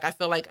more. Like, I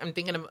feel like I'm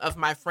thinking of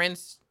my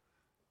friend's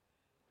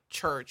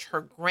church.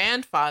 Her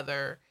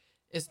grandfather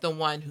is the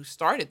one who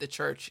started the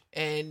church,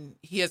 and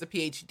he has a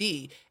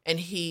PhD, and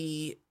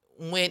he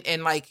went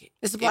and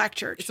it's a black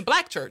church. It's a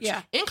black church,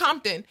 yeah, in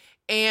Compton,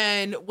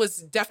 and was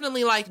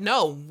definitely like,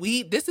 no,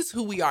 this is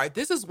who we are.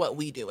 This is what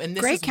we do, and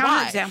this great is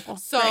why. Example.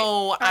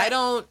 So I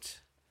don't.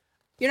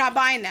 You're not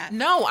buying that.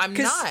 No, I'm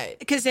not.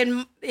 Because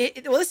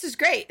this is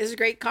great. This is a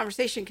great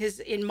conversation. Because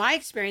in my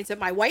experience at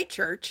my white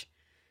church,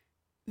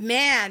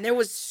 man, there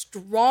was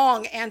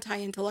strong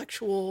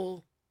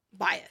anti-intellectual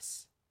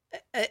bias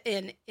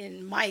in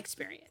my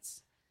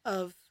experience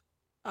of,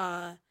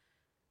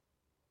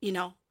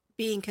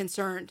 being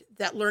concerned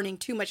that learning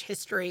too much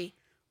history,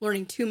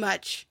 learning too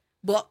much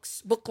book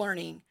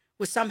learning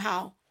was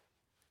somehow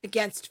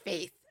against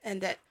faith,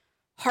 and that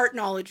heart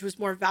knowledge was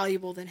more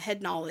valuable than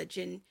head knowledge,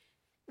 and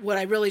what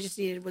I really just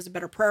needed was a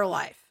better prayer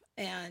life,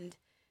 and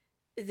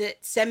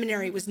that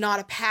seminary was not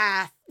a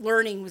path,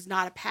 learning was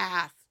not a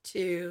path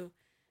to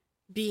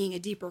being a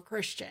deeper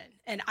Christian.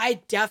 And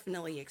I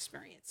definitely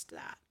experienced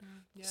that.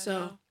 Yeah,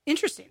 so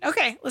interesting.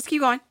 Okay, let's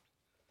keep going.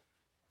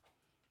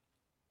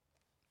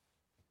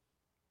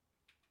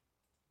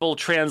 Bible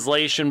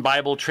translation,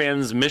 Bible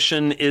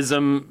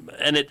transmissionism,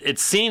 and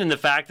it's seen in the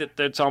fact that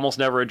it's almost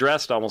never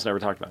addressed, almost never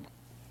talked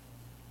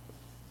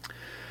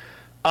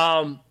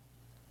about.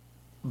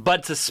 But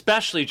it's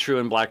especially true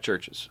in black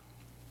churches.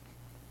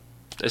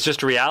 It's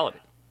just a reality.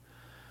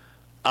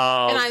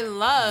 And I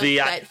love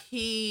that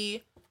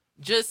he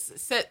just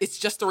said it's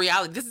just a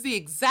reality. This is the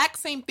exact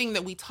same thing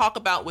that we talk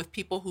about with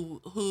people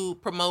who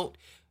promote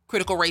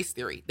critical race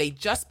theory. They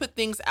just put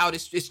things out.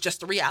 It's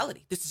just a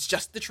reality. This is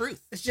just the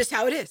truth. It's just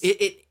how it is.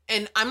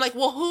 And I'm like,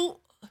 well, who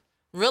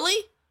really?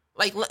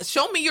 Like,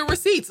 show me your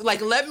receipts.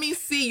 Like, let me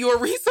see your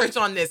research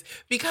on this,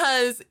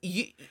 because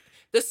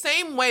the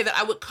same way that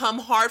I would come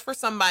hard for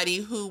somebody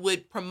who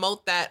would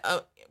promote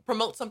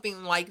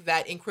something like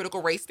that in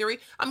critical race theory,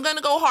 I'm going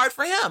to go hard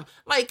for him.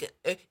 Like,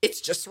 it's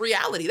just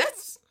reality.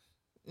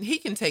 He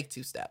can take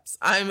 2 steps.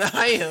 I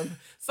am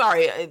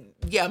sorry.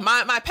 Yeah,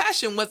 my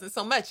passion wasn't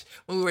so much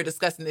when we were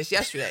discussing this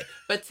yesterday.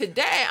 But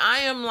today I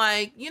am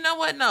like, you know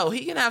what? No,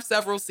 he can have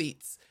several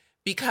seats,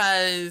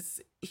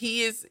 because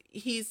he's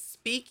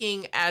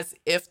speaking as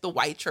if the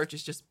white church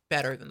is just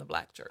better than the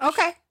black church.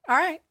 Okay. All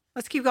right.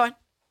 Let's keep going.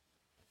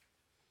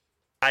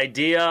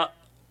 Idea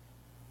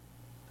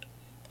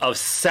of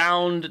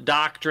sound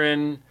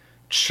doctrine,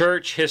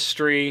 church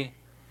history,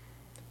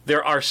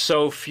 there are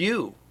so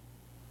few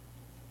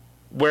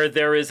where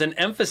there is an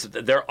emphasis.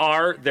 They're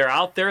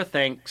out there,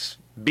 thanks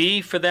be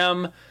for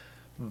them,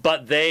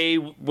 but they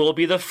will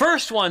be the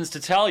first ones to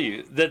tell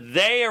you that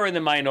they are in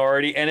the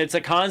minority, and it's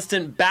a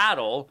constant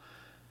battle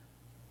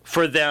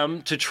for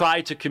them to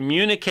try to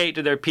communicate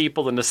to their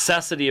people the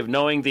necessity of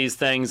knowing these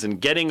things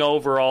and getting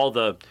over all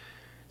the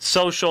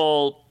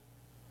social,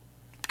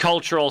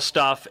 cultural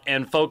stuff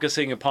and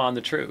focusing upon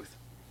the truth.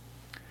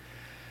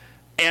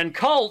 And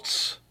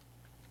cults,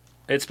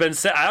 it's been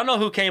said, I don't know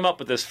who came up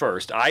with this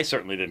first. I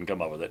certainly didn't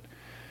come up with it.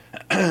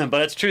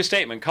 But it's a true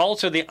statement.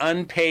 Cults are the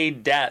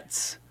unpaid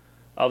debts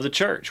of the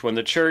church. When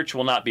the church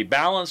will not be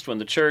balanced, when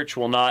the church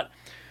will not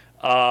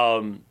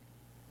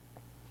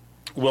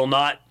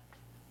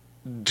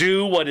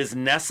do what is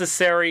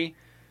necessary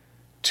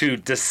to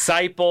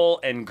disciple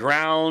and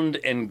ground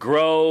and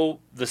grow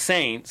the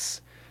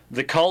saints,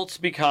 the cults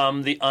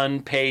become the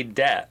unpaid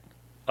debt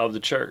of the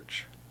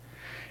church.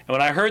 And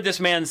when I heard this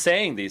man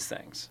saying these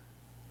things,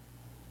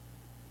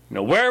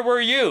 where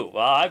were you?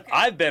 Well,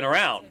 I've been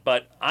around,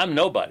 but I'm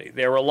nobody.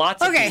 There were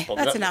lots of people.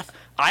 Okay, that's enough.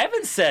 I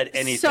haven't said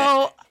anything.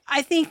 So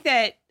I think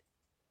that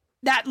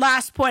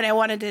last point I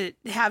wanted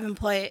to have him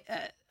play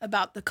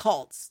about the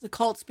cults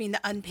being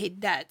the unpaid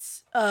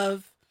debts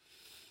of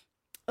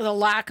the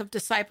lack of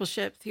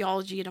discipleship,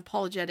 theology, and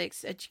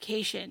apologetics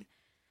education.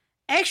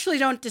 I actually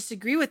don't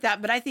disagree with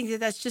that, but I think that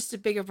that's just as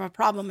big of a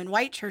problem in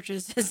white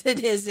churches as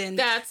it is in...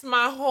 That's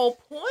my whole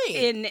point.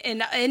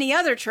 In any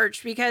other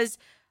church, because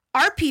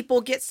our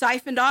people get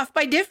siphoned off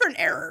by different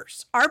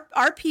errors.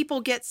 Our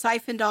people get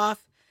siphoned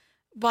off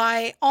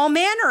by all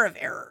manner of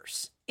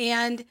errors.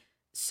 And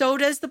so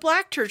does the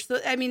black church.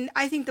 I mean,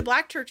 I think the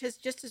black church has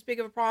just as big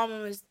of a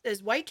problem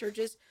as white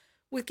churches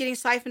with getting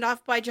siphoned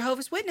off by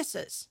Jehovah's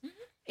Witnesses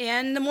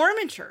and the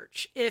Mormon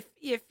church. If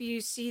you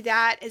see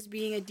that as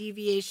being a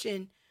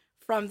deviation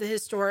from the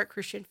historic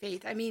Christian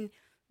faith. I mean,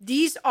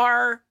 these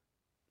are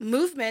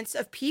movements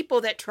of people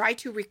that try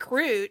to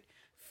recruit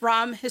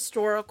from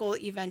historical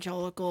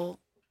evangelical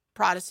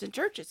Protestant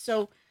churches.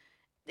 So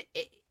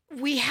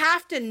we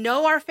have to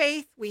know our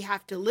faith, we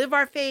have to live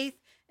our faith,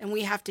 and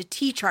we have to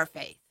teach our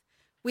faith.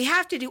 We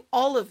have to do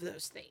all of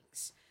those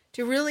things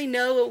to really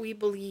know what we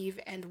believe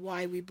and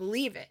why we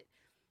believe it.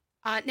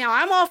 Now,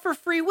 I'm all for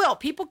free will.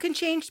 People can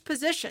change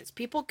positions.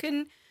 People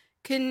can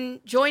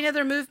join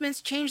other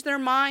movements, change their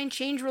mind,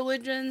 change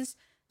religions.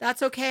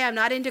 That's okay. I'm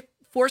not into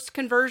forced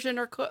conversion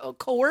or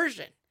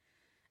coercion.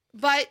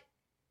 But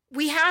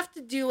we have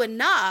to do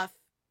enough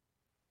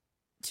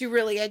to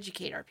really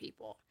educate our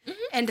people.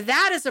 And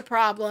that is a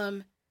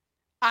problem,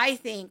 I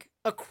think,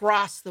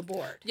 across the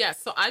board. Yeah,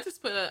 so I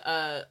just put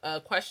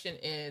a question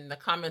in the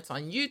comments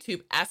on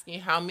YouTube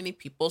asking how many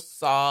people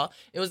saw,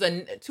 it was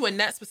to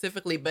Annette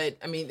specifically, but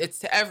I mean, it's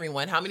to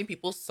everyone, how many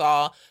people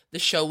saw the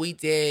show we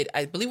did.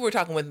 I believe we were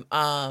talking with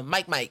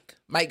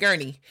Mike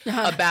Gurney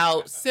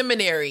about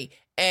seminary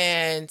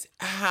and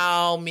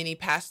how many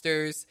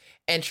pastors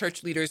and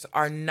church leaders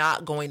are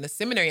not going to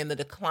seminary and the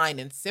decline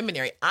in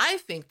seminary. I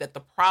think that the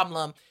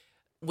problem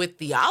with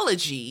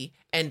theology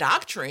and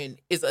doctrine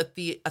is a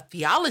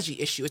theology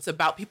issue. It's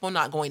about people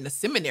not going to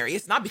seminary.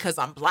 It's not because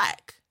I'm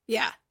black.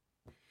 Yeah.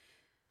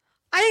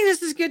 I think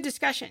this is good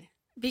discussion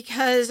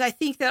because I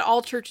think that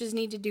all churches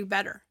need to do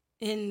better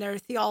in their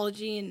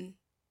theology and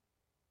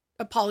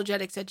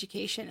apologetics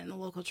education in the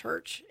local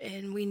church.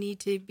 And we need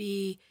to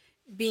be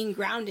being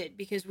grounded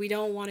because we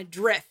don't want to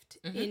drift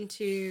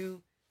into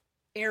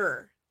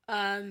error.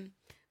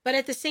 But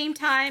at the same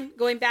time,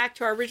 going back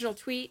to our original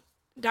tweet,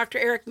 Dr.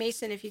 Eric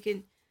Mason, if you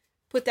can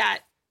put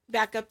that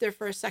back up there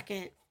for a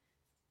second,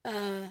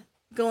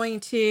 going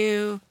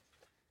to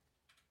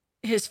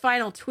his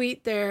final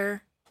tweet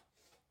there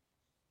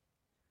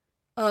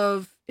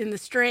in the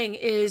string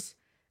is,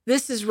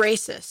 "This is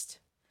racist."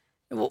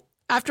 Well,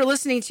 after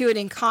listening to it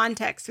in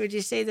context, would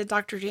you say that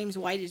Dr. James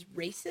White is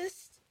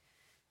racist?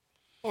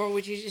 Or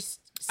would you just...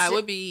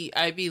 I'd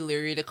be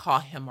leery to call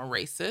him a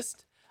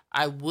racist.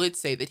 I would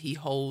say that he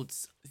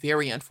holds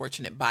very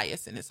unfortunate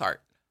bias in his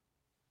heart.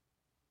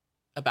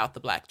 about the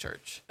Black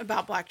church.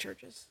 About Black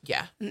churches.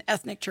 Yeah. And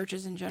ethnic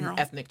churches in general.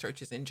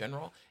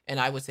 And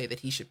I would say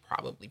that he should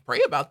probably pray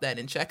about that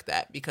and check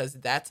that, because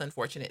that's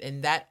unfortunate.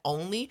 And that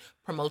only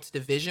promotes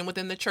division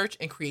within the church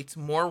and creates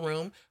more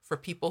room for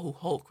people who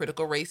hold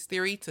critical race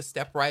theory to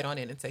step right on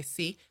in and say,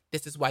 see,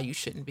 this is why you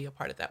shouldn't be a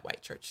part of that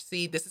white church.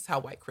 See, this is how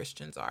white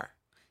Christians are.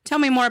 Tell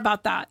me more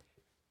about that.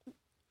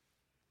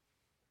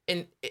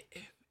 And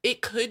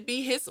it could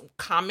be, his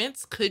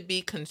comments could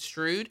be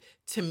construed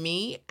to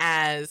me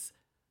as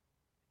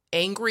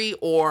angry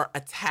or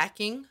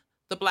attacking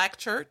the Black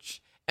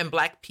church and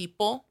Black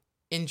people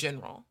in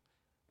general.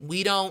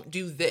 We don't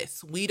do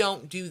this. We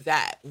don't do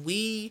that.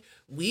 We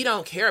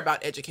don't care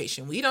about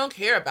education. We don't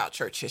care about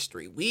church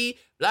history. We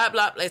blah,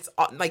 blah, blah. It's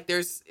like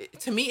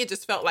to me, it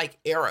just felt like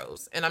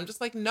arrows. And I'm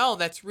just like, no,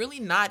 that's really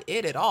not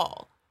it at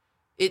all.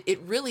 It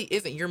really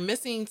isn't. You're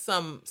missing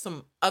some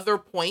other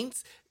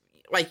points.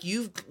 Like,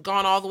 you've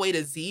gone all the way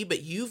to Z,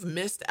 but you've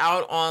missed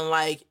out on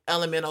like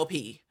elemental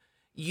P.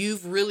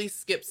 You've really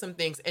skipped some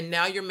things. And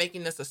now you're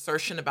making this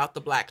assertion about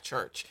the Black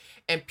church.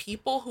 And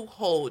people who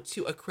hold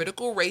to a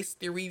critical race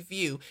theory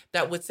view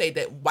that would say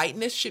that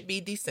whiteness should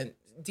be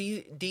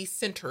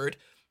decentered,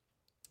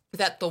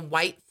 that the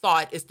white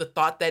thought is the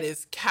thought that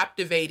is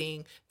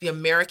captivating the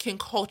American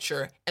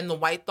culture, and the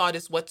white thought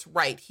is what's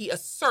right. He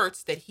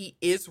asserts that he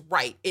is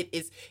right.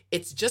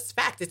 It's just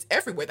fact. It's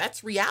everywhere.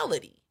 That's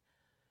reality.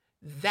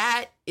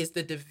 That is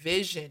the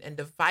division and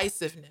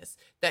divisiveness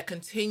that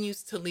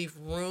continues to leave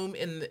room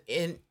in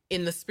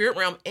the spirit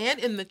realm and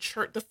in the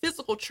church, the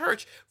physical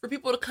church, for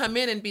people to come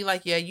in and be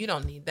like, yeah, you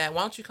don't need that.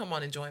 Why don't you come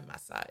on and join my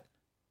side?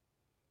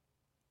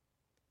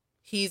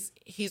 He's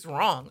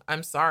wrong.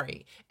 I'm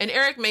sorry. And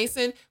Eric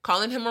Mason,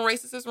 calling him a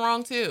racist is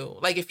wrong too.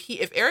 Like,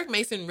 if Eric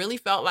Mason really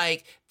felt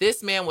like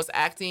this man was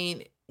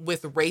acting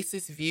with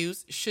racist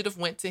views, should have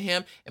went to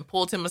him and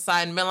pulled him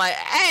aside and been like,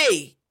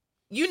 hey,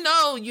 you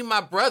know, you my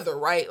brother,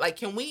 right?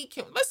 Like,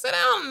 let's sit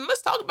down and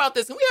let's talk about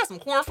this. Can we have some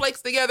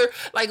cornflakes together?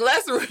 Like,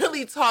 let's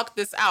really talk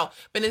this out.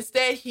 But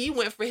instead, he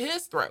went for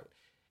his throat.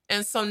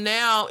 And so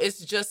now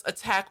it's just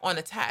attack on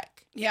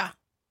attack. Yeah.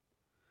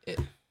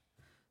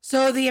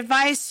 So the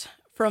advice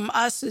from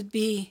us would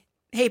be,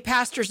 hey,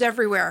 pastors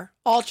everywhere,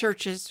 all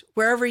churches,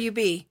 wherever you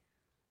be,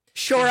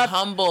 shore up.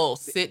 Humble,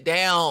 sit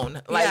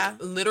down. Like,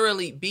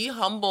 literally be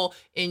humble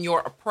in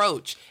your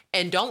approach.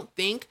 And don't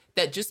think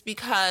that just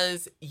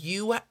because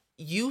you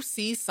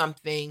see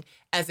something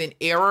as an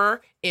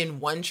error in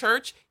one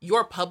church,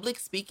 your public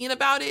speaking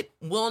about it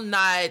will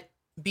not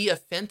be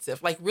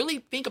offensive. Like, really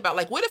think about,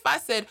 like, what if I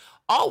said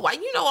all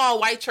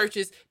white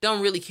churches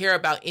don't really care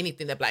about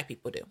anything that Black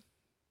people do?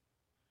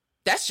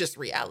 That's just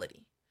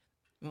reality.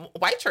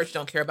 White church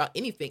don't care about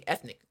anything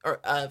ethnic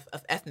or of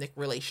ethnic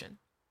relation.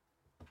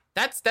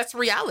 That's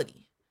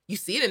reality. You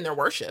see it in their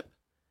worship.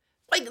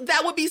 Like,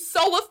 that would be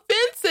so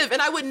offensive.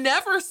 And I would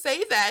never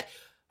say that.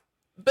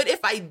 But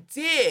if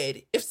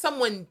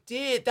someone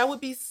did, that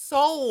would be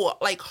so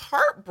like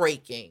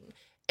heartbreaking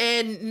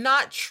and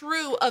not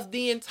true of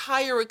the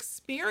entire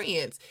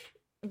experience.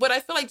 What I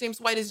feel like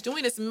James White is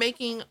doing is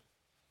making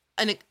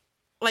a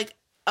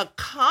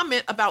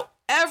comment about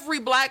every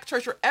Black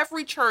church or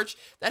every church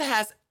that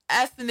has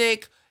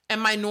ethnic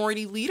and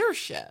minority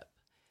leadership.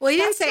 Well, he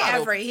didn't say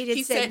every.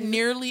 He said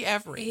nearly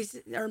every.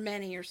 Or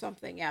many or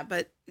something. Yeah,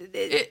 but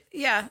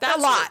that's a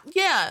lot.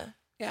 Yeah.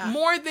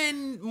 More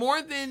than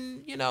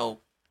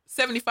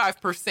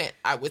 75%,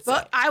 I would say.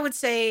 But I would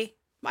say,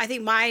 I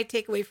think my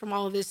takeaway from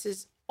all of this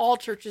is all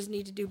churches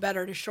need to do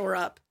better to shore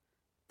up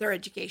their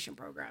education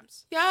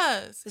programs.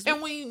 Yes.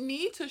 And we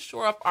need to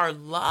shore up our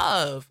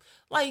love.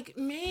 Like,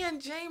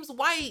 man, James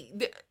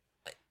White,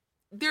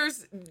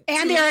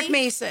 Eric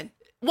Mason.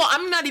 Well,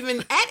 I'm not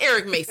even at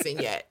Eric Mason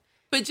yet.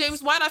 But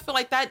James White, I feel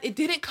like that it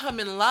didn't come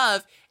in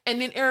love. And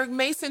then Eric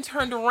Mason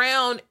turned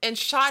around and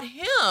shot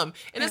him.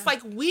 And it's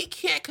like, we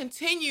can't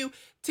continue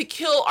to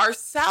kill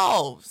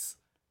ourselves.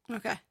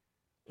 Okay.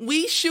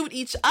 We shoot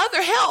each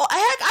other. Heck,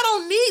 I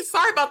don't need,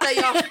 sorry about that,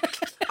 y'all.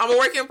 I'm a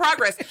work in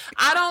progress.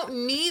 I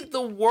don't need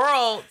the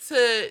world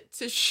to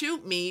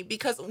shoot me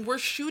because we're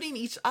shooting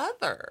each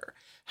other.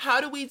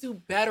 How do we do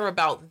better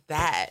about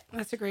that?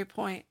 That's a great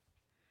point.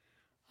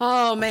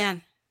 Oh,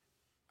 man.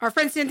 Our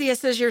friend Cynthia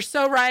says, you're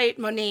so right,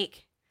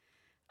 Monique.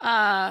 We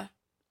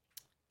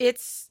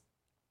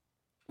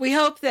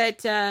hope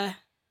that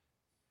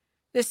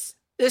this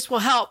will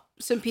help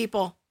some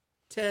people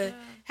to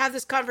have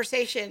this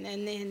conversation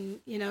and then,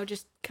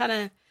 just kind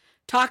of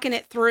talking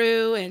it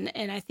through.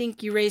 And I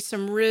think you raised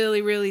some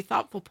really, really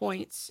thoughtful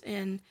points.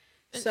 And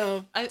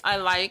so I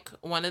like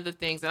one of the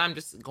things, and I'm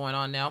just going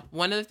on now.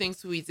 One of the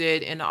things we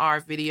did in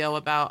our video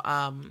about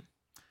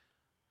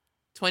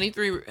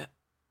 23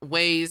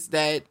 ways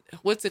that,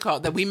 what's it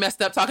called? That we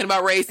messed up talking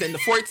about race, and the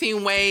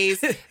 14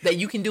 ways that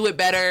you can do it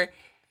better.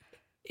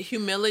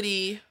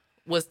 Humility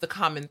was the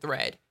common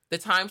thread. The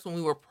times when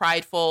we were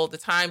prideful, the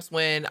times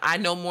when I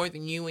know more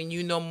than you and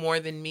you know more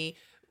than me,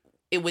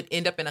 it would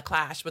end up in a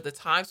clash. But the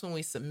times when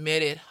we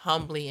submitted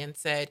humbly and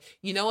said,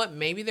 you know what,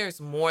 maybe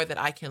there's more that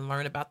I can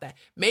learn about that.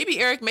 Maybe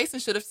Eric Mason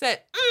should have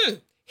said,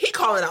 He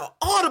calling out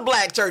all the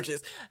black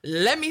churches.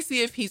 Let me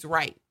see if he's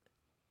right.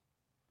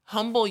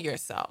 Humble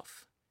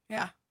yourself.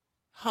 Yeah.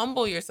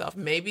 Humble yourself.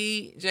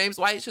 Maybe James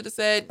White should have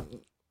said,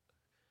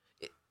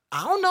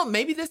 I don't know,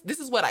 maybe this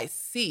is what I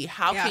see.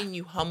 How can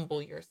you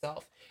humble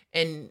yourself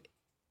and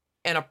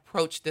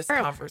approach this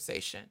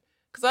conversation?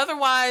 Because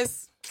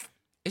otherwise,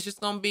 it's just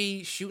going to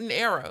be shooting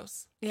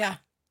arrows. Yeah.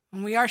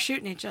 And we are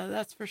shooting each other,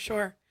 that's for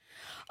sure.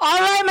 All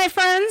right, my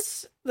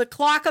friends. The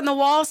clock on the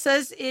wall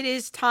says it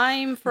is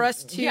time for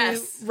us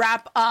to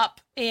wrap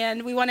up.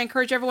 And we want to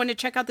encourage everyone to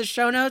check out the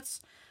show notes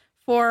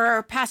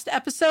for past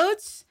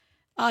episodes.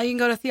 You can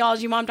go to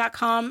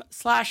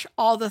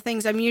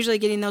theologymom.com/all-the-things. I'm usually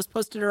getting those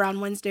posted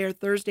around Wednesday or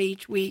Thursday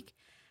each week.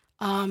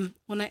 Some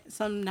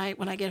night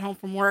when I get home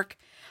from work.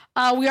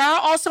 We are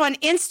also on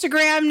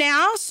Instagram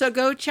now, so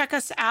go check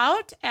us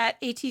out at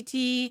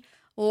ATT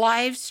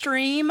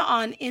Livestream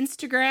on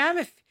Instagram.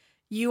 If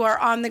you are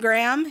on the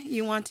gram,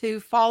 you want to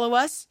follow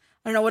us.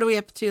 I don't know, what are we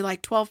up to,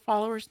 like 12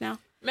 followers now?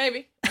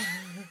 Maybe.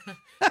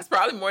 It's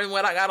probably more than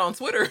what I got on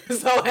Twitter.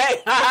 So,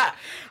 hey.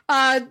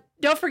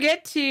 Don't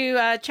forget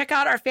to check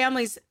out our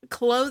family's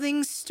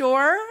clothing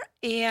store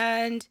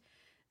and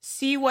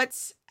see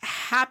what's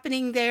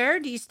happening there.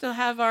 Do you still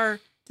have our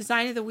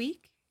Design of the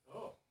Week?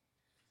 Oh,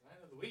 Design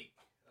of the Week.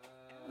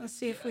 Let's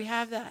see if we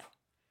have that.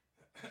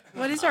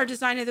 What is our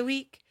Design of the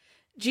Week?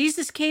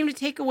 Jesus came to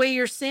take away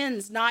your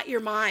sins, not your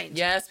mind.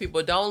 Yes,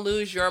 people, don't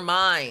lose your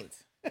mind.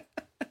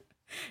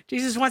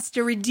 Jesus wants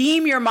to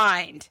redeem your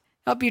mind,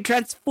 help you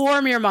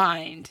transform your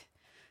mind.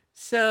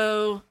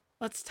 So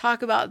let's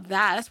talk about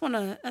that. That's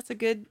a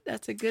good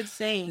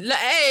saying.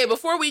 Hey,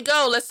 before we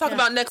go, let's talk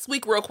about next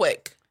week real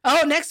quick.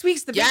 Oh, next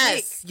week's the big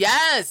week.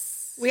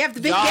 Yes. We have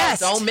the big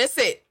guest. Don't miss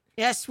it.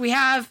 Yes, we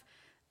have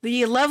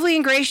the lovely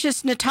and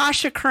gracious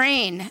Natasha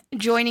Crane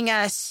joining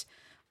us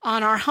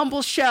on our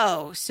humble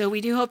show. So we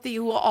do hope that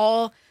you will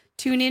all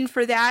tune in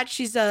for that.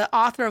 She's the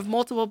author of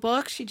multiple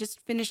books. She just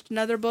finished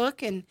another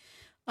book, and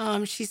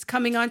she's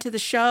coming onto the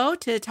show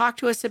to talk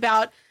to us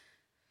about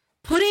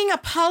putting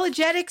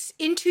apologetics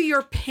into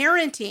your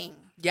parenting.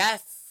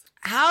 Yes.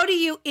 How do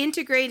you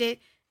integrate it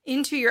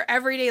into your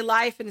everyday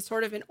life in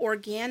sort of an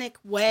organic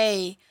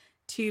way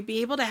to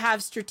be able to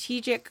have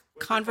strategic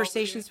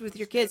conversations with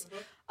your kids?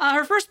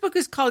 Her first book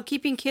is called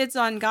Keeping Kids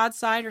on God's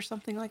Side or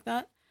something like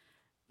that.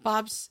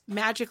 Bob's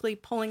magically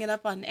pulling it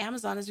up on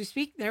Amazon as we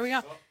speak. There we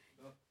go.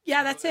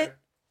 Yeah, that's it.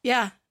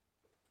 Yeah.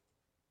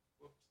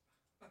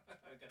 I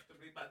got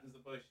 3 buttons to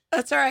push.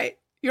 That's all right.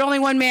 You're only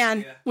one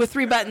man with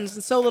 3 buttons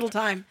and so little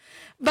time.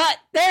 But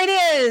there it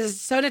is.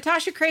 So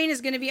Natasha Crane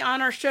is going to be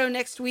on our show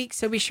next week.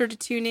 So be sure to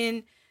tune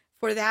in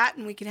for that,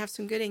 and we can have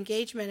some good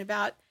engagement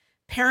about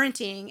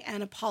parenting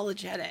and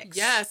apologetics.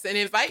 Yes, and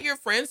invite your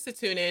friends to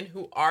tune in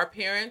who are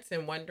parents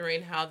and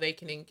wondering how they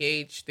can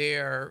engage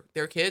their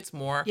kids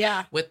more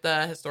with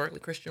the historically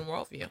Christian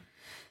worldview.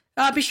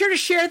 Be sure to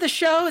share the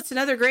show. It's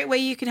another great way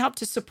you can help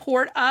to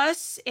support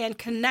us and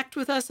connect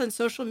with us on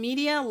social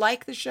media.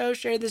 Like the show,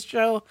 share the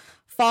show,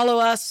 follow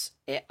us.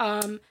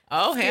 Hannah,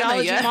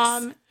 Theology yes.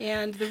 Mom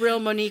and The Real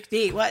Monique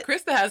D. What?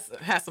 Krista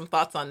has some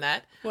thoughts on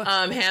that.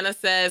 Hannah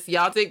says,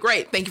 y'all did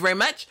great. Thank you very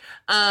much.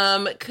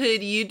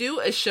 Could you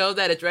do a show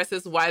that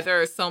addresses why there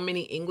are so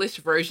many English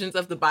versions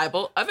of the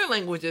Bible? Other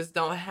languages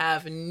don't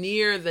have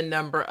near the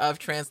number of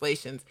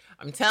translations.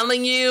 I'm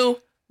telling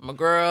you, my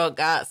girl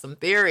got some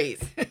theories.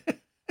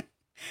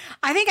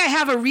 I think I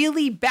have a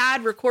really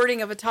bad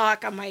recording of a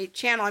talk on my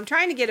channel. I'm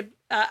trying to get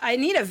I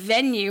need a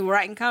venue where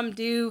I can come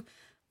do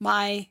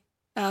my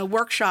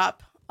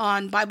workshop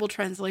on Bible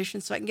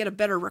translation so I can get a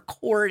better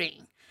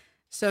recording.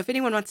 So if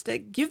anyone wants to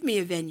give me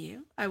a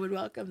venue, I would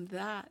welcome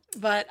that.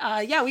 But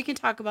yeah, we can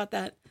talk about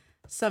that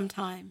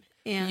sometime.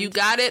 And you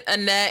got it,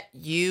 Annette.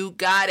 You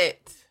got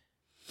it.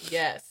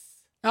 Yes.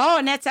 Oh,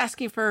 Annette's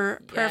asking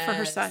for prayer for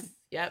her son.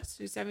 Yep.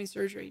 Who's having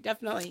surgery.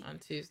 Definitely. On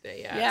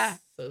Tuesday, yes. Yeah.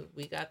 So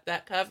we got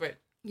that covered.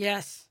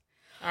 Yes.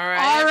 All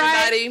right,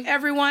 everybody. Right,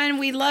 everyone.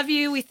 We love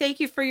you. We thank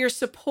you for your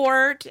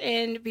support,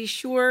 and be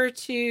sure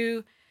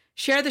to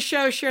share the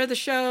show, share the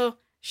show,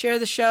 share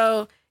the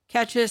show.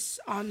 Catch us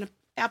on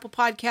Apple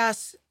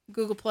Podcasts,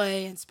 Google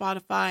Play, and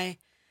Spotify.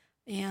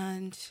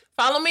 And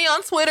follow me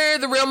on Twitter,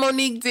 The Real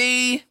Monique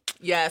D.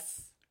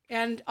 Yes.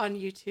 And on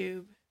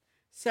YouTube.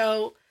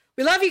 So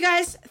we love you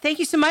guys. Thank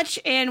you so much.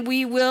 And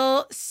we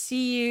will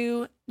see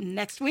you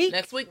next week.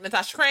 Next week,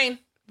 Natasha Crane.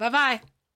 Bye-bye.